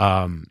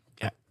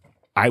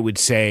 I would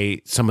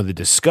say some of the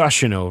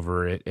discussion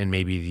over it and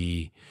maybe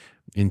the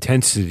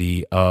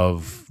intensity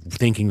of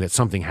thinking that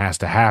something has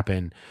to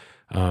happen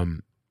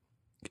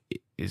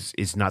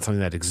is not something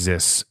that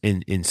exists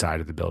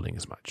inside of the building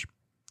as much.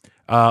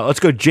 Let's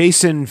go.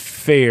 Jason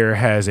Fair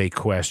has a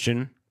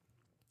question.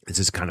 This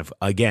is kind of,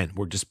 again,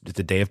 it's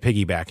a day of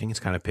piggybacking.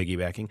 It's kind of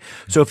piggybacking.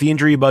 So if the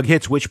injury bug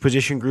hits, which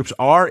position groups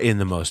are in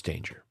the most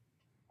danger?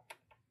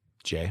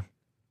 Jay?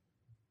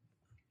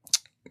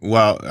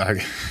 Well,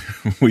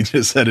 we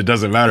just said it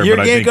doesn't matter. You're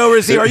going to go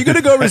receiver. Are you going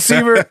to go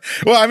receiver?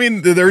 Well, I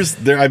mean, there's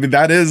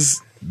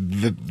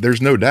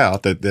no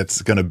doubt that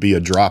that's going to be a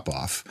drop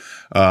off.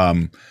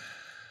 Well,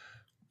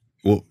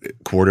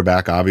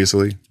 quarterback,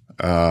 obviously.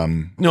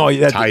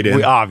 Tight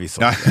end,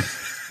 obviously.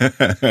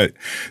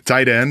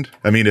 Tight end.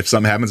 I mean, if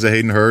something happens to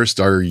Hayden Hurst,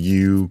 are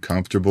you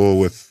comfortable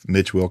with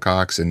Mitch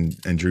Wilcox and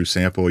Drew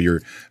Sample?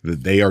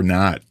 They are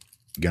not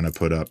going to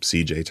put up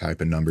CJ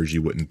type of numbers.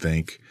 You wouldn't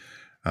think.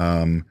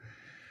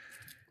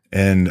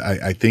 And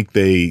I think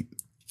we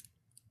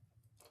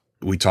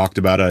talked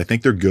about it. I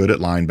think they're good at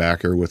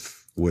linebacker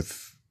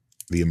with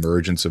the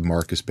emergence of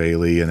Marcus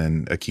Bailey and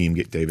then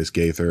Akeem Davis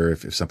Gaither.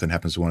 If something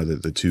happens to one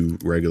of the two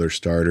regular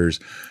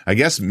starters, I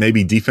guess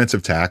maybe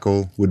defensive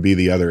tackle would be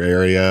the other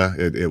area.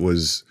 It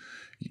was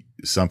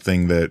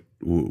something that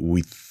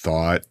we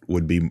thought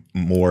would be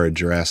more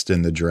addressed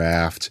in the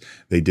draft.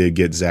 They did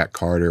get Zach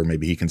Carter.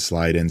 Maybe he can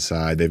slide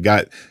inside. They've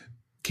got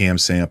Cam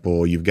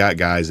Sample, you've got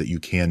guys that you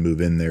can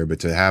move in there, but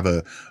to have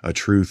a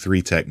true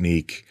 3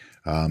 technique,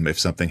 if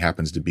something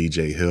happens to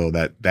BJ Hill,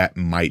 that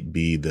might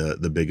be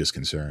the biggest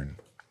concern.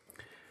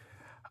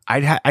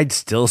 I'd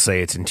still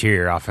say it's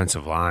interior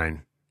offensive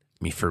line.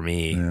 For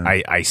me, yeah.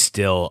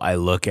 I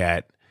look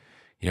at,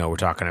 we're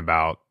talking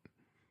about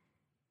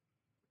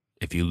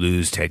if you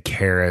lose Ted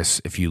Karras,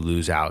 if you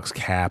lose Alex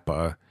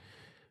Kappa,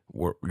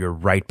 you're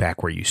right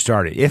back where you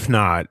started. If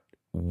not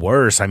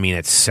worse,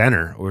 at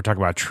center, we're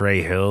talking about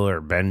Trey Hill or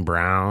Ben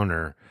Brown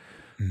or,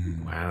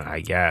 well,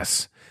 I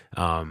guess,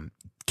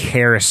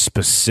 Karras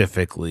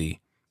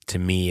specifically, to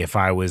me, if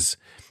I was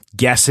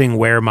guessing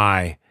where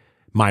my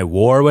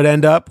war would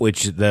end up,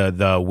 which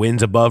the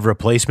wins above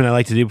replacement I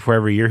like to do before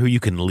every year, who you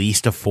can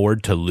least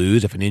afford to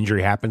lose if an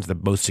injury happens, the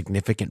most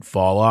significant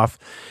fall off,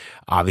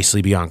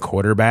 obviously beyond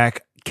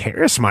quarterback,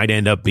 Karras might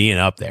end up being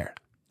up there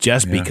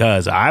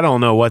because I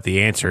don't know what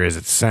the answer is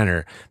at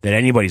center that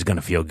anybody's going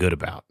to feel good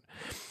about.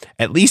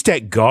 At least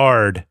at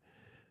guard,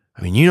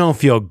 you don't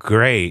feel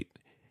great,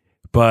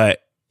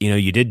 but,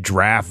 you did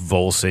draft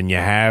Volson. You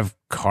have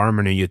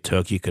Carmen who you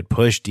took. You could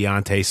push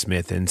Deontay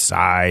Smith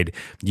inside.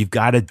 You've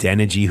got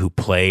Adeniji who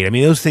played.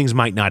 Those things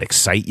might not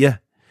excite you.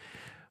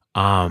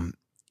 At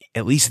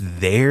least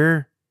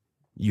there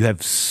you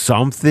have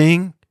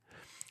something.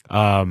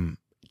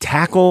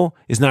 Tackle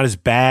is not as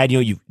bad.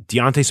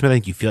 Deontay Smith, I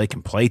think you feel like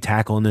can play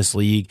tackle in this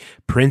league.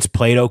 Prince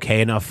played okay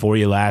enough for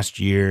you last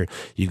year.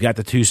 You've got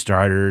the 2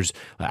 starters.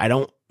 I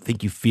don't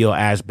think you feel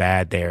as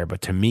bad there,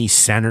 but to me,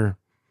 center,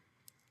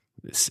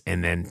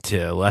 and then to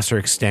a lesser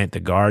extent, the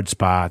guard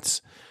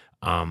spots,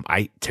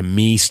 to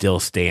me still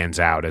stands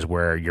out as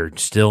where you're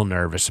still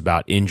nervous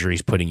about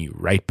injuries putting you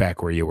right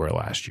back where you were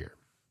last year.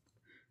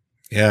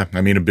 Yeah,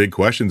 a big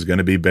question is going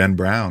to be Ben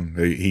Brown.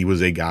 He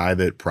was a guy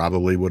that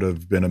probably would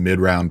have been a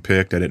mid-round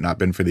pick had it not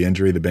been for the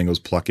injury. The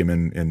Bengals pluck him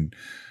in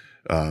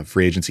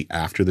free agency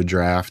after the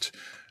draft.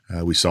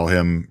 We saw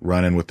him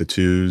running with the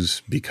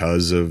 2s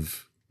because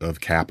of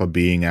Kappa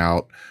being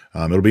out.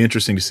 It'll be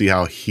interesting to see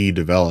how he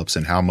develops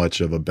and how much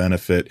of a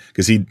benefit,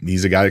 because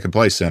he's a guy that can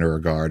play center or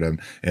guard,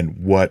 and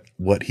what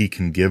he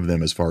can give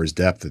them as far as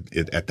depth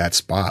at that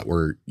spot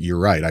where you're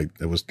right.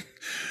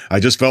 I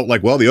just felt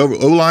like, well, the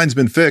O-line's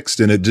been fixed,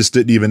 and it just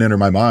didn't even enter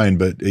my mind.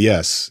 But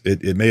yes,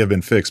 it may have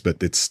been fixed,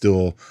 but it's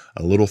still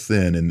a little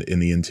thin in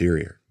the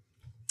interior.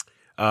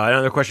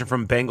 Another question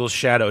from Bengals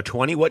Shadow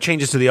 20. What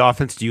changes to the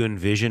offense do you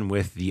envision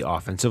with the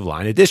offensive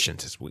line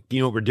additions? You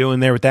know what we're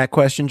doing there with that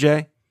question,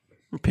 Jay?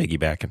 We're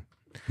piggybacking.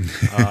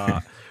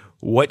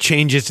 What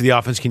changes to the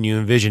offense can you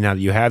envision now that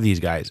you have these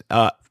guys?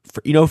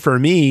 For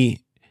me,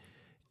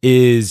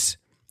 is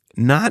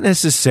not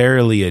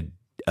necessarily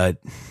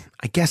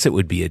I guess it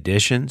would be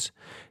additions,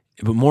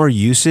 but more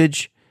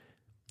usage.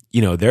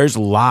 There's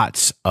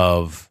lots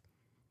of,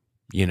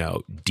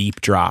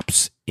 deep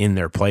drops in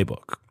their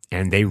playbook,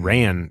 and they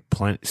ran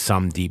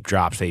some deep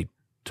drops. They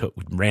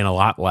ran a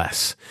lot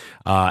less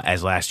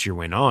as last year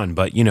went on,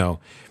 but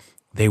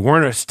they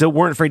weren't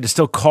afraid to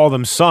still call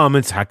them some.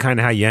 It's kind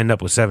of how you end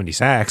up with 70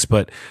 sacks,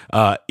 but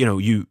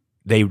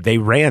they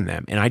ran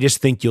them, and I just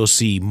think you'll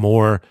see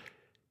more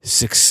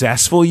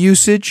successful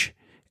usage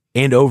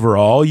and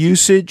overall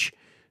usage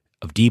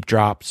of deep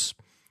drops,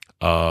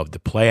 of the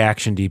play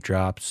action deep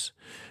drops,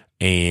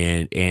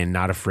 and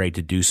not afraid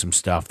to do some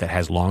stuff that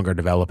has longer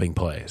developing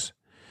plays.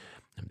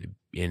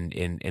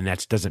 And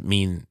that doesn't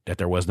mean that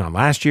there was none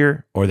last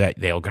year or that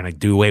they're going to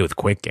do away with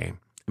quick game.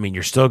 I mean,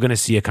 you're still going to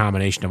see a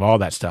combination of all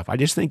that stuff. I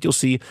just think you'll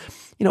see,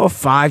 a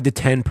 5 to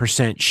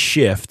 10%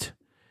 shift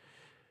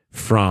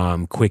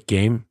from quick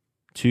game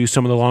to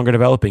some of the longer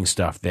developing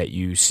stuff that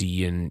you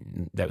see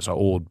in those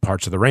old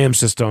parts of the RAM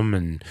system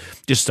and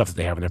just stuff that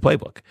they have in their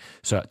playbook.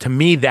 So to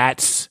me,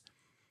 that's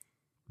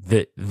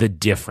the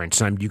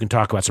difference. You can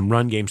talk about some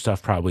run game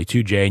stuff probably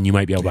too, Jay, and you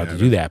might be able to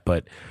do that.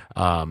 But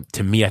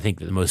to me, I think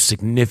the most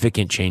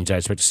significant change I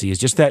expect to see is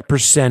just that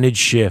percentage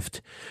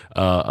shift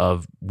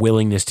of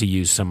willingness to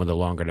use some of the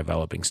longer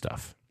developing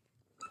stuff.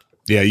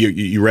 Yeah,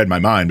 you read my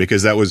mind,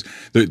 because that was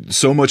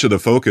so much of the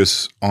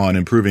focus on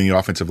improving the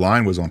offensive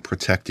line was on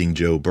protecting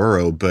Joe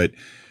Burrow. But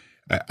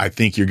I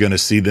think you're going to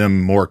see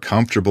them more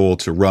comfortable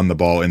to run the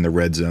ball in the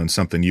red zone,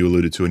 something you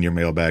alluded to in your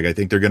mailbag. I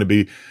think they're going to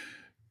be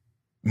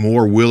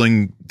more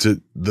willing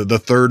to the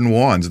 3rd and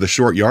 1s, the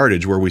short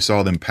yardage where we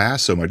saw them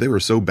pass so much. They were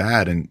so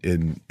bad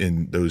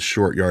in those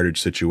short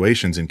yardage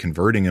situations and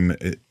converting them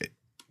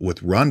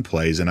with run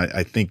plays. And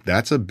I think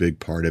that's a big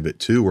part of it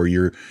too,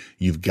 where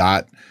you've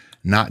got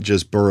not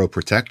just Burrow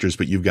protectors,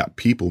 but you've got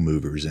people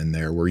movers in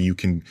there where you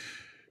can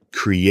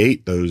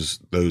create those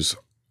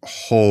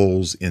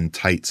holes in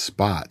tight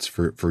spots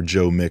for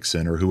Joe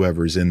Mixon or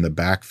whoever's in the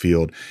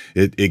backfield.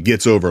 It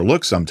gets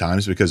overlooked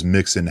sometimes because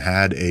Mixon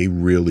had a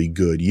really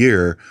good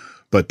year,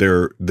 but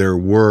there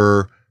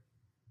were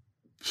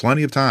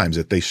plenty of times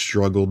that they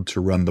struggled to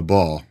run the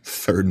ball.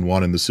 3rd and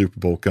 1 in the Super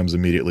Bowl comes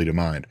immediately to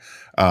mind.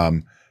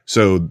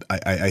 So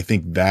I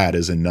think that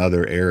is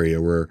another area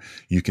where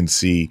you can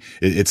see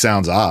it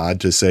sounds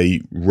odd to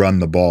say run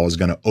the ball is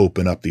going to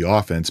open up the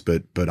offense,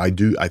 but I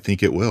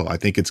think it will. I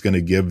think it's going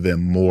to give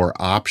them more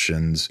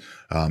options,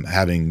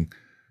 having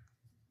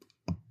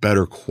a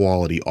better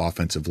quality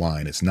offensive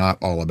line. It's not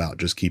all about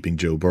just keeping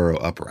Joe Burrow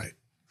upright.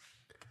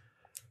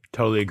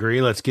 Totally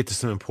agree. Let's get to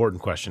some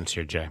important questions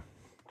here, Jay.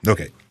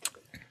 Okay.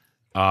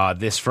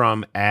 This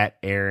from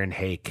 @Aaron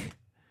Hake.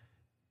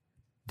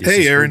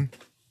 Hey, Aaron.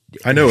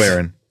 I know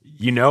Aaron.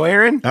 You know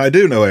Aaron? I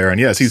do know Aaron.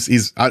 Yes,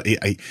 he's.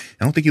 I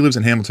don't think he lives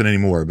in Hamilton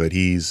anymore, but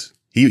he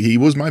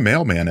was my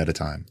mailman at a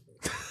time.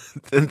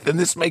 Then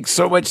this makes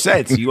so much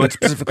sense. You want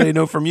specifically to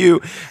know from you.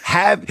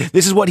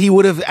 This is what he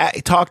would have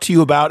talked to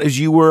you about as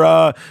you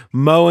were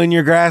mowing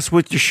your grass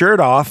with your shirt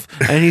off,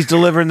 and he's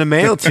delivering the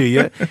mail to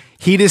you.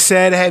 He just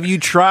said, "Have you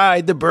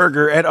tried the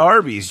burger at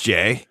Arby's,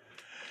 Jay?"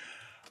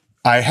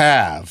 I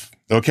have.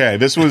 Okay,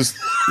 this was.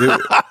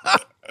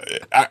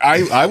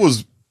 I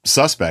was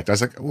suspect. I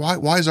was like,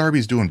 why is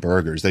Arby's doing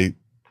burgers? They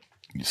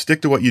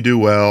stick to what you do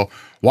well.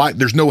 Why?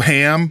 There's no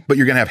ham, but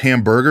you're going to have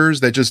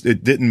hamburgers.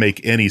 It didn't make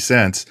any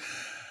sense.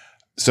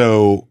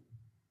 So,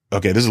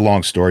 okay, this is a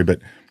long story, but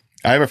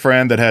I have a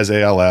friend that has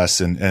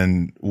ALS,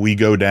 and we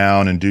go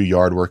down and do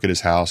yard work at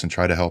his house and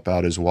try to help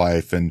out his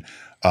wife. And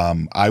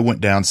I went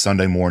down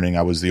Sunday morning.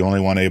 I was the only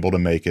one able to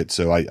make it.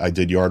 So I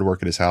did yard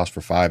work at his house for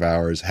 5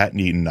 hours,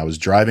 hadn't eaten. I was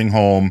driving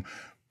home,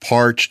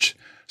 parched.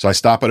 So I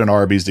stopped at an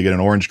Arby's to get an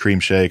orange cream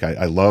shake.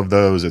 I love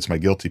those. It's my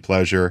guilty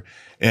pleasure.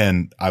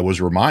 And I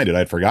was reminded,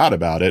 I'd forgot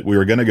about it. We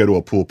were going to go to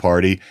a pool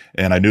party,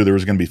 and I knew there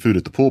was going to be food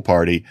at the pool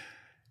party,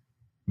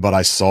 but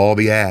I saw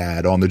the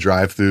ad on the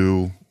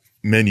drive-through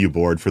menu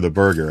board for the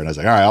burger, and I was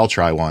like, all right, I'll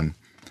try one.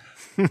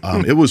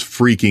 It was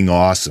freaking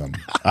awesome.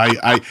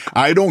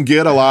 I don't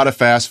get a lot of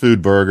fast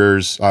food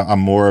burgers.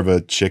 I'm more of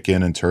a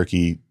chicken and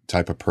turkey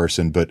type of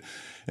person,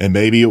 and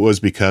maybe it was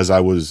because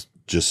I was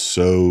just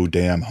so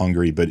damn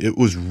hungry, but it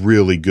was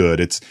really good.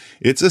 It's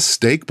a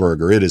steak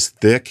burger. It is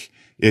thick.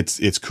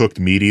 It's cooked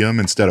medium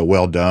instead of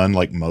well done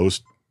like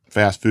most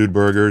fast food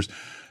burgers.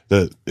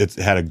 It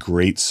had a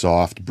great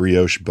soft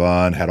brioche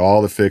bun, had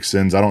all the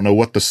fixins. I don't know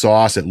what the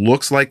sauce. It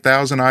looks like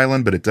Thousand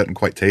Island, but it doesn't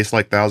quite taste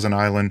like Thousand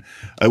Island.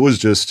 It was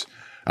just,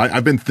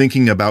 I've been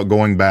thinking about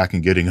going back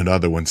and getting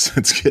another one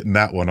since getting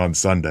that one on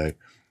Sunday.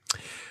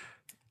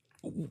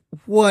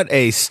 What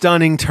a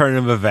stunning turn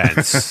of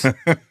events.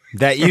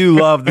 That you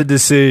love the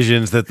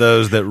decisions that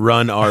those that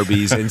run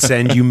Arby's and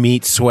send you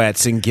meat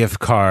sweats and gift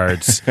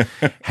cards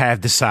have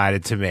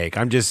decided to make.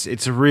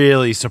 It's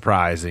really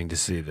surprising to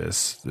see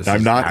this.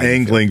 I'm not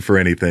angling for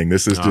anything.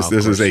 This is just,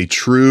 this is a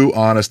true,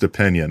 honest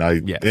opinion.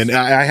 And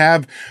I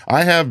have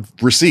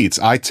receipts.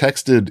 I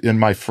texted in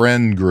my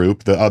friend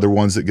group, the other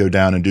ones that go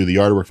down and do the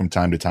yard work from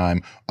time to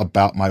time,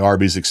 about my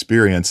Arby's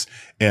experience.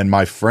 And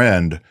my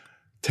friend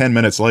 10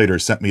 minutes later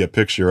sent me a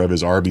picture of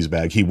his Arby's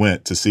bag. He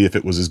went to see if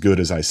it was as good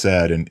as I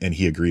said, and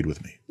he agreed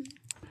with me.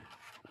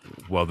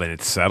 Well, then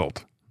it's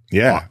settled.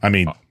 Yeah. I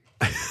mean,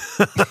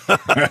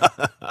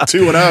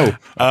 2-0,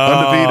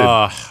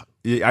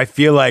 undefeated. I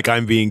feel like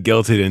I'm being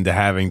guilted into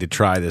having to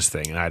try this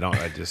thing, and I don't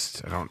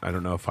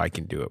know if I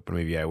can do it, but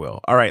maybe I will.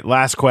 All right.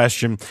 Last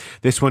question.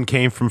 This one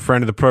came from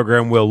friend of the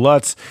program, Will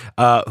Lutz,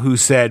 who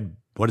said,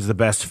 what is the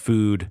best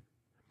food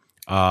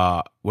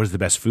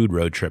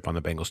road trip on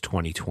the Bengals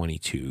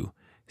 2022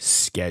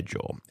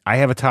 schedule? I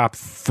have a top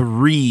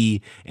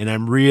 3, and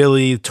I'm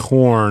really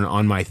torn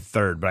on my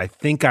third, but I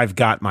think I've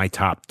got my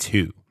top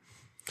 2.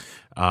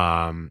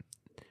 I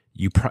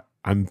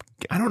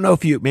don't know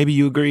if maybe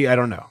you agree. I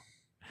don't know.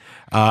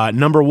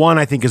 Number 1,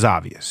 I think, is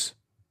obvious.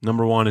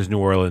 Number 1 is New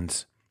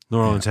Orleans. New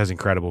Orleans has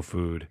incredible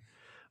food.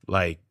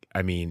 Like,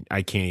 I mean,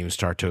 I can't even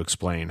start to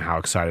explain how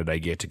excited I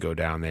get to go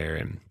down there,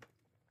 and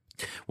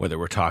whether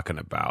we're talking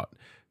about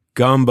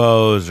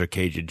gumbos or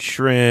Cajun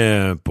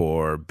shrimp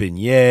or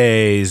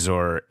beignets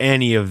or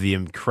any of the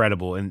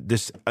incredible and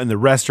the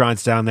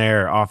restaurants down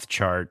there are off the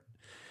chart.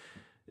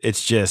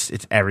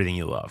 It's everything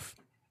you love.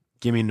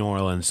 Give me New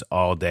Orleans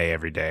all day,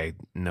 every day.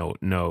 No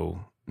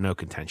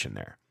contention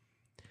there.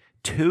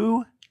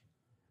 2,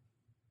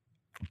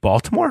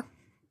 Baltimore.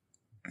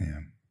 Yeah.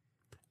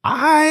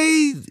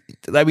 I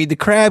mean, the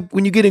crab,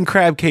 when you get in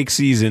crab cake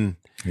season,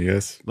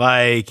 yes,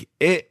 like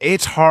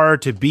it's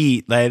hard to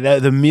beat. Like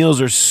the meals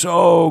are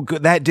so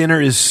good. That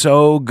dinner is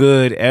so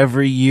good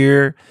every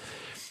year.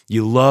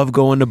 You love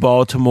going to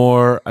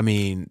Baltimore. I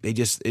mean,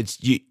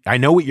 I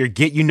know what you're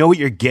getting. You know what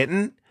you're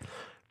getting.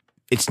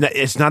 It's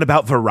not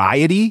about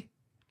variety.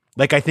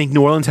 Like, I think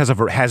New Orleans has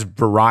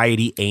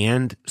variety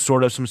and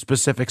sort of some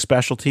specific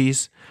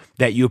specialties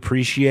that you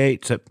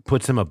appreciate, so it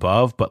puts them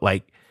above. But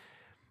like,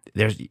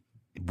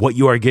 what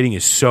you are getting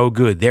is so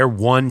good. Their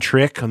one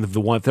trick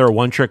if they're a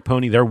one trick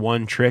pony, their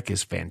one trick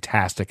is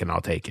fantastic, and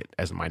I'll take it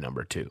as my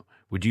number 2.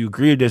 Would you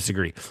agree or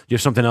disagree? Do you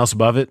have something else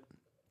above it?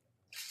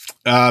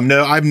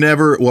 No, I've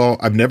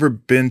never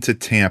been to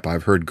Tampa.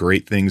 I've heard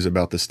great things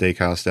about the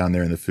steakhouse down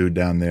there and the food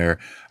down there.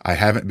 I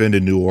haven't been to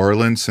New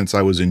Orleans since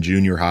I was in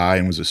junior high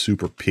and was a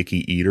super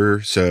picky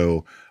eater.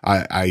 So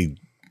I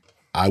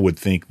would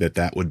think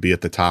that would be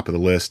at the top of the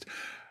list.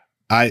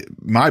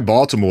 My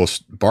Baltimore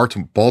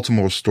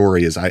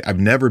story is I've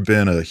never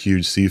been a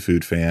huge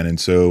seafood fan. And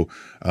so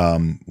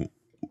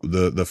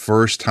the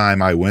first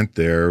time I went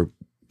there,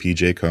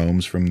 PJ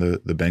Combs from the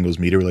Bengals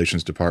media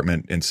relations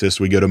department insists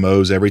we go to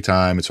Moe's every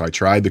time. And so I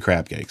tried the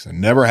crab cakes. I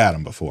never had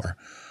them before,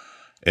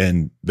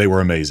 and they were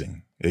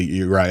amazing.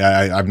 You're right.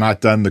 I've not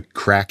done the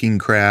cracking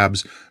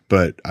crabs,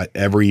 but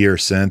every year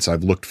since,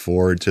 I've looked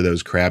forward to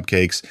those crab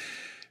cakes.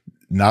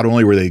 Not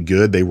only were they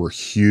good, they were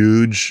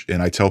huge.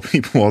 And I tell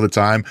people all the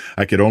time,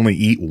 I could only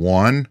eat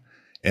one.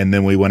 And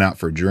then we went out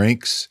for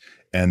drinks.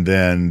 And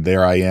then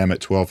there I am at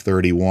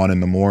 12:31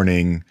 in the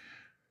morning,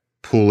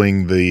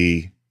 pulling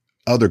the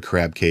other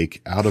crab cake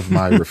out of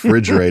my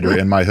refrigerator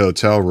in my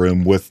hotel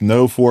room with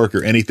no fork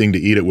or anything to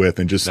eat it with,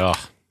 and just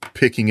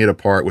picking it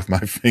apart with my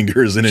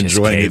fingers and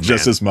enjoying it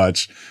just as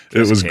much.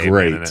 It was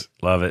great.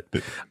 Love it.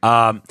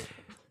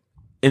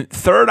 And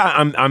third,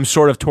 I'm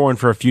sort of torn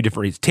for a few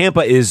different reasons.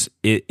 Tampa is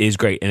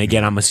great, and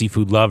again, I'm a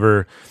seafood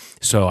lover,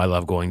 so I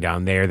love going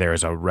down there.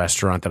 There's a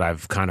restaurant that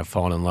I've kind of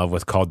fallen in love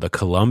with called the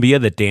Columbia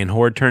that Dan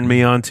Horde turned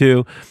me on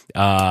to.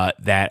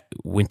 That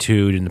went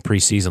to in the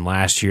preseason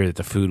last year. That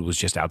the food was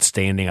just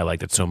outstanding. I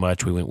liked it so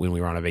much. We went when we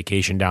were on a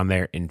vacation down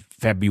there in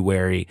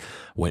February.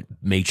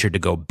 Made sure to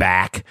go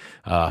back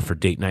for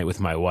date night with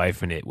my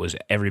wife, and it was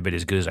every bit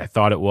as good as I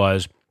thought it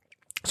was.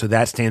 So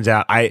that stands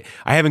out. I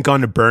haven't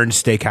gone to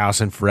Burn's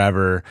Steakhouse in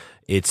forever.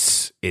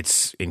 It's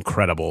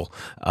incredible.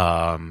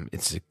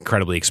 It's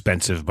incredibly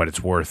expensive, but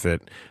it's worth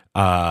it.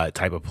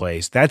 Type of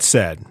place. That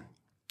said,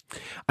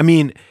 I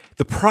mean,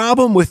 the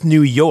problem with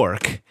New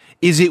York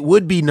is it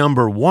would be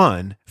number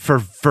 1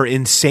 for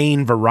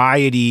insane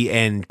variety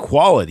and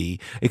quality,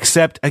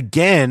 except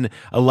again,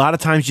 a lot of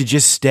times you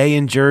just stay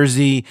in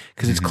Jersey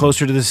because it's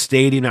closer to the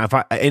stadium. Now,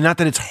 and not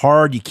that it's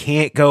hard, you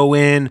can't go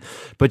in,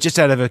 but just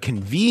out of a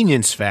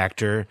convenience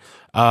factor,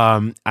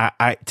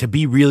 to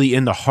be really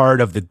in the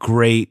heart of the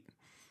great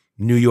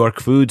New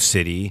York food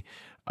city,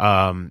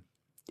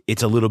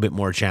 it's a little bit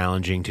more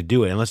challenging to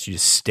do it unless you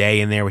just stay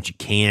in there, which you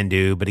can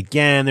do. But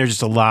again, there's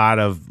just a lot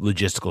of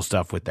logistical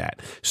stuff with that.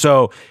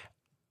 So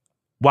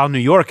while New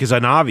York is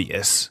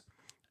unobvious,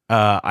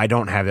 I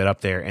don't have it up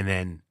there. And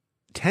then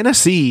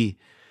Tennessee,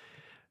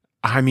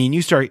 I mean,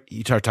 you start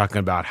talking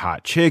about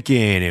hot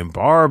chicken and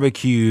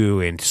barbecue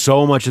and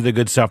so much of the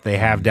good stuff they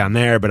have down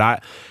there.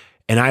 But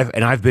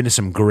I've been to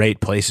some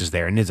great places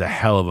there, and it's a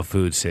hell of a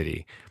food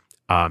city.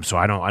 So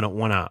I don't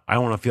want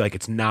to feel like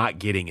it's not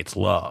getting its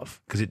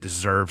love, because it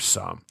deserves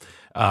some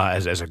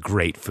as a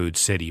great food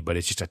city. But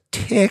it's just a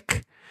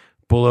tick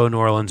below New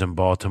Orleans and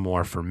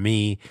Baltimore for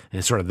me.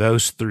 And sort of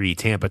those 3,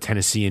 Tampa,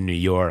 Tennessee, and New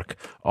York,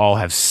 all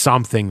have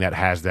something that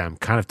has them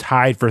kind of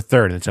tied for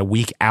third. And it's a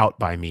week out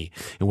by me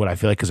in what I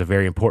feel like is a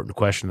very important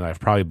question that I've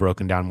probably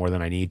broken down more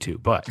than I need to.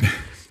 But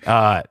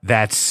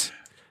that's,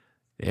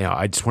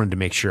 I just wanted to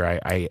make sure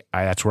I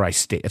that's where I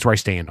stay. That's where I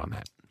stand on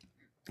that.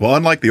 Well,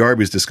 unlike the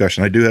Arby's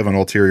discussion, I do have an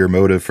ulterior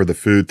motive for the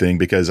food thing,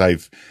 because I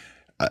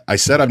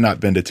said I've not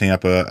been to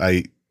Tampa.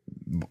 I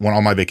went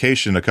on my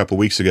vacation a couple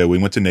weeks ago. We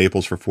went to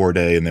Naples for 4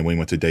 days, and then we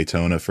went to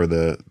Daytona for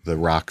the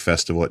rock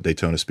festival at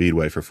Daytona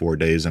Speedway for 4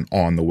 days. And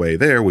on the way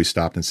there, we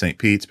stopped in St.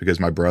 Pete's because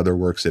my brother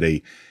works at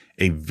a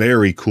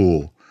very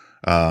cool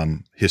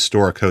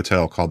historic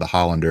hotel called the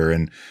Hollander,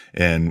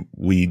 and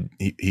we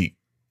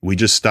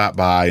just stopped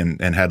by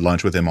and had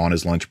lunch with him on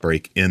his lunch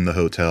break in the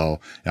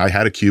hotel. And I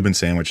had a Cuban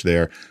sandwich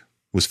there.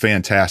 Was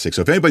fantastic.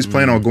 So if anybody's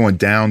planning on going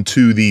down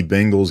to the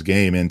Bengals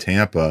game in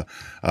Tampa,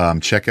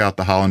 check out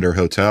the Hollander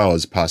Hotel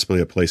as possibly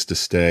a place to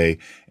stay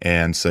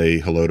and say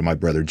hello to my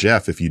brother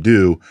Jeff if you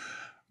do.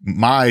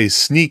 my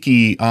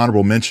sneaky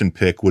honorable mention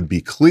pick would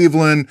be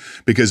Cleveland,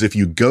 because if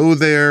you go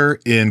there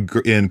in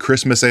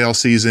Christmas ale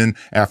season,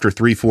 after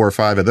 3, 4, or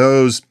 5 of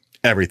those,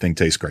 everything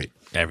tastes great.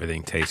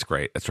 Everything tastes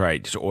great. That's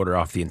right. Just order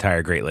off the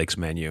entire Great Lakes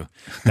menu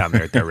down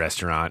there at their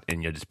restaurant,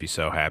 and you'll just be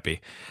so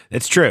happy.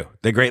 It's true.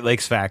 The Great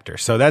Lakes factor.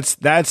 So that's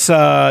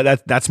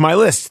my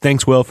list.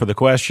 Thanks, Will, for the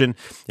question,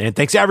 and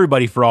thanks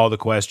everybody for all the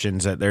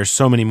questions. There's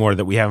so many more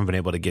that we haven't been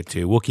able to get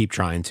to. We'll keep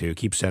trying to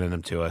keep sending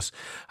them to us,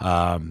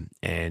 and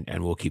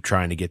we'll keep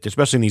trying to get to,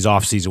 especially in these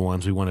off-season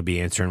ones. We want to be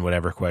answering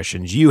whatever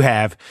questions you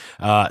have.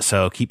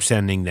 So keep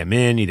sending them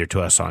in, either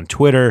to us on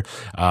Twitter,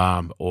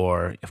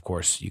 or of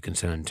course you can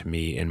send them to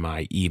me in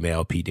my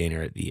email,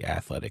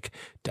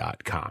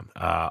 pdaner@theathletic.com.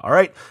 All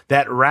right,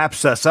 that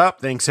wraps us up.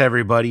 Thanks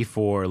everybody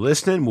for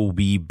listening. We'll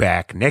be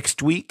back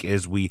next week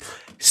as we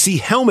see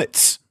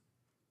helmets.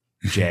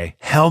 Jay,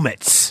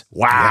 helmets.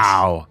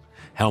 Wow. Yes.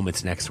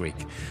 Helmets next week.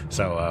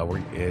 So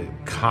we're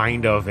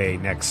kind of a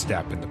next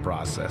step in the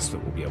process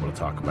that we'll be able to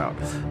talk about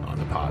on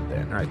the pod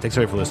then. All right, thanks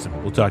everybody for listening.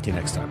 We'll talk to you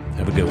next time.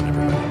 Have a good one,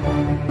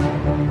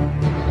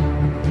 everybody.